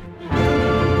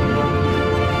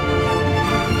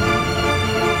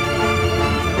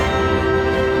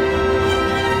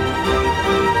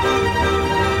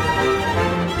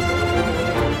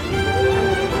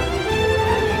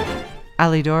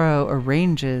 Alidoro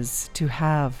arranges to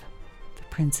have the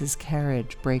prince's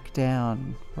carriage break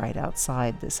down right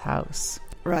outside this house.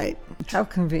 Right. How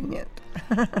convenient.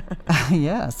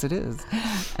 Yes, it is.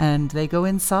 And they go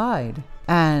inside.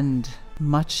 And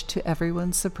much to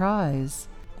everyone's surprise,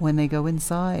 when they go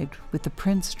inside with the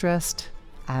prince dressed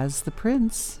as the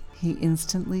prince, he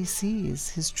instantly sees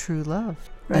his true love.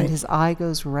 Right. And his eye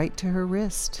goes right to her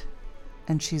wrist.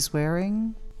 And she's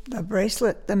wearing The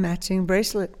bracelet, the matching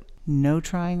bracelet. no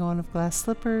trying on of glass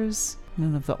slippers,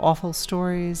 none of the awful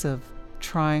stories of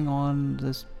trying on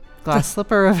the glass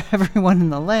slipper of everyone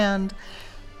in the land.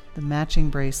 The matching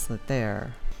bracelet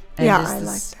there. And Yeah, is I the-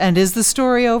 like that. And is the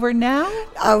story over now?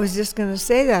 I was just going to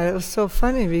say that. It was so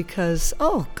funny because,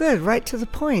 good, right to the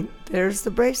point. There's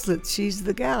the bracelet. She's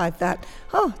the gal. I thought,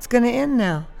 it's going to end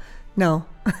now. No.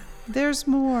 There's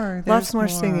more. Lots more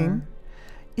singing.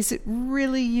 Is it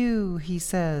really you? He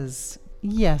says.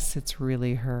 Yes, it's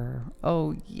really her.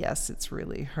 Oh, yes, it's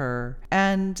really her.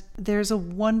 And there's a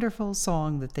wonderful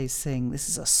song that they sing. This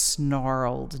is a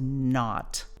snarled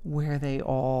knot where they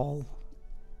all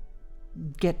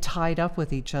get tied up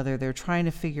with each other. They're trying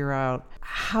to figure out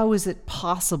how is it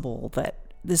possible that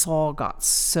this all got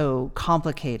so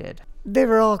complicated. They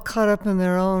were all caught up in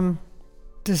their own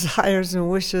desires and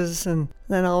wishes, and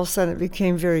then all of a sudden it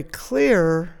became very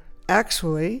clear,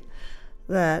 actually,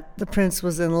 that the prince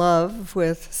was in love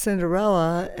with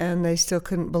Cinderella, and they still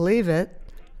couldn't believe it.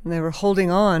 And they were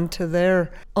holding on to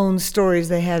their own stories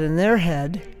they had in their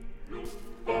head.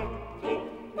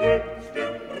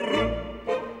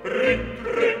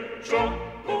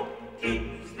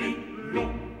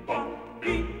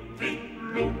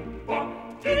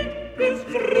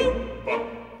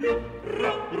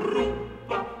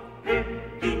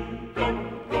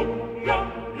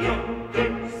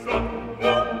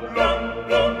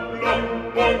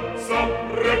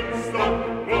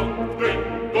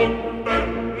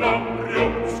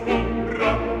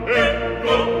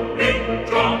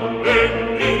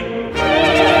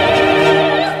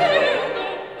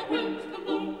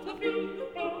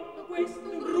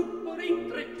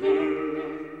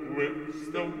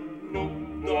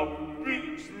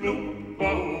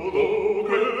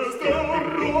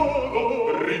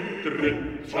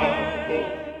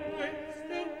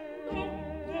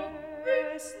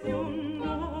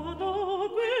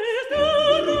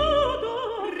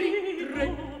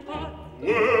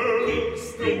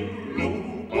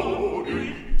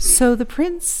 So the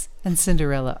prince and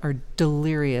Cinderella are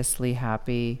deliriously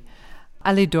happy.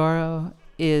 Alidoro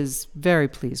is very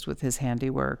pleased with his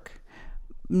handiwork.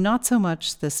 Not so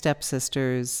much the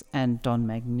stepsisters and Don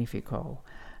Magnifico.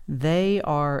 They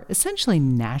are essentially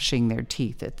gnashing their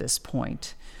teeth at this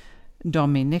point.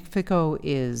 Don Magnifico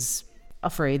is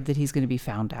afraid that he's going to be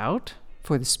found out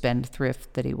for the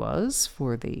spendthrift that he was,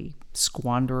 for the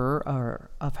squanderer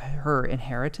of her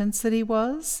inheritance that he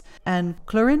was. And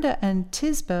Clorinda and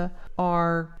Tisbe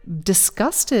are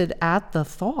disgusted at the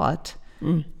thought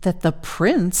that the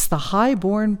prince, the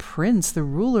high-born prince, the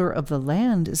ruler of the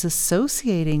land, is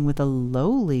associating with a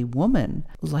lowly woman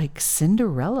like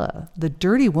Cinderella, the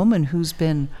dirty woman who's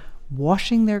been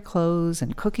washing their clothes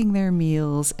and cooking their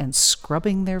meals and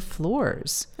scrubbing their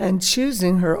floors. And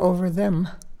choosing her over them.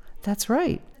 That's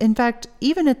right. In fact,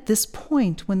 even at this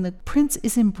point, when the prince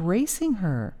is embracing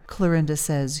her, Clorinda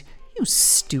says, "You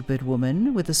stupid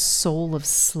woman with a soul of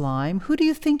slime, who do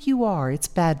you think you are? It's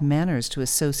bad manners to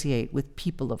associate with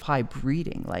people of high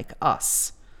breeding like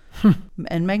us."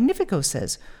 And Magnifico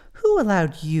says, "Who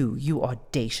allowed you, you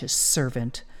audacious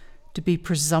servant, To be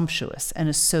presumptuous and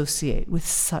associate with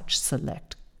such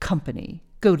select company.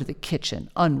 Go to the kitchen,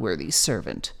 unworthy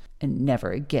servant, and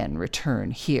never again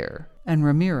return here. And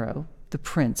Ramiro, the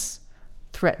prince,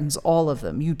 threatens all of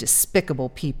them. You despicable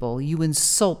people, you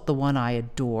insult the one I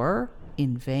adore.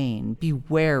 In vain.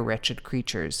 Beware, wretched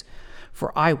creatures,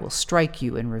 for I will strike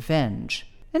you in revenge.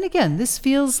 And again, this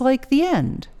feels like the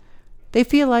end. They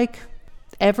feel like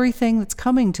everything that's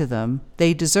coming to them,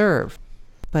 they deserve.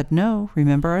 But no,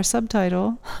 remember our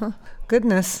subtitle.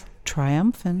 Goodness.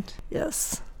 Triumphant.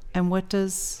 Yes. And what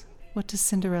does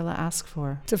Cinderella ask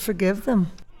for? To forgive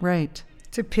them. Right.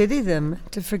 To pity them,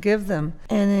 to forgive them,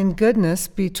 and in goodness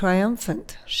be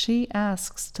triumphant. She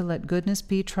asks to let goodness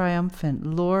be triumphant.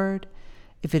 Lord,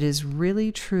 if it is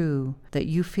really true that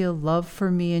you feel love for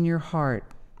me in your heart,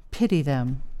 pity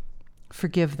them,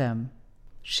 forgive them.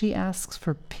 She asks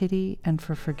for pity and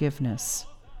for forgiveness.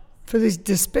 For these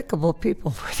despicable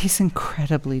people. For these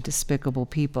incredibly despicable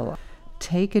people.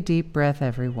 Take a deep breath,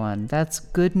 everyone. That's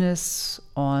goodness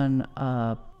on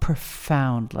a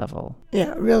profound level.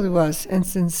 Yeah, it really was, and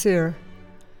sincere.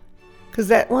 Because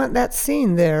that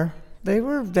scene there, they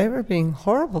were being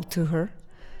horrible to her,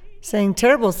 saying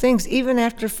terrible things, even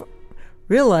after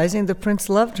realizing the prince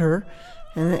loved her,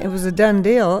 and it was a done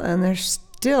deal, and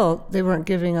they weren't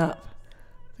giving up.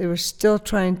 They were still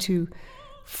trying to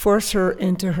force her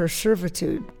into her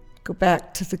servitude, go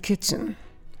back to the kitchen.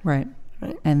 Right.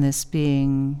 And this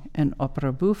being an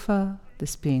opera buffa,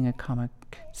 this being a comic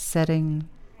setting,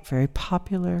 very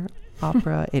popular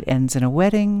opera. It ends in a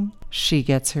wedding. She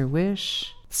gets her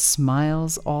wish.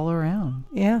 Smiles all around.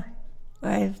 Yeah.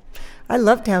 I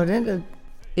loved how it ended.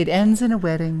 It ends in a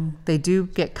wedding. They do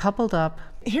get coupled up.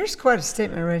 Here's quite a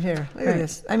statement right here. Look at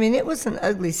this. I mean, it was an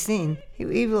ugly scene.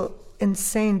 You evil,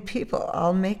 insane people,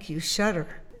 I'll make you shudder.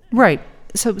 Right.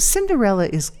 So Cinderella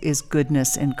is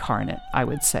goodness incarnate, I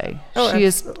would say. Oh, she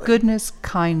absolutely. is goodness,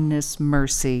 kindness,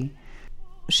 mercy.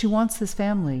 She wants this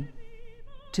family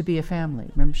to be a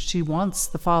family. Remember, she wants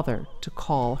the father to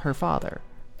call her father.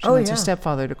 She wants her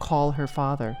stepfather to call her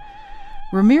father.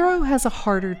 Ramiro has a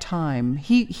harder time.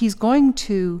 He's going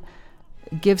to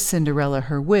give Cinderella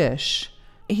her wish.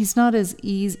 He's not as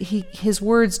easy. His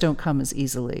words don't come as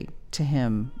easily to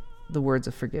him. The words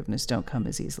of forgiveness don't come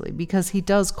as easily because he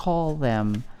does call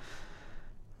them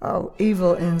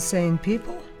evil, insane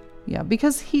people. Yeah,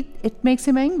 because it makes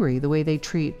him angry the way they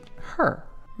treat her.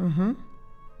 Mm-hmm.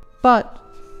 But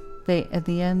at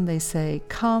the end they say,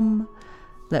 "Come,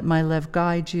 let my love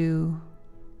guide you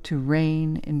to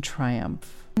reign in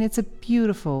triumph." And it's a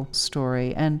beautiful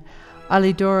story, and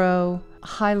Alidoro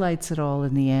highlights it all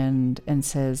in the end and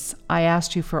says, "I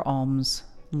asked you for alms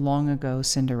long ago,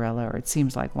 Cinderella," or it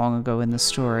seems like long ago in the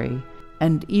story.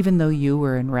 "And even though you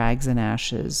were in rags and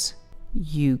ashes,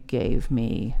 you gave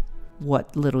me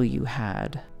what little you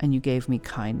had, and you gave me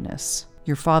kindness.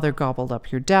 Your father gobbled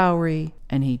up your dowry,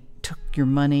 and he took your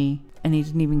money, and he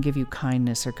didn't even give you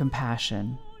kindness or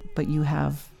compassion. But you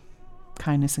have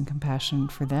kindness and compassion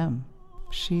for them."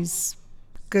 She's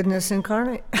goodness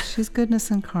incarnate. She's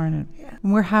goodness incarnate. Yeah.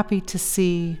 And we're happy to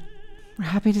see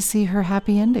her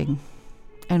happy ending.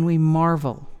 And we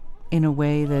marvel in a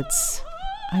way that's,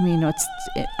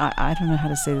 I don't know how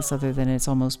to say this other than it's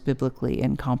almost biblically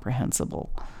incomprehensible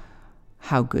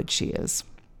how good she is.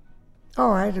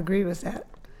 Oh, I'd agree with that.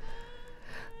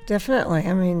 Definitely.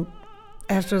 I mean,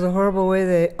 after the horrible way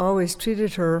they always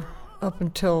treated her up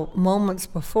until moments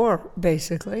before,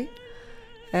 basically,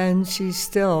 and she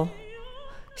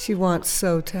wants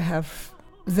so to have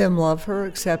them love her,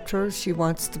 accept her. She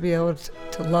wants to be able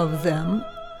to love them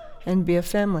and be a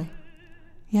family.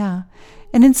 Yeah.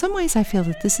 And in some ways I feel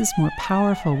that this is more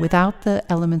powerful. Without the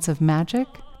elements of magic,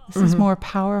 this is more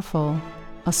powerful,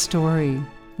 a story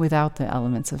without the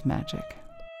elements of magic.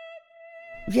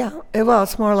 Yeah. Well,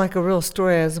 it's more like a real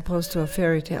story as opposed to a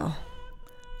fairy tale.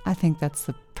 I think that's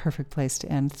the perfect place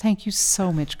to end. Thank you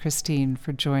so much, Christine,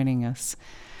 for joining us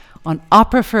on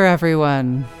Opera for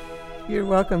Everyone. You're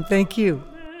welcome. Thank you.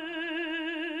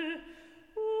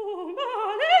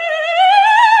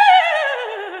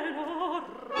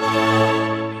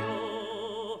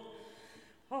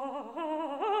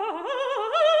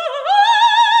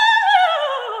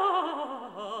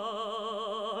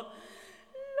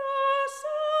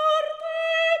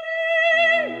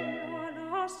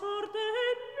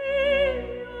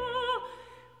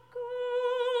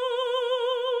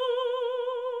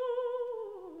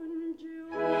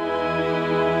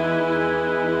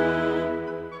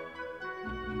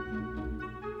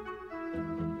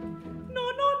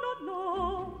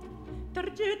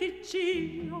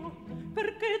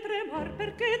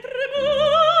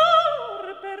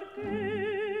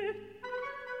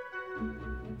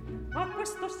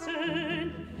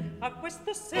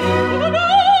 questo sen donate.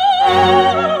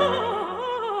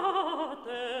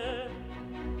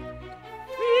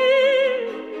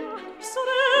 Figlia,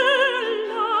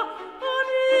 sorella,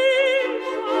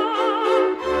 amica,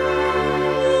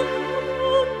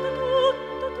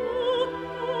 tutto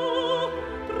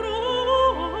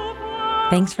trova.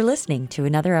 Thanks for listening to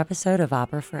another episode of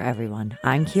Opera for Everyone.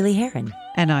 I'm Keely Heron.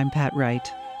 And I'm Pat Wright.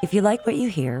 If you like what you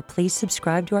hear, please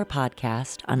subscribe to our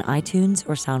podcast on iTunes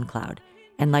or SoundCloud,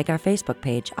 and like our Facebook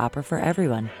page, Opera for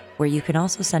Everyone, where you can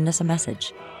also send us a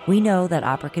message. We know that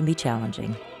opera can be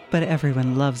challenging, But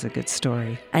everyone loves a good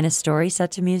story. and a story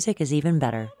set to music is even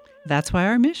better. That's why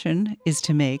our mission is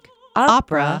to make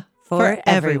Opera for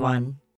everyone.